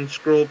fucking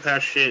scroll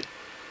past shit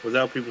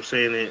without people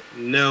saying it.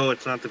 No,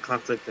 it's not the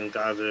conflict in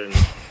Gaza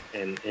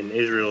and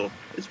Israel.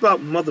 It's about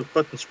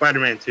motherfucking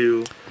Spider-Man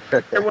 2.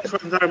 Everyone's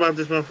fucking talking about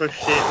this motherfucking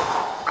shit.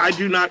 I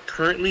do not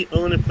currently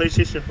own a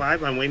PlayStation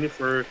 5. I'm waiting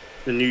for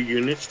the new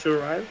units to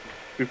arrive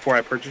before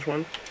I purchase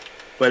one.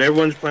 But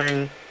everyone's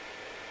playing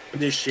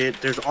this shit.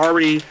 There's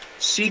already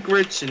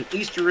secrets and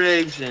Easter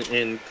eggs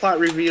and plot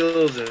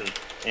reveals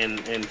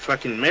and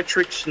fucking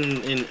metrics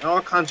and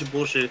all kinds of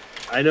bullshit.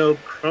 I know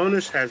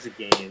Cronus has a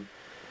game.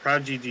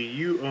 Prodigy, do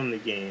you own the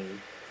game?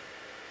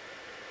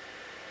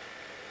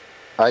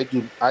 I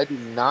do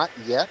not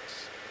yet.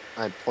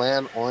 I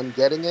plan on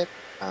getting it.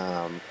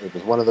 It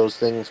was one of those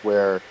things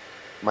where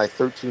my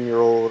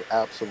 13-year-old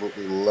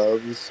absolutely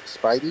loves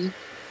Spidey,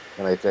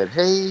 and I said,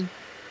 "Hey,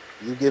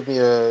 you give me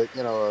a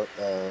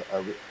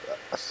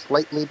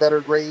slightly better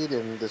grade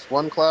in this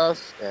one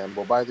class, and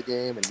we'll buy the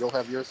game, and you'll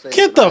have your save."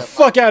 Get the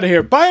fuck out of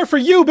here! Buy it for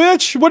you,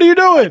 bitch! What are you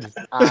doing?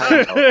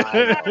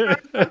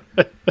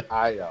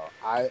 I know.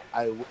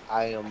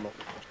 I am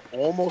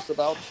almost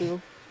about to,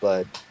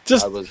 but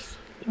Just I was.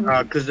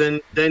 Because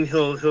then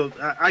he'll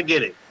I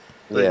get it.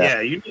 But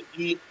yeah,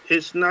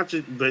 it's not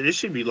just, but it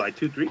should be like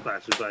 2-3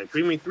 classes, like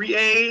premium 3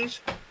 A's,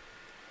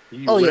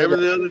 whatever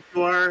the other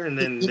two are, and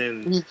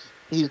then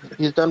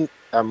he's done.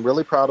 I'm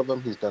really proud of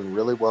him. He's done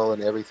really well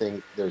in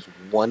everything. There's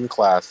one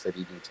class that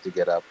he needs to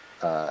get up,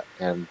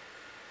 and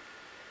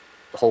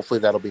hopefully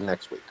that'll be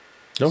next week.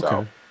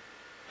 okay.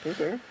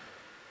 Okay.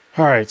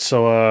 All right,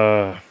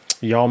 so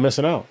y'all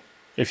missing out.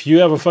 If you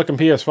have a fucking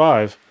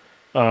PS5,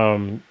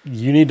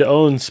 you need to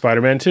own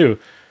Spider-Man 2.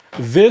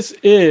 This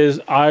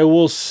is, I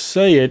will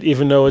say it,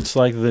 even though it's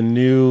like the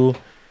new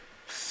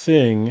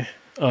thing,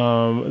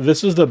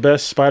 this is the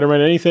best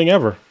Spider-Man anything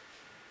ever.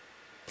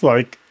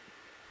 Like,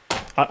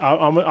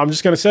 I'm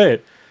just gonna say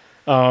it.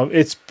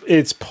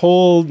 It's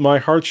pulled my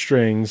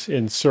heartstrings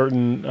in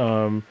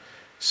certain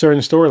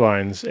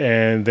storylines,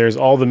 and there's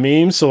all the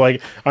memes. So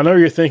like, I know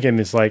you're thinking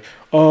it's like,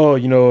 oh,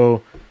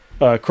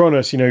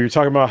 Cronus, you're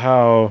talking about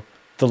how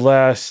the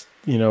last,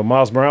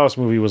 Miles Morales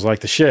movie was like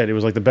the shit. It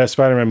was like the best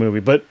Spider-Man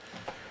movie, but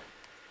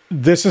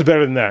this is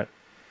better than that.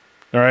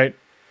 All right,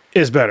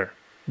 it's better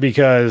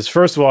because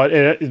first of all,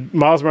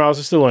 Miles Morales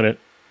is still in it.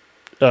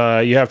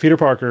 You have Peter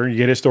Parker. You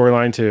get his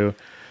storyline too.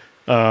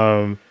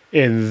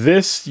 In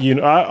this,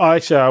 I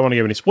want to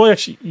give any spoilers.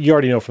 Actually, you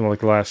already know from like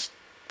the last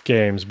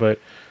games, but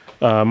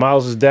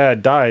Miles'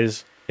 dad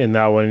dies in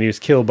that one, and he was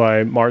killed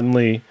by Martin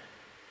Lee.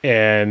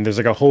 And there's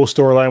like a whole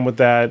storyline with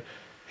that,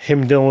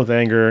 him dealing with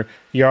anger.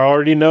 You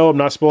already know, I'm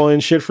not spoiling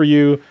shit for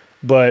you,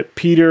 but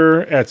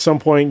Peter at some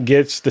point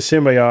gets the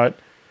symbiote.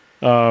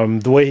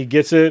 The way he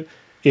gets it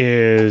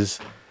is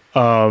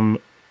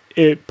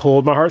it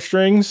pulled my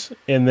heartstrings,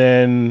 and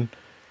then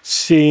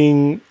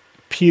seeing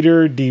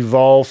Peter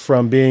devolve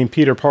from being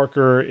Peter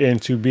Parker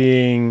into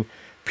being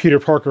Peter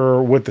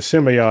Parker with the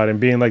symbiote and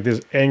being like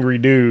this angry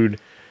dude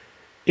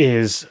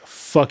is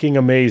fucking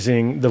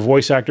amazing. The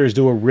voice actors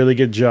do a really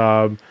good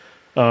job.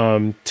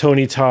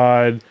 Tony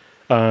Todd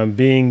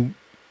being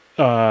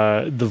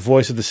the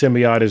voice of the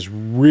symbiote is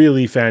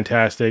really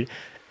fantastic.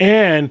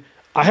 And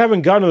I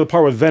haven't gotten to the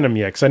part with Venom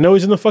yet, because I know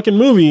he's in the fucking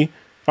movie.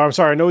 I'm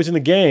sorry, I know he's in the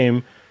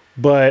game,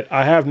 but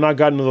I have not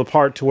gotten to the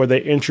part to where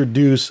they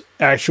introduce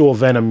actual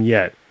Venom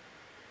yet.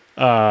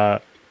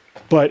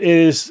 But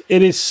it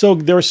is so,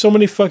 there are so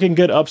many fucking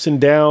good ups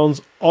and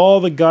downs. All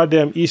the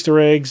goddamn Easter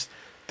eggs,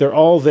 they're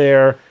all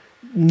there.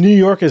 New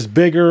York is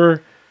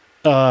bigger.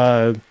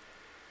 There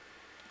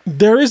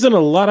isn't a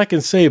lot I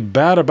can say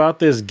bad about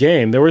this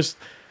game.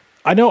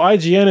 I know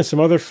IGN and some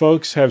other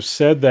folks have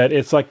said that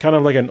it's like kind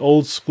of like an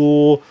old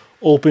school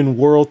open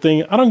world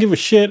thing. I don't give a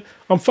shit.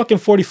 I'm fucking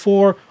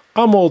 44.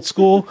 I'm old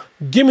school.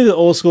 Give me the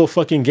old school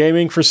fucking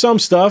gaming for some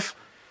stuff.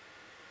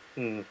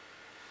 Can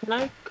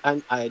I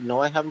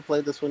know I haven't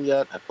played this one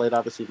yet. I played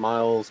obviously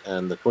Miles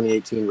and the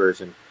 2018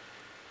 version.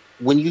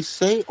 When you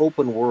say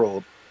open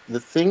world, the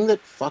thing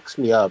that fucks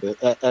me up,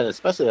 and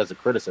especially as a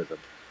criticism,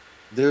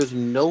 there's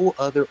no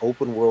other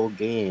open world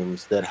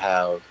games that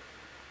have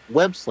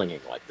web slinging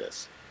like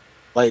this.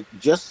 Like,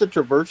 just the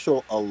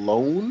traversal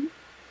alone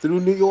through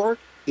New York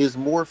is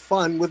more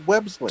fun with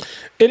web sling.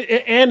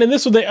 And in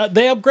this one, they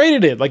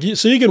upgraded it. Like,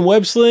 so you can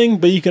web sling,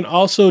 but you can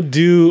also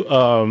do,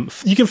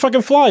 you can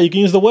fucking fly. You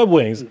can use the web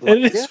wings.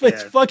 And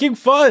it's fucking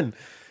fun.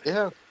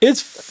 Yeah.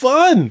 It's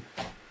fun.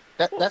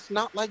 That's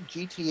not like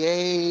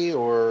GTA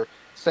or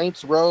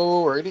Saints Row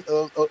or any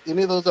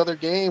of those other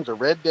games, or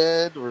Red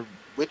Dead or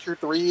Witcher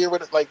 3 or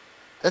what. Like,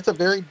 that's a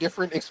very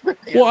different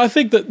experience. Well, I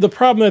think that the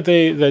problem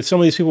that some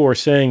of these people were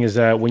saying is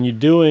that when you're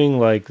doing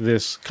like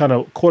this kind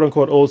of quote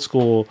unquote old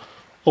school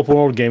open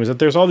world game, is that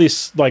there's all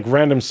these like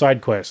random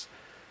side quests,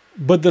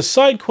 but the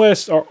side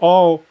quests are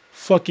all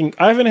fucking.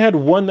 I haven't had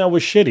one that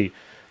was shitty.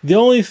 The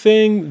only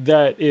thing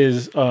that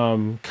is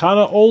kind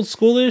of old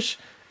schoolish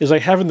is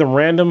like having the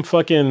random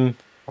fucking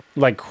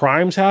like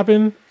crimes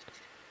happen.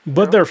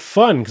 But they're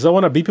fun because I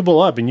want to beat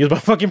people up and use my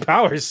fucking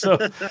powers. So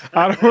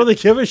I don't really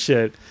give a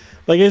shit.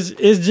 Like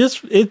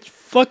it's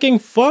fucking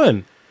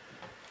fun.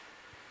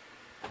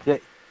 I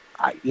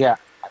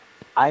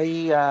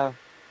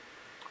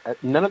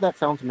none of that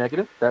sounds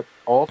negative. That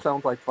all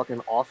sounds like fucking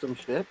awesome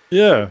shit.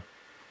 Yeah.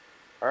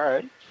 All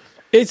right.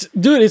 It's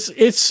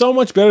so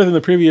much better than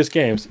the previous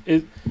games.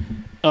 And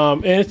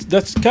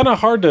that's kind of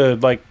hard to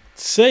like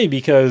say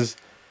because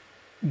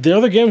the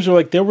other games are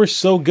like, they were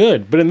so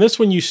good. But in this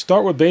one, you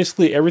start with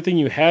basically everything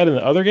you had in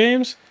the other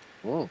games.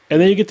 And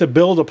then you get to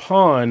build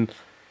upon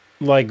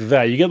like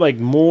that. You get like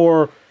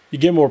more, you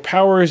get more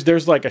powers.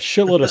 There's like a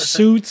shitload of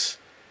suits.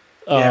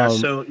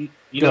 So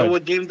you know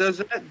what game does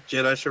that?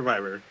 Jedi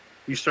Survivor.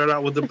 You start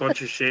out with a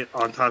bunch of shit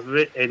on top of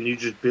it, and you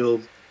just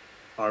build.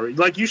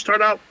 Like, you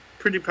start out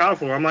pretty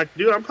powerful. I'm like,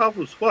 dude, I'm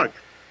powerful as fuck.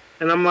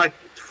 And I'm like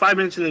 5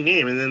 minutes in the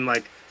game, and then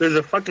like, there's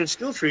a fucking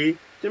skill tree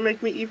to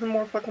make me even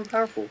more fucking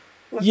powerful.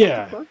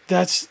 Yeah,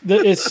 it's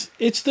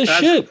the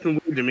shit.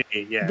 Weird to me,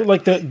 yeah. But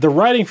like the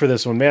writing for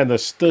this one, man, the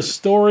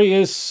story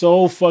is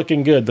so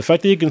fucking good. The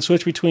fact that you can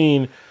switch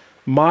between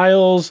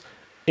Miles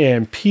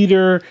and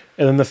Peter,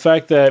 and then the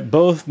fact that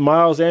both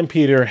Miles and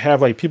Peter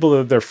have like people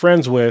that they're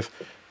friends with,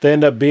 they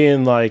end up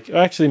being like,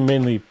 actually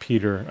mainly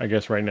Peter, I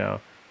guess right now.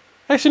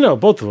 Actually, no,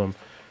 both of them.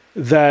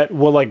 That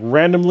will like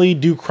randomly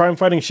do crime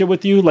fighting shit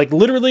with you. Like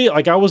literally,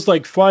 like I was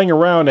like flying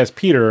around as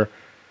Peter,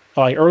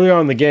 like early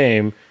on in the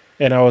game.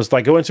 And I was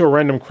like going to a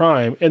random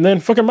crime, and then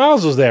fucking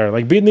Miles was there,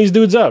 like beating these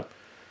dudes up.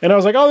 And I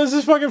was like, oh, this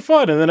is fucking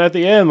fun. And then at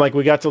the end, like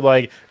we got to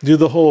like do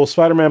the whole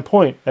Spider-Man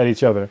point at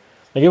each other.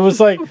 Like it was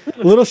like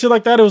little shit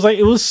like that.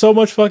 It was so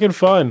much fucking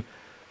fun.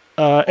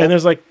 And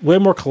there's like way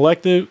more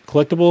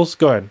collectibles.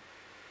 Go ahead.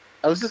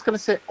 I was just gonna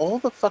say all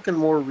the fucking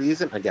more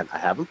reason. Again, I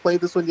haven't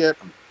played this one yet.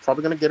 I'm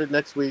probably gonna get it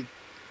next week.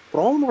 But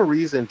all the more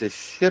reason to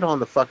shit on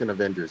the fucking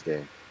Avengers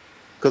game.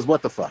 Because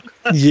what the fuck?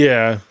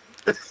 Yeah.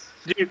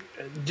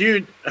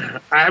 Dude,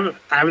 I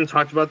haven't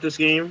talked about this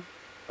game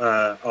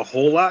a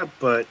whole lot,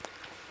 but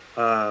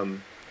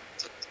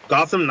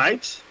Gotham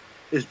Knights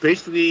is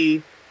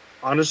basically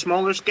on a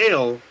smaller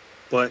scale,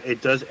 but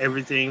it does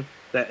everything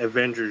that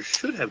Avengers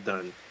should have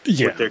done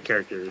with their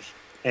characters,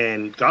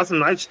 and Gotham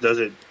Knights does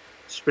it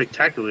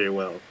spectacularly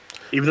well.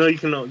 Even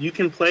though you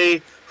can play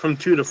from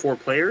 2 to 4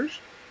 players,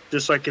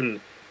 just like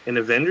in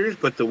Avengers,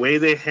 but the way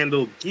they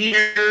handle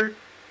gear,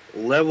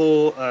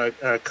 level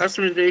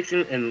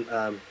customization,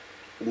 and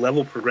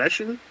level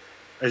progression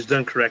is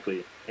done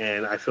correctly,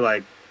 and I feel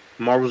like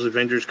Marvel's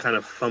Avengers kind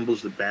of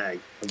fumbles the bag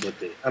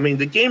with it. I mean,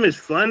 the game is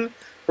fun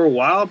for a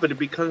while, but it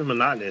becomes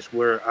monotonous.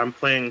 Where I'm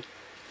playing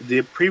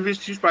the previous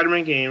 2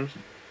 Spider-Man games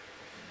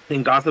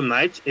in Gotham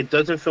Knights, it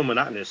doesn't feel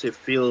monotonous. It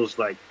feels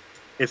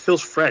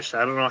fresh.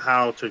 I don't know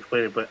how to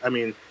explain it, but I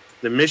mean,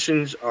 the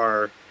missions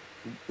are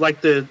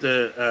like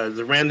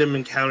the random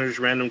encounters,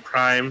 random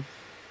crime.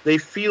 They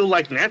feel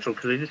like natural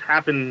because they just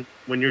happen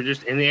when you're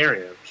just in the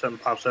area. Something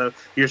pops up,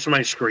 you hear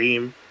somebody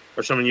scream,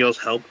 or someone yells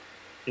help.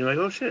 You're like,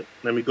 oh shit,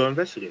 let me go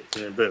investigate,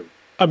 and then boom.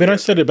 I mean, I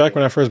said it back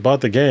when I first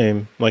bought the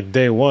game, like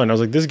day one. I was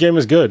like, this game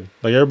is good.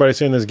 Like everybody's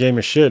saying this game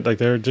is shit. Like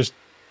they're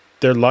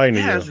lying to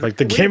you. Like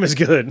the game is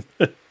good.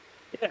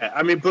 Yeah,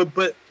 I mean,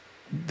 but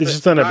This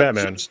is not a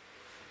Batman.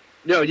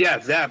 No, yeah,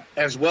 that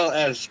as well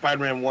as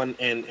Spider-Man 1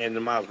 and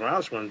the Miles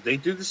Morales one, they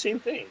do the same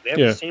thing. They have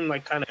the same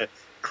like kind of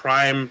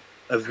crime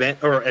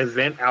event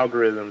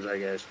algorithms, I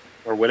guess,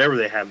 or whatever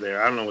they have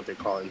there. I don't know what they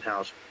call it in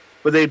house,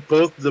 but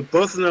both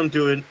of them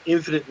do it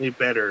infinitely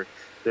better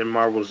than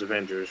Marvel's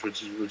Avengers,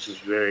 which is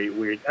very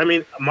weird. I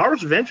mean,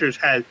 Marvel's Avengers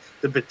had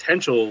the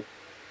potential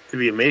to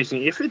be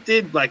amazing if it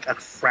did like a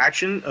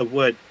fraction of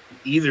what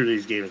either of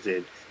these games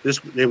did.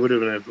 They would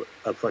have been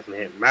a fucking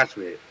hit,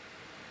 massive hit.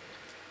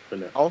 But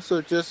no.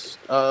 Also,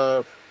 just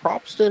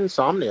props to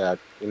Insomniac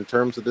in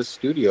terms of this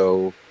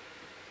studio.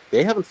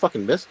 They haven't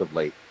fucking missed of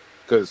late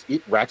because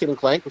Ratchet and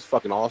Clank was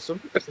fucking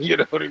awesome. You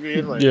know what I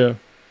mean? Like, yeah.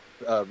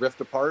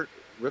 Rift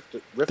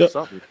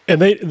something.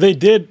 And they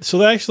did. So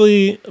they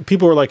actually,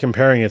 people were like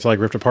comparing it to like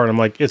Rift Apart. I'm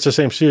like, it's the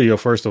same studio,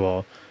 first of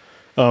all.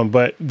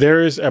 But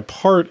there's a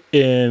part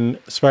in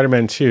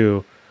Spider-Man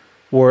 2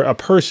 where a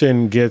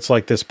person gets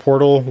like this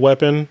portal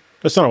weapon.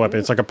 It's not a weapon.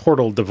 It's like a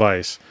portal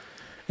device.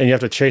 And you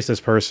have to chase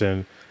this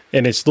person.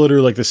 And it's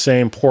literally like the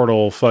same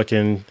portal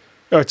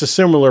it's a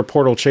similar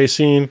portal chase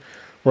scene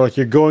where like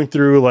you're going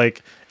through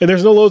like, and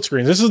there's no load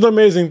screens. This is the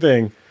amazing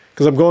thing.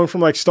 Because I'm going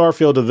from like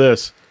Starfield to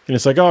this. And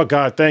it's like, oh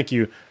God, thank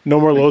you. No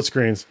more load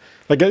screens.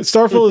 Like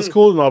Starfield is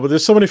cool and all, but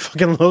there's so many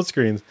fucking load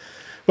screens.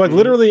 But like,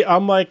 literally,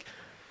 I'm like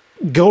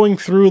going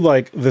through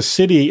like the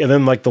city and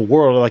then like the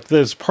world. Like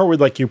this part where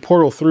like you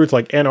portal through to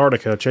like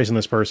Antarctica chasing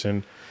this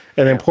person.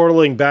 And then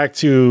portaling back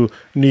to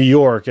New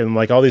York and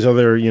like all these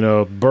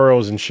other,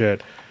 boroughs and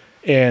shit.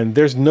 And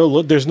there's no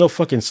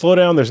fucking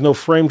slowdown. There's no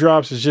frame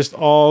drops. It's just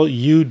all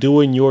you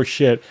doing your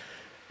shit.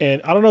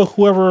 And I don't know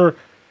whoever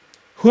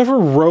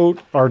wrote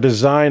or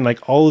designed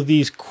like all of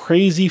these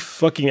crazy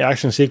fucking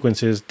action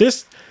sequences.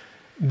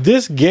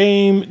 This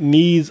game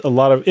needs a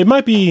lot of. It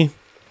might be.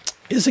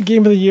 Is it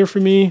game of the year for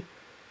me?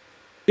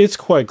 It's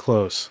quite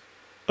close.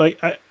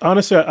 Like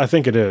honestly, I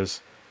think it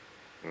is.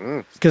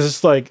 Because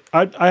it's like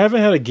I haven't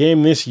had a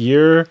game this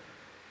year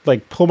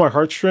like pull my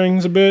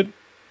heartstrings a bit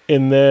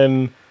and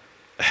then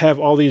have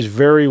all these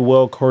very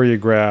well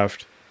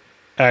choreographed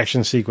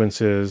action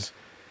sequences.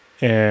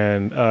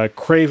 And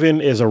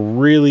Kraven is a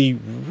really,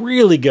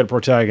 really good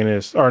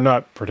protagonist. Or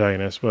not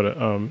protagonist, but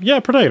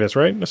protagonist,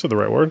 right? That's not the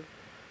right word.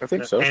 I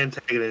think so.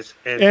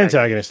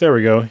 Antagonist. There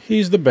we go.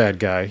 He's the bad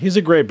guy. He's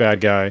a great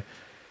bad guy.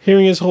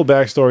 Hearing his whole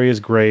backstory is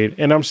great.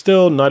 And I'm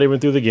still not even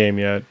through the game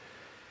yet.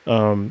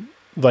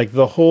 Like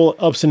the whole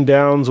ups and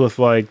downs with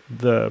like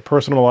the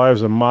personal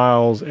lives of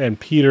Miles and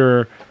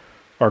Peter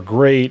are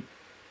great.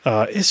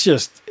 For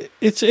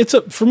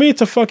me,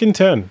 it's a fucking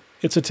 10.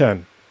 It's a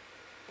 10.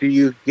 Do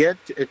you get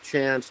a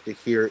chance to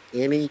hear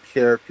any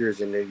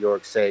characters in New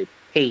York say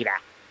Peter?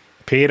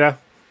 Peter?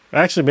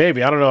 Actually,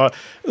 maybe. I don't know.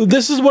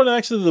 This is one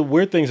actually the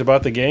weird things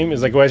about the game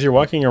is like as you're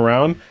walking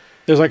around,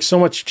 there's like so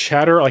much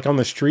chatter like on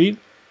the street.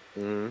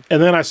 Mm-hmm.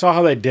 And then I saw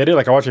how they did it.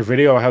 Like I watched a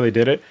video of how they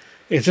did it.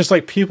 It's just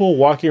like people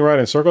walking around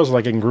in circles,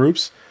 like in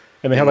groups,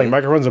 and they have like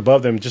microphones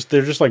above them.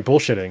 They're just like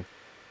bullshitting.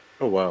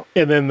 Oh wow!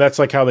 And then that's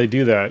like how they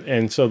do that.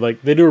 And so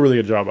like they do a really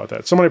good job about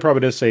that. Somebody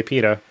probably does say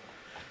Peter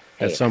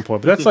at some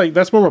point, but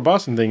that's more of a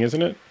Boston thing,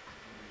 isn't it?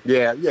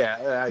 Yeah.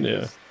 I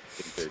just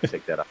think to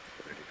take that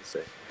opportunity to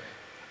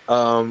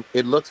say.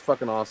 It looks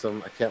fucking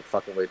awesome. I can't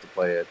fucking wait to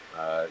play it.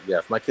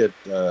 If my kid,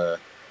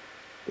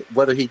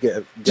 whether he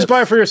gets just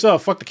buy it for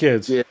yourself. Fuck the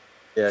kids. Yeah,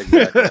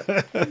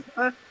 exactly.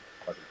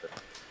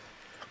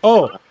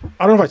 Oh,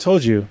 I don't know if I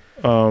told you,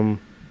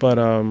 but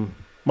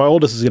my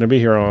oldest is going to be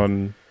here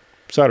on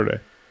Saturday.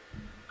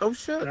 Oh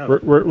shit!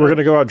 We're going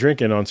to go out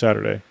drinking on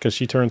Saturday because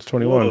she turns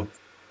 21.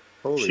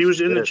 She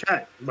was in the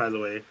chat, by the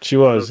way. She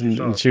was,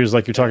 and she was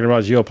like, "You're talking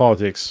about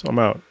geopolitics. I'm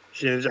out."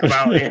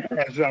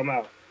 I'm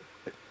out.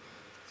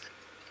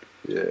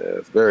 Yeah,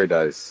 very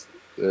nice,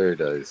 very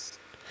nice.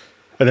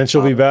 And then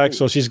she'll be back.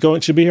 So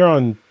she'll be here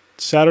on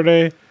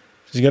Saturday.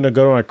 She's going to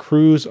go on a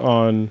cruise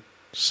on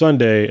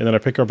Sunday, and then I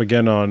pick her up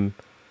again on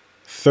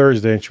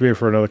Thursday, and she'll be here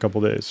for another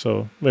couple of days.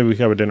 So maybe we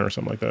can have a dinner or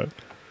something like that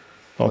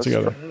all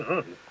together.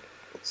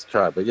 Let's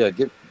try. But yeah,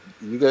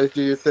 you guys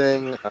do your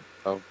thing.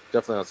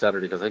 Definitely on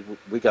Saturday because I think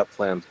we got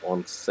plans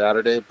on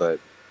Saturday.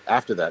 But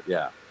after that,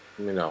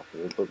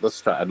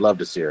 let's try. I'd love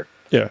to see her.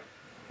 Yeah,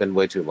 been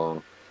way too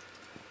long.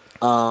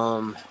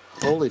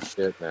 Holy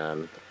shit,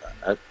 man!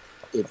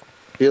 It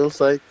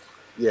feels like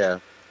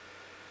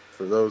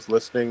for those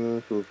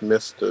listening who've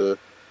missed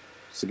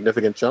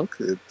significant chunk.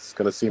 It's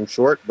going to seem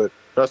short, but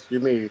trust you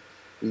me,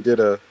 we did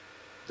a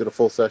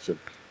full session.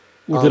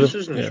 We did This a,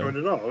 isn't yeah. short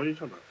at all. What are you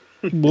talking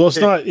about? Well, it's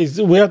not.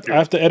 I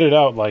have to edit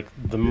out like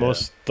the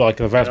most, like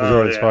the vast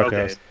majority of this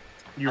podcast.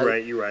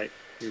 Okay. You're right.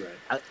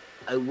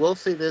 I will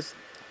say this: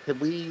 can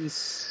we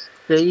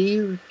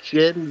save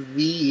Gen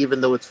V,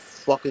 even though it's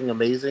fucking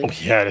amazing? Oh,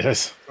 yeah, it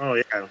is. Oh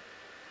yeah.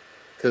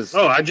 Because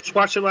I just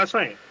watched it last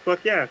night.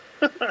 Fuck yeah.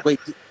 wait,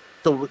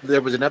 so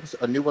there was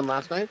a new one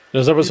last night?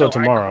 There's an episode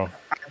tomorrow.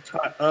 I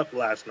caught up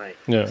last night.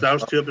 Yeah. So I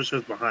was 2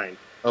 episodes behind.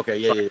 Okay,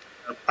 yeah.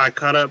 I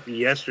caught up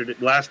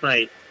last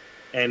night,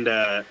 and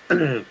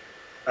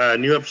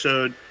new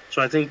episode.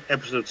 So I think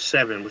episode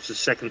 7, which is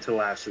second to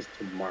last, is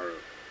tomorrow.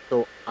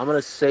 So I'm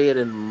gonna say it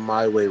in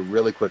my way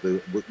really quickly.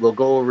 We'll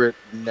go over it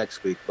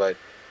next week, but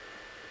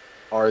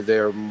are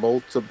there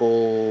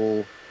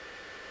multiple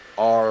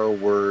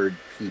R-word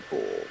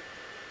people?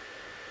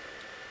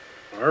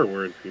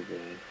 R-word people.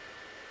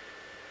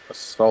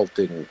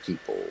 Assaulting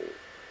people.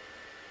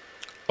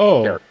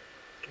 Oh, Yeah.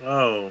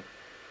 Oh,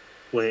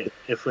 wait.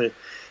 If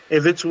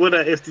it's what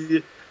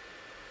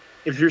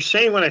if you're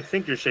saying what I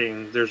think you're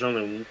saying, there's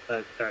only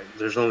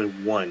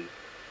one.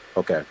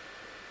 Okay.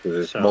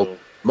 There's So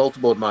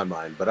multiple in my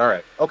mind, but all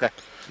right. Okay.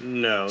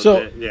 no.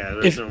 So,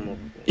 there's no multiple.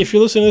 if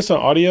you're listening to this on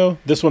audio,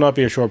 this will not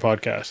be a short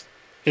podcast.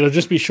 It'll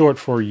just be short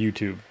for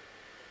YouTube.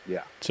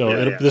 Yeah. So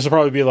Yeah. this will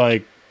probably be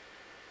like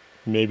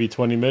maybe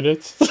 20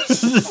 minutes,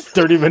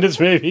 30 minutes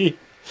maybe.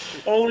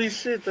 Holy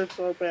shit, that's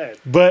not bad.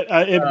 But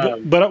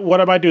but what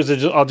I might do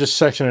is I'll just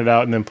section it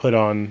out and then put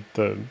on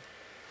the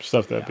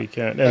stuff that we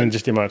can, and then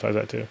just demonetize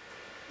that too.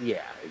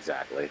 Yeah,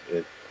 exactly.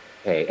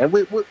 Hey, and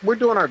we're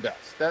doing our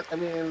best.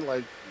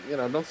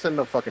 Don't send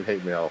no fucking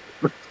hate mail.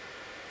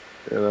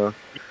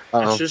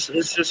 It's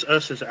just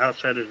us as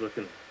outsiders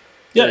looking.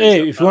 Yeah,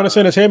 hey, if you want to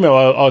send us hate mail,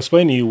 I'll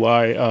explain to you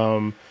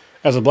why.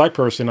 As a black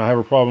person, I have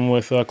a problem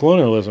with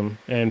colonialism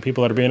and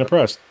people that are being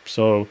oppressed.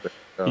 So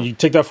you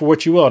take that for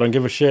what you will. I don't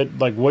give a shit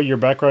like what your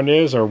background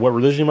is or what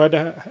religion you might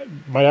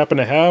happen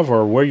to have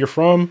or where you're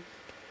from.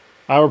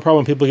 I have a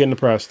problem with people getting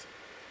oppressed.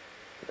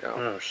 Yeah.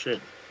 Oh shit.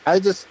 I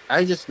just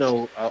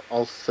know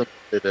I'll say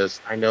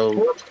this. I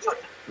know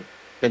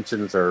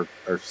pensions are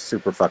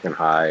super fucking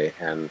high,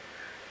 and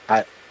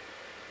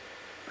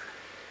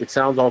it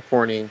sounds all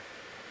corny.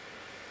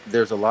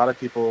 There's a lot of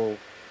people.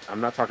 I'm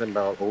not talking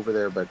about over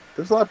there, but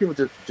there's a lot of people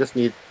that just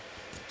need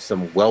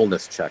some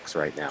wellness checks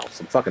right now.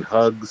 Some fucking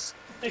hugs.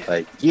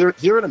 Like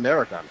here in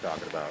America, I'm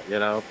talking about.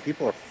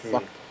 People are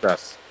fucking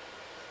stressed.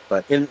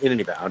 But in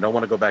any event, I don't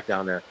want to go back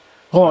down there.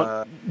 Hold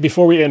on.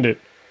 Before we end it,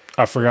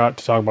 I forgot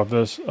to talk about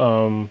this. Sort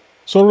of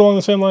along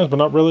the same lines, but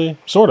not really.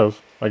 Sort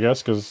of, I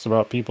guess, because it's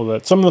about people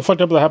that some of the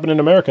fucked up that happened in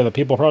America that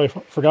people probably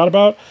forgot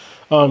about.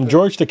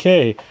 George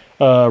Takei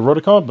wrote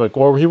a comic book,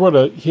 or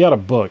he had a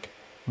book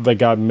that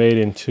got made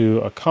into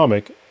a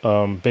comic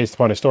based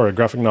upon his story, a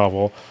graphic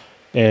novel,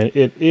 and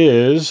it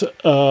is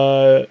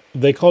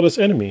They Called Us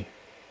Enemy.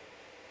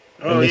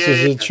 Oh, and this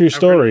is a true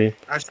story.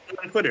 I saw it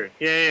on Twitter.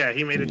 Yeah.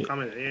 He made a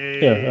comment.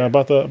 Yeah,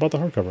 about the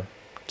hardcover.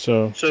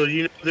 So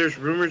there's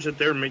rumors that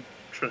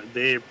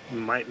they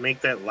might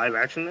make that live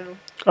action now.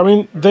 I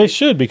mean, they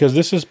should, because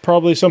this is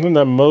probably something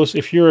that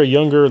if you're a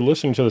younger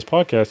listener to this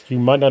podcast, you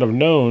might not have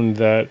known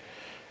that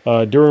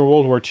during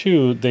World War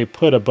II, they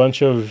put a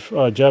bunch of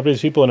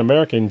Japanese people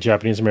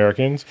Japanese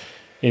Americans,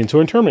 into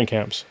internment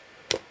camps.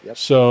 Yep.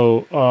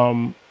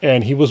 So,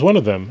 and he was one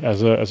of them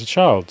as a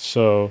child.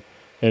 So,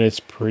 and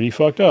it's pretty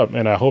fucked up.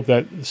 And I hope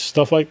that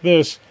stuff like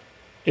this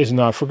is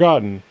not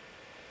forgotten.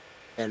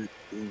 And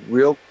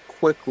real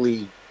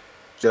quickly,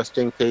 just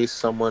in case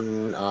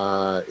someone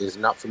is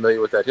not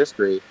familiar with that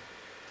history,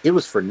 it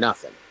was for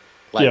nothing.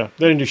 Yeah,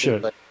 they didn't do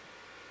shit.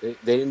 They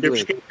didn't do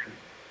anything.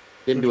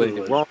 Didn't do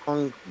anything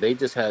wrong. They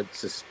just had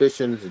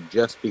suspicions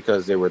just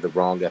because they were the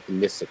wrong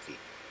ethnicity.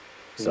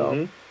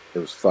 So it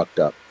was fucked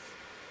up.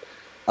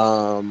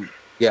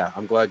 Yeah,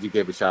 I'm glad you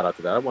gave a shout out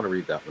to that. I want to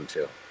read that one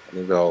too.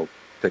 Maybe I'll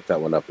pick that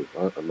one up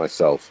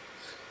myself.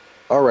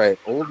 All right,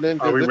 Old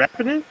Ninja. Are we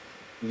wrapping it?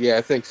 Yeah,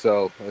 I think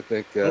so. I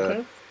think.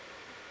 Okay.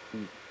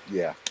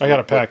 Yeah. I got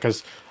to pack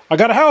because I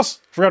got a house.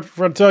 Forgot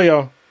to tell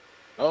y'all.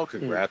 Oh,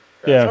 congrats.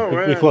 Yeah, Oh, we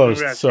right. closed,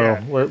 Congrats, so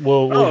yeah.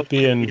 we'll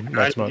be in I next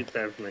didn't month. get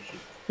that information.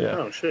 Yeah.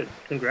 Oh shit!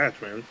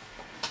 Congrats, man.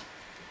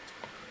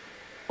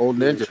 Old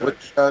Ninja, Sucks. what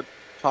you got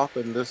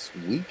popping this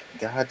week?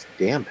 God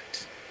damn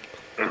it.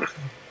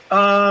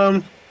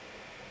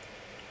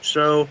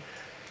 So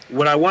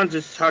what I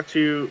wanted to talk to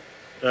you,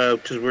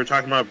 because we were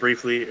talking about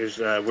briefly, is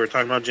we're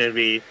talking about Gen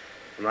V.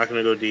 I'm not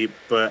going to go deep,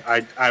 but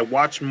I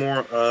watched more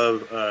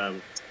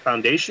of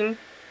Foundation.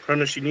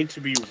 Cronus, you need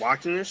to be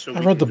watching this. So I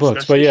read the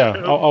books, but yeah,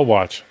 I'll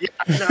watch. Yeah,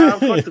 no,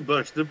 fuck the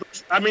books. The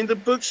books. I mean, the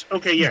books.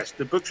 Okay, yes,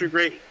 the books are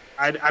great.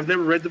 I've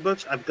never read the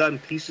books. I've gotten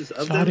pieces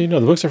of So them. how do you know?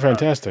 The books are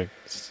fantastic.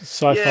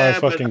 Sci-fi Yeah,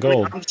 but, fucking I mean,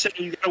 gold. I'm saying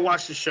you gotta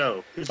watch the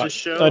show. Because the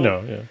show. I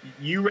know, yeah.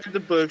 You read the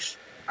books.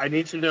 I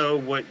need to know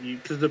what you,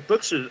 because the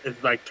books is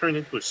like turned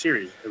into a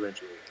series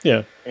eventually.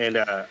 Yeah. And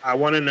I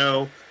want to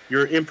know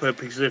your input,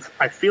 because if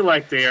I feel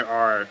like they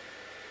are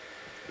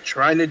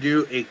trying to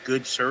do a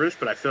good service,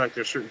 but I feel like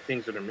there's certain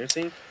things that are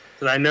missing.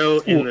 Because I know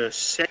in the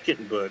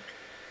second book,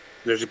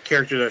 there's a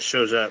character that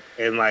shows up,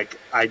 and like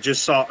I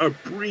just saw a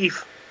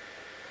brief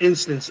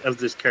instance of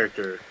this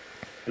character,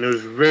 and it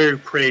was very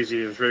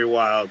crazy. It was very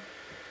wild,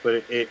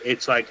 but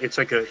it's like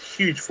a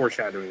huge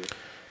foreshadowing.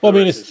 Well, I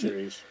mean,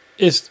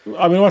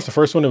 I watched the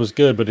first one. It was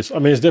good, but it's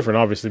different,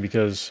 obviously,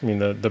 because I mean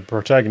the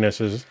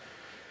protagonist is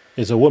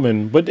a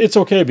woman, but it's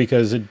okay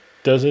because it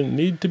doesn't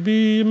need to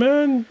be a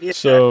man. Yeah.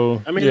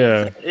 So I mean,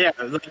 yeah.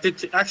 Like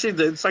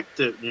it's like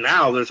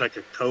now there's like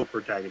a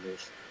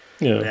co-protagonist.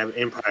 Yeah. They have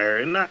Empire,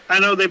 and I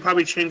know they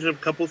probably changed up a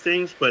couple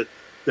things, but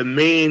the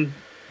main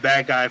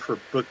bad guy for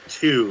book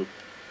 2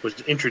 was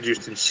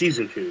introduced in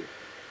season 2.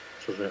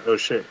 So I was like, oh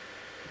shit,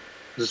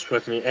 this is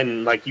fucking,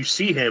 and like you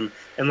see him,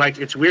 and like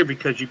it's weird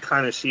because you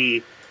kind of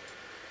see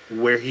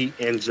where he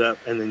ends up,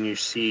 and then you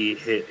see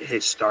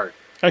his start.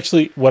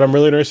 Actually, what I'm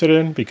really interested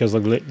in, because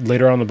like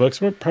later on in the books,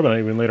 probably not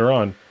even later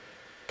on,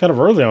 kind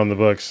of early on in the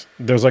books,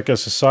 there's like a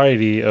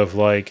society of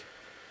like,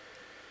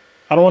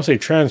 I don't want to say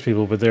trans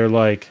people, but they're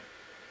like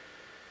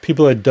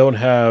people that don't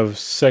have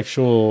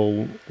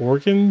sexual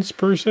organs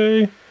per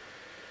se.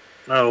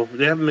 Oh,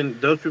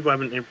 those people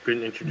haven't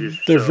been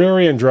introduced. They're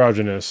very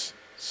androgynous.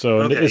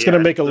 So it's going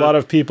to make a lot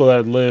of people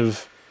that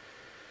live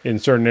in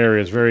certain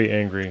areas very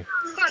angry.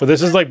 But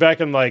this is like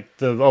back in like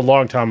a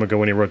long time ago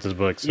when he wrote this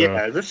book. So.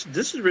 Yeah, this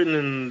is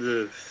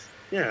written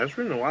it's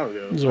written a while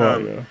ago. It was a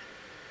while ago.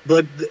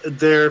 But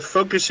they're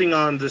focusing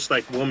on this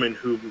like woman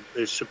who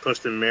is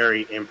supposed to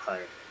marry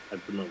Empire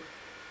at the moment.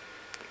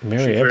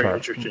 Marry Empire. Very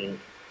interesting.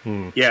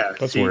 Yeah,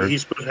 that's weird.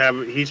 He's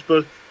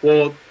supposed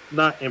well,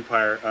 not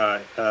Empire.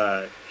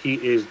 He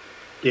is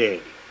Day.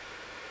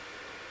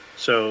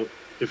 So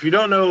if you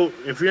don't know,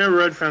 if you ever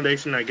read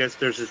Foundation, I guess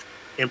there's this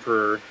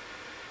emperor.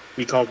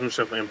 He calls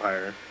himself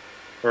Empire,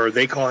 or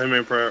they call him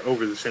Emperor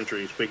over the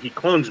centuries. But he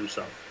clones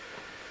himself,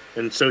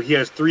 and so he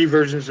has 3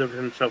 versions of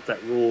himself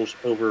that rules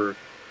over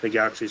the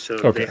galaxy.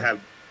 So they have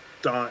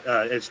Dawn.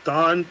 It's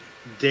Dawn,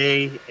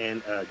 Day,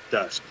 and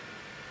Dusk,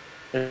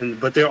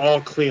 but they're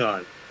all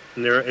Cleon,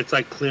 and it's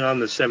like Cleon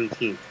the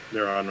 17th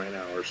they're on right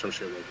now, or some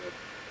shit like that.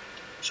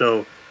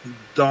 So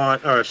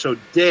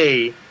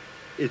Day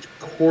is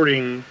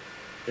courting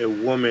a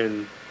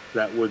woman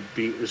that would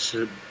be is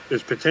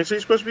potentially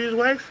supposed to be his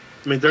wife.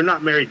 I mean, they're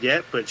not married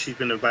yet, but she's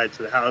been invited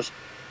to the house.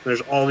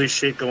 There's all this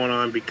shit going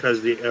on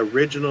because the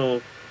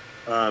original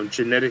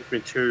genetic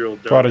material.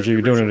 Prodigy,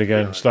 you're doing it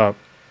again. Stop.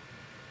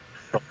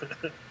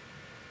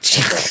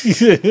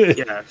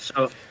 Yeah,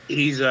 so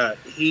he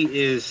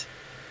is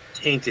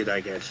tainted, I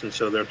guess, and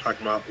so they're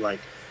talking about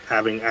like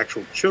having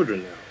actual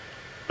children now.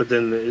 But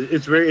then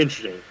it's very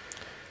interesting.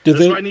 That's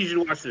why I need you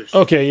to watch this.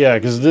 Okay, yeah,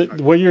 because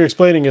what you're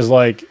explaining is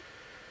like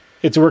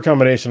it's a word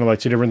combination of like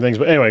 2 different things.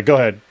 But anyway, go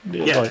ahead.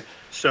 Yeah.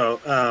 So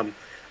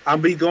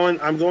I'm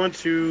going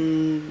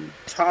to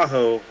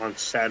Tahoe on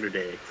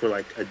Saturday for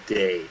like a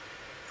day,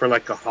 for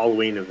like a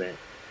Halloween event.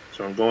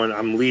 So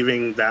I'm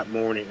leaving that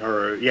morning,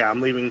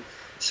 I'm leaving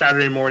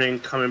Saturday morning,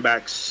 coming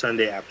back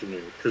Sunday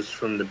afternoon, because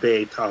from the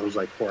Bay, Tahoe's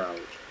like 4 hours.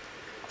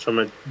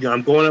 So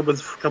I'm going up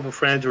with a couple of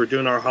friends. We're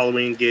doing our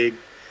Halloween gig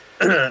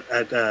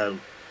at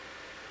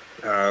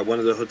one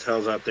of the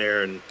hotels out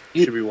there, and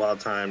it should be wild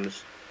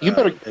times. You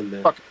better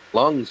get fucking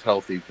lungs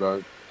healthy,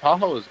 bro.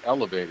 Tahoe is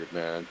elevated,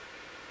 man.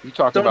 You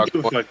talk about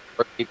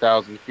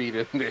 8,000 feet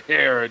in the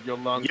air and your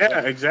lungs. Yeah,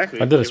 exactly.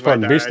 I did a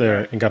Spartan Beast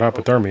there and got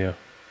hypothermia.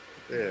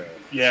 Yeah.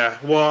 Yeah.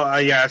 Well,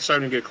 it's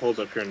starting to get cold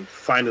up here, and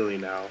finally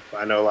now.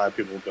 I know a lot of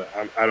people, but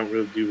I don't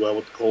really do well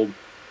with the cold.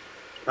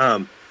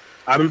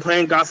 I've been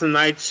playing Gotham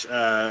Knights.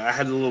 I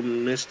had a little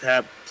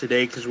mishap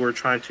today because we're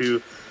trying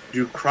to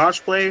do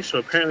crossplay. So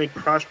apparently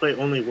crossplay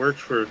only works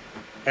for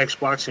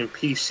Xbox and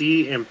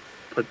PC, and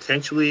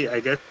potentially, I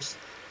guess,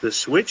 the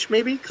Switch,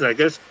 maybe? Because I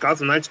guess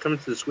Gotham Knights coming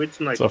to the Switch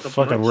in like it's a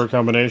fucking months. word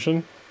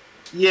combination.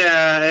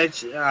 Yeah,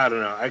 I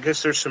don't know. I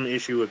guess there's some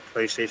issue with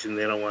PlayStation.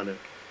 They don't want to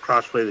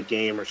crossplay the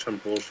game or some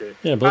bullshit.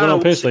 Yeah, but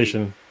on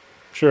PlayStation.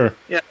 Sure.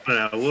 Yeah, I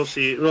don't know. We'll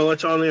see. Well,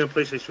 it's only on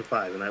PlayStation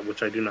 5,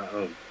 which I do not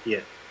own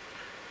yet.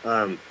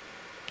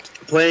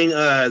 Playing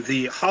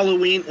the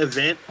Halloween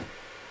event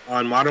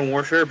on Modern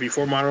Warfare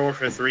before Modern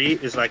Warfare 3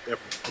 is like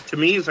to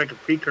me is like a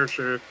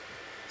precursor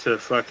to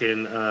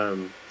fucking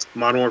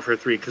Modern Warfare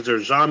 3, because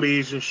there's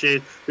zombies and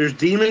shit. There's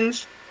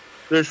demons.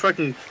 There's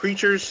fucking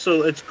creatures.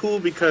 So it's cool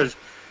because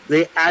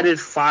they added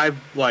 5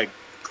 like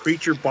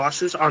creature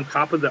bosses on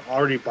top of the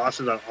already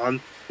bosses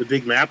on the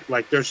big map.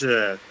 Like there's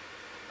a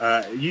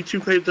you two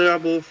played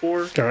Diablo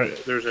 4. All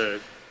right. There's a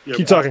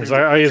keep talking because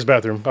I use the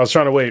bathroom. I was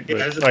trying to wait,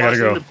 but I gotta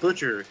go. The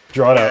butcher.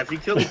 Draw it out. If you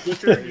kill the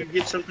butcher, you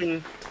get something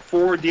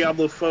for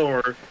Diablo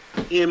 4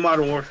 in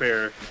Modern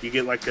Warfare. You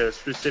get like a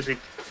specific,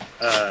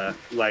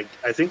 like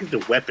I think it's a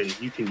weapon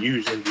you can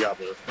use in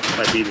Diablo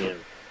by beating him.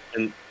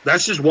 And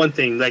that's just one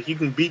thing. Like you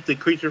can beat the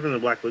creature from the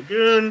Black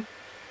Lagoon.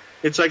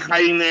 It's like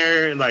hiding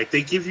there, and like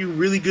they give you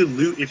really good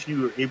loot if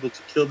you are able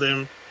to kill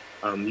them.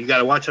 You got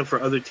to watch out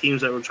for other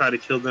teams that will try to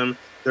kill them.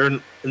 They're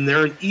in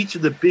each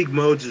of the big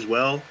modes as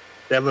well.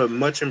 They have a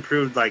much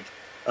improved like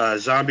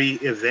zombie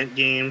event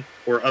game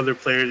or other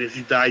players. If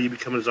you die, you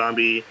become a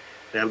zombie.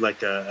 They have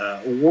like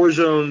a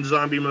Warzone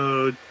zombie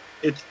mode.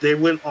 They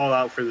went all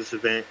out for this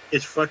event.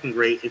 It's fucking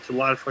great. It's a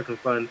lot of fucking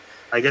fun.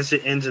 I guess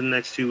it ends in the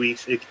next 2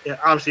 weeks.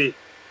 Obviously,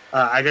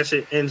 I guess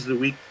it ends the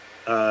week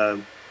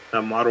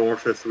Modern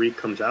Warfare 3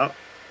 comes out.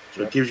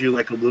 So it gives you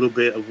like a little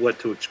bit of what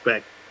to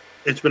expect.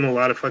 It's been a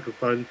lot of fucking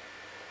fun.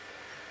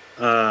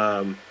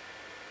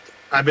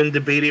 I've been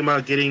debating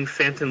about getting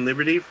Phantom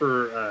Liberty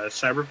for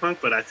Cyberpunk,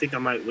 but I think I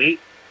might wait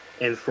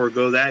and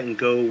forego that and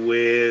go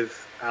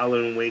with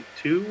Alan Wake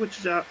 2, which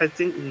is out, I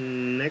think,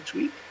 next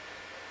week.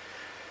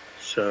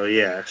 So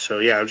yeah,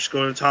 I'm just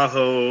going to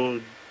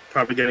Tahoe.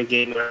 Probably going to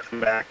game when I come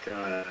back.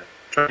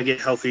 Trying to get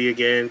healthy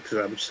again because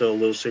I'm still a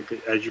little sick.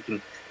 As you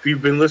can, if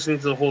you've been listening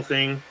to the whole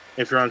thing,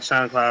 if you're on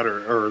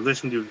SoundCloud or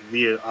listening to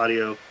via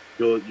audio,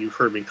 you've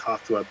heard me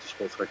cough throughout this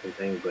whole fucking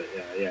thing. But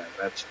yeah,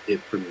 that's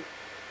it for me.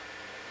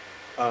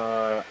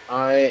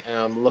 I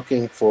am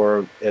looking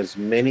for as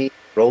many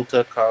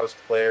Rota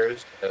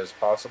cosplayers as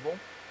possible.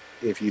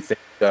 If you think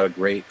you've got a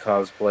great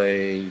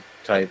cosplay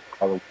type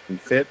Halloween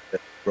fit,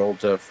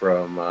 Rota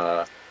from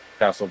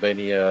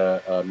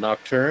Castlevania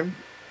Nocturne,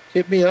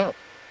 hit me up.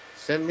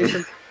 Send me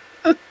some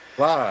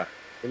fly.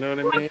 You know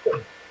what I mean?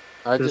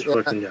 This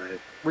fucking guy.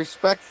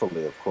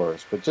 Respectfully, of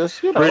course, but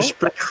just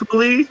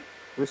Respectfully.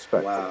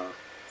 Wow.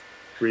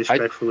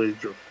 Respectfully.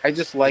 I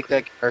just like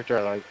that character.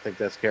 I think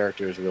this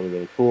character is really,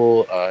 really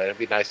cool. It'd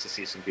be nice to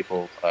see some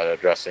people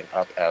dressing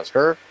up as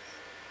her.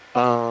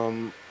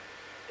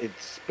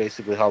 It's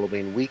basically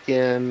Halloween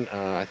weekend.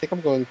 I think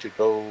I'm going to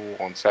go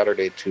on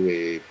Saturday to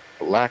a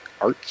Black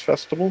Arts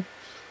Festival.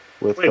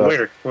 Wait,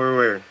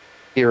 where?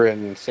 Here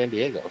in San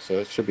Diego, so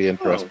it should be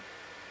interesting.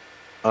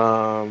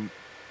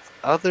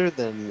 Other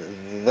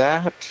than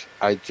that,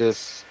 I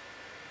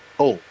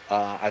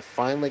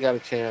finally got a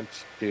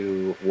chance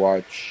to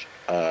watch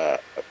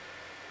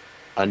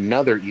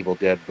another Evil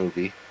Dead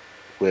movie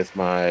with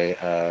my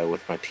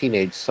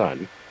teenage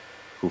son,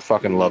 who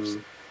fucking loves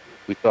it.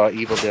 We saw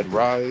Evil Dead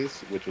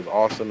Rise, which was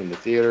awesome in the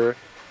theater,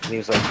 and he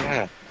was like,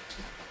 "Yeah,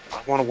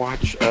 I want to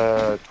watch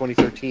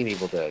 2013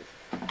 Evil Dead."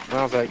 And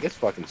I was like, "It's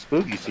fucking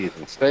spooky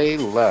season. Say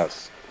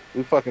less."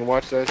 We fucking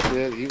watched that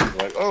shit. He was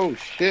like, "Oh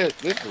shit,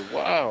 this is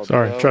wild."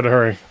 Sorry, try to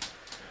hurry.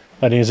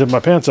 I didn't zip my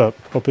pants up.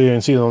 Hope you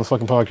didn't see it on the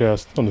fucking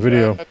podcast, on the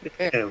video.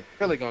 Damn,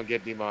 really gonna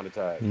get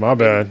demonetized. My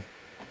bad.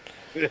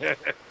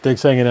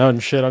 Dick's hanging out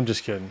and shit. I'm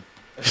just kidding.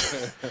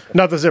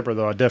 Not the zipper,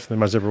 though.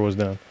 My zipper was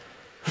down.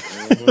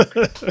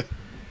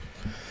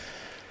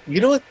 You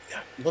know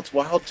what's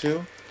wild,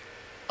 too?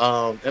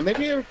 And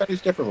maybe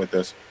everybody's different with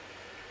this.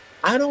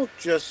 I don't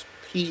just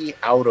pee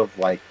out of,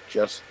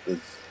 just the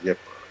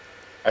zipper.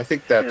 I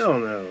think that's... Hell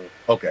no.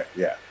 Okay,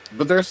 yeah.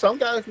 But there's some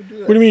guys who do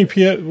that. What do you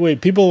mean?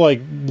 Wait, people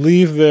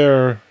leave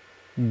their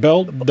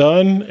belt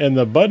done and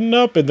the button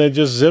up and they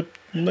just zip?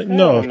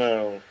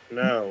 No.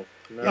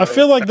 I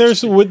feel like there's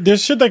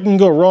shit that can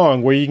go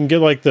wrong where you can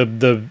get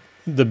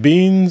the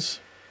beans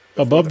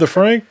above the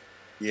frank.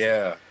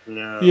 Yeah.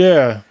 No.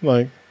 Yeah,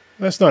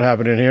 that's not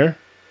happening here.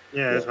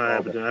 Yeah, that's not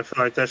happening. I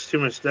feel like that's too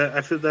much.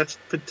 I feel that's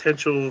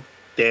potential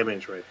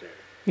damage right there.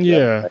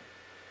 Yeah.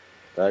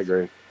 I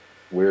agree.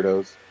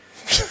 Weirdos.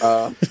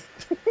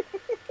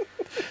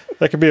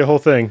 That could be a whole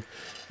thing.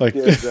 Yeah,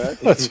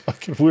 exactly. That's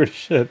fucking weird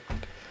shit.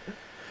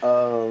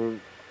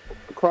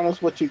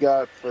 Kronos, what you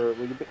got for?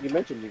 Well, you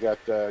mentioned you got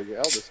your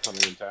eldest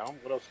coming in town.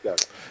 What else you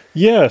got?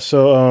 Yeah,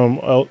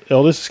 so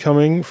eldest is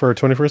coming for her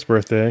 21st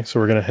birthday, so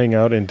we're gonna hang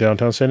out in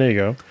downtown San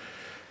Diego.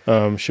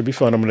 Should be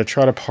fun. I'm gonna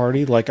try to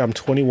party like I'm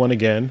 21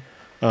 again.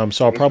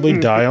 So I'll probably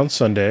die on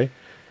Sunday.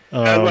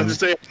 I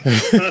was about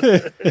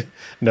to say.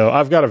 No,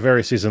 I've got a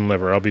very seasoned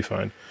liver. I'll be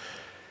fine.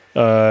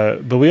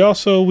 But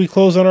we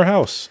closed on our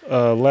house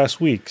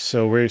last week,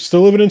 so we're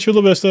still living in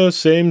Chula Vista,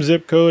 same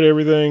zip code,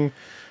 everything.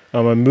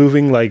 I'm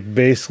moving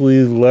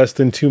basically less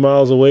than 2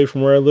 miles away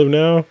from where I live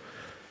now,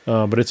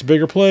 but it's a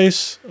bigger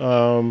place.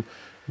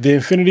 The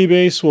Infinity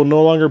base will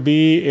no longer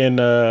be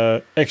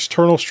an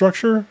external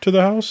structure to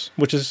the house,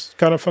 which is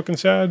kind of fucking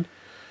sad.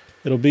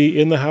 It'll be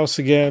in the house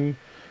again,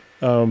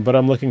 but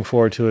I'm looking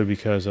forward to it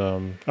because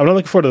I'm not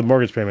looking forward to the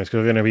mortgage payments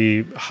because they're going to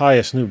be high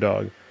as Snoop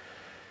Dogg.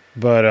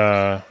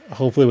 But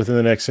hopefully within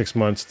the next 6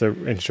 months, the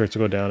interest rates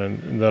will go down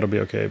and that'll be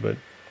okay. But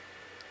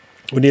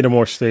we need a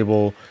more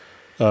stable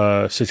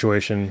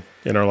situation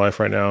in our life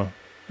right now.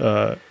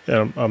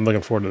 And I'm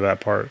looking forward to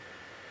that part.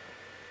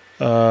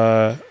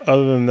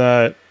 Other than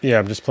that, yeah,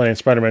 I'm just playing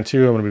Spider-Man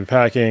 2. I'm going to be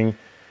packing.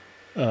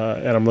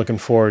 And I'm looking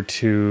forward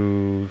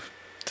to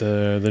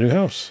the new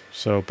house.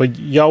 So, but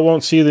y'all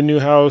won't see the new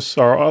house.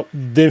 Or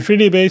the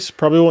Infinity base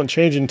probably won't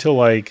change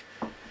until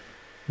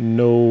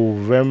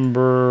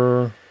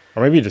November...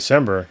 Or maybe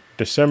December.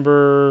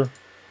 Fucking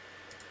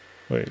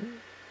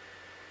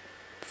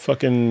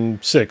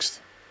 6th.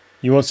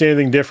 You won't see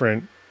anything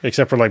different,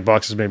 except for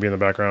boxes maybe in the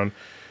background,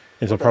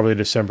 until probably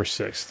December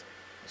 6th.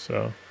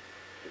 So.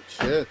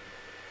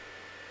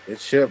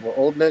 It's shit. Well,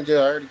 Old Ninja,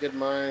 I already did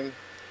mine.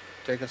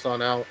 Take us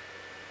on out.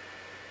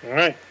 All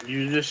right.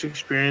 You just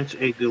experienced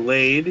a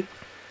delayed,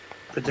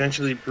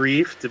 potentially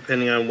brief,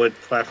 depending on what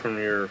platform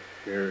you're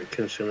you're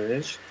consuming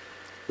this.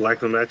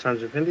 Black and Black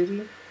Times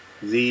Infinity,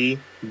 the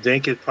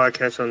dankest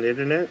podcast on the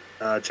internet.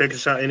 Check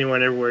us out anywhere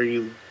and everywhere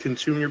you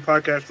consume your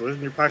podcast, listen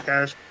to your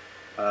podcast.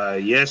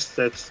 Yes,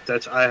 that's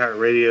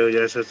iHeartRadio.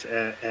 Yes, that's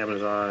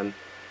Amazon.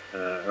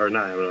 Or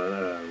not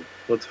Amazon.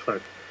 What the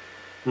fuck?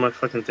 My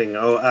fucking thing.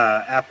 Oh,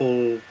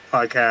 Apple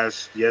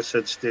Podcasts. Yes,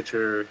 that's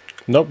Stitcher.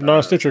 Nope,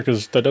 not Stitcher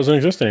because that doesn't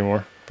exist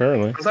anymore.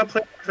 Apparently, I thought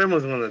Player FM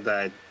was the one that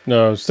died.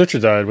 no, Stitcher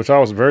died, which I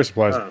was very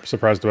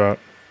surprised about.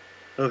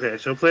 Okay,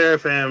 so Player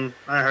FM,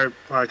 iHeart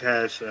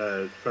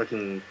Podcast,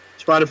 fucking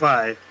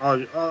Spotify,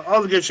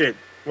 all the good shit.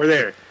 We're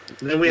there.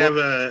 And then we have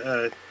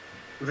a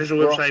official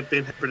website,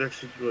 Ben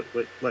Productions.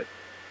 What?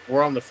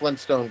 We're on the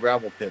Flintstone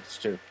gravel pits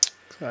too.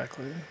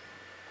 Exactly.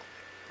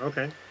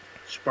 Okay.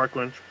 Spark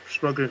one.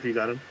 Smoke it if you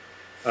got them.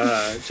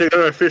 Check out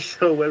our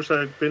official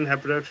website,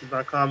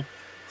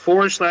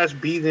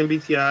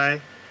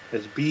 benhatproductions.com/BTHANBTI.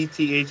 That's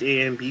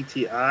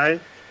BTHANBTI.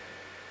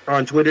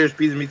 On Twitter, it's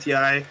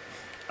BTHANBTI.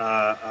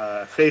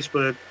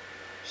 Facebook,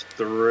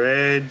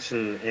 Threads,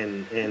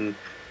 and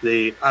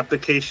the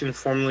application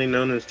formerly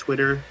known as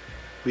Twitter,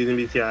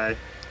 BTHANBTI.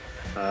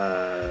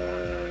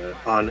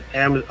 On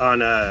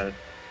Amazon,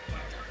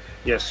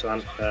 yes,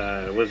 on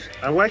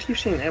why keep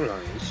saying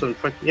Amazon?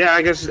 Yeah,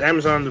 I guess it's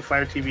Amazon, the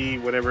Fire TV,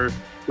 whatever.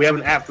 We have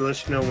an app to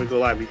let you know when we go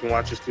live. You can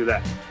watch us through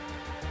that.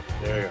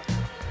 There you go.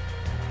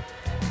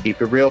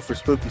 Keep it real for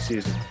spooky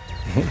season.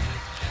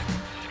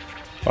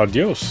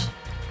 Adios.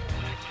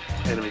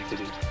 Anime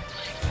Kitty.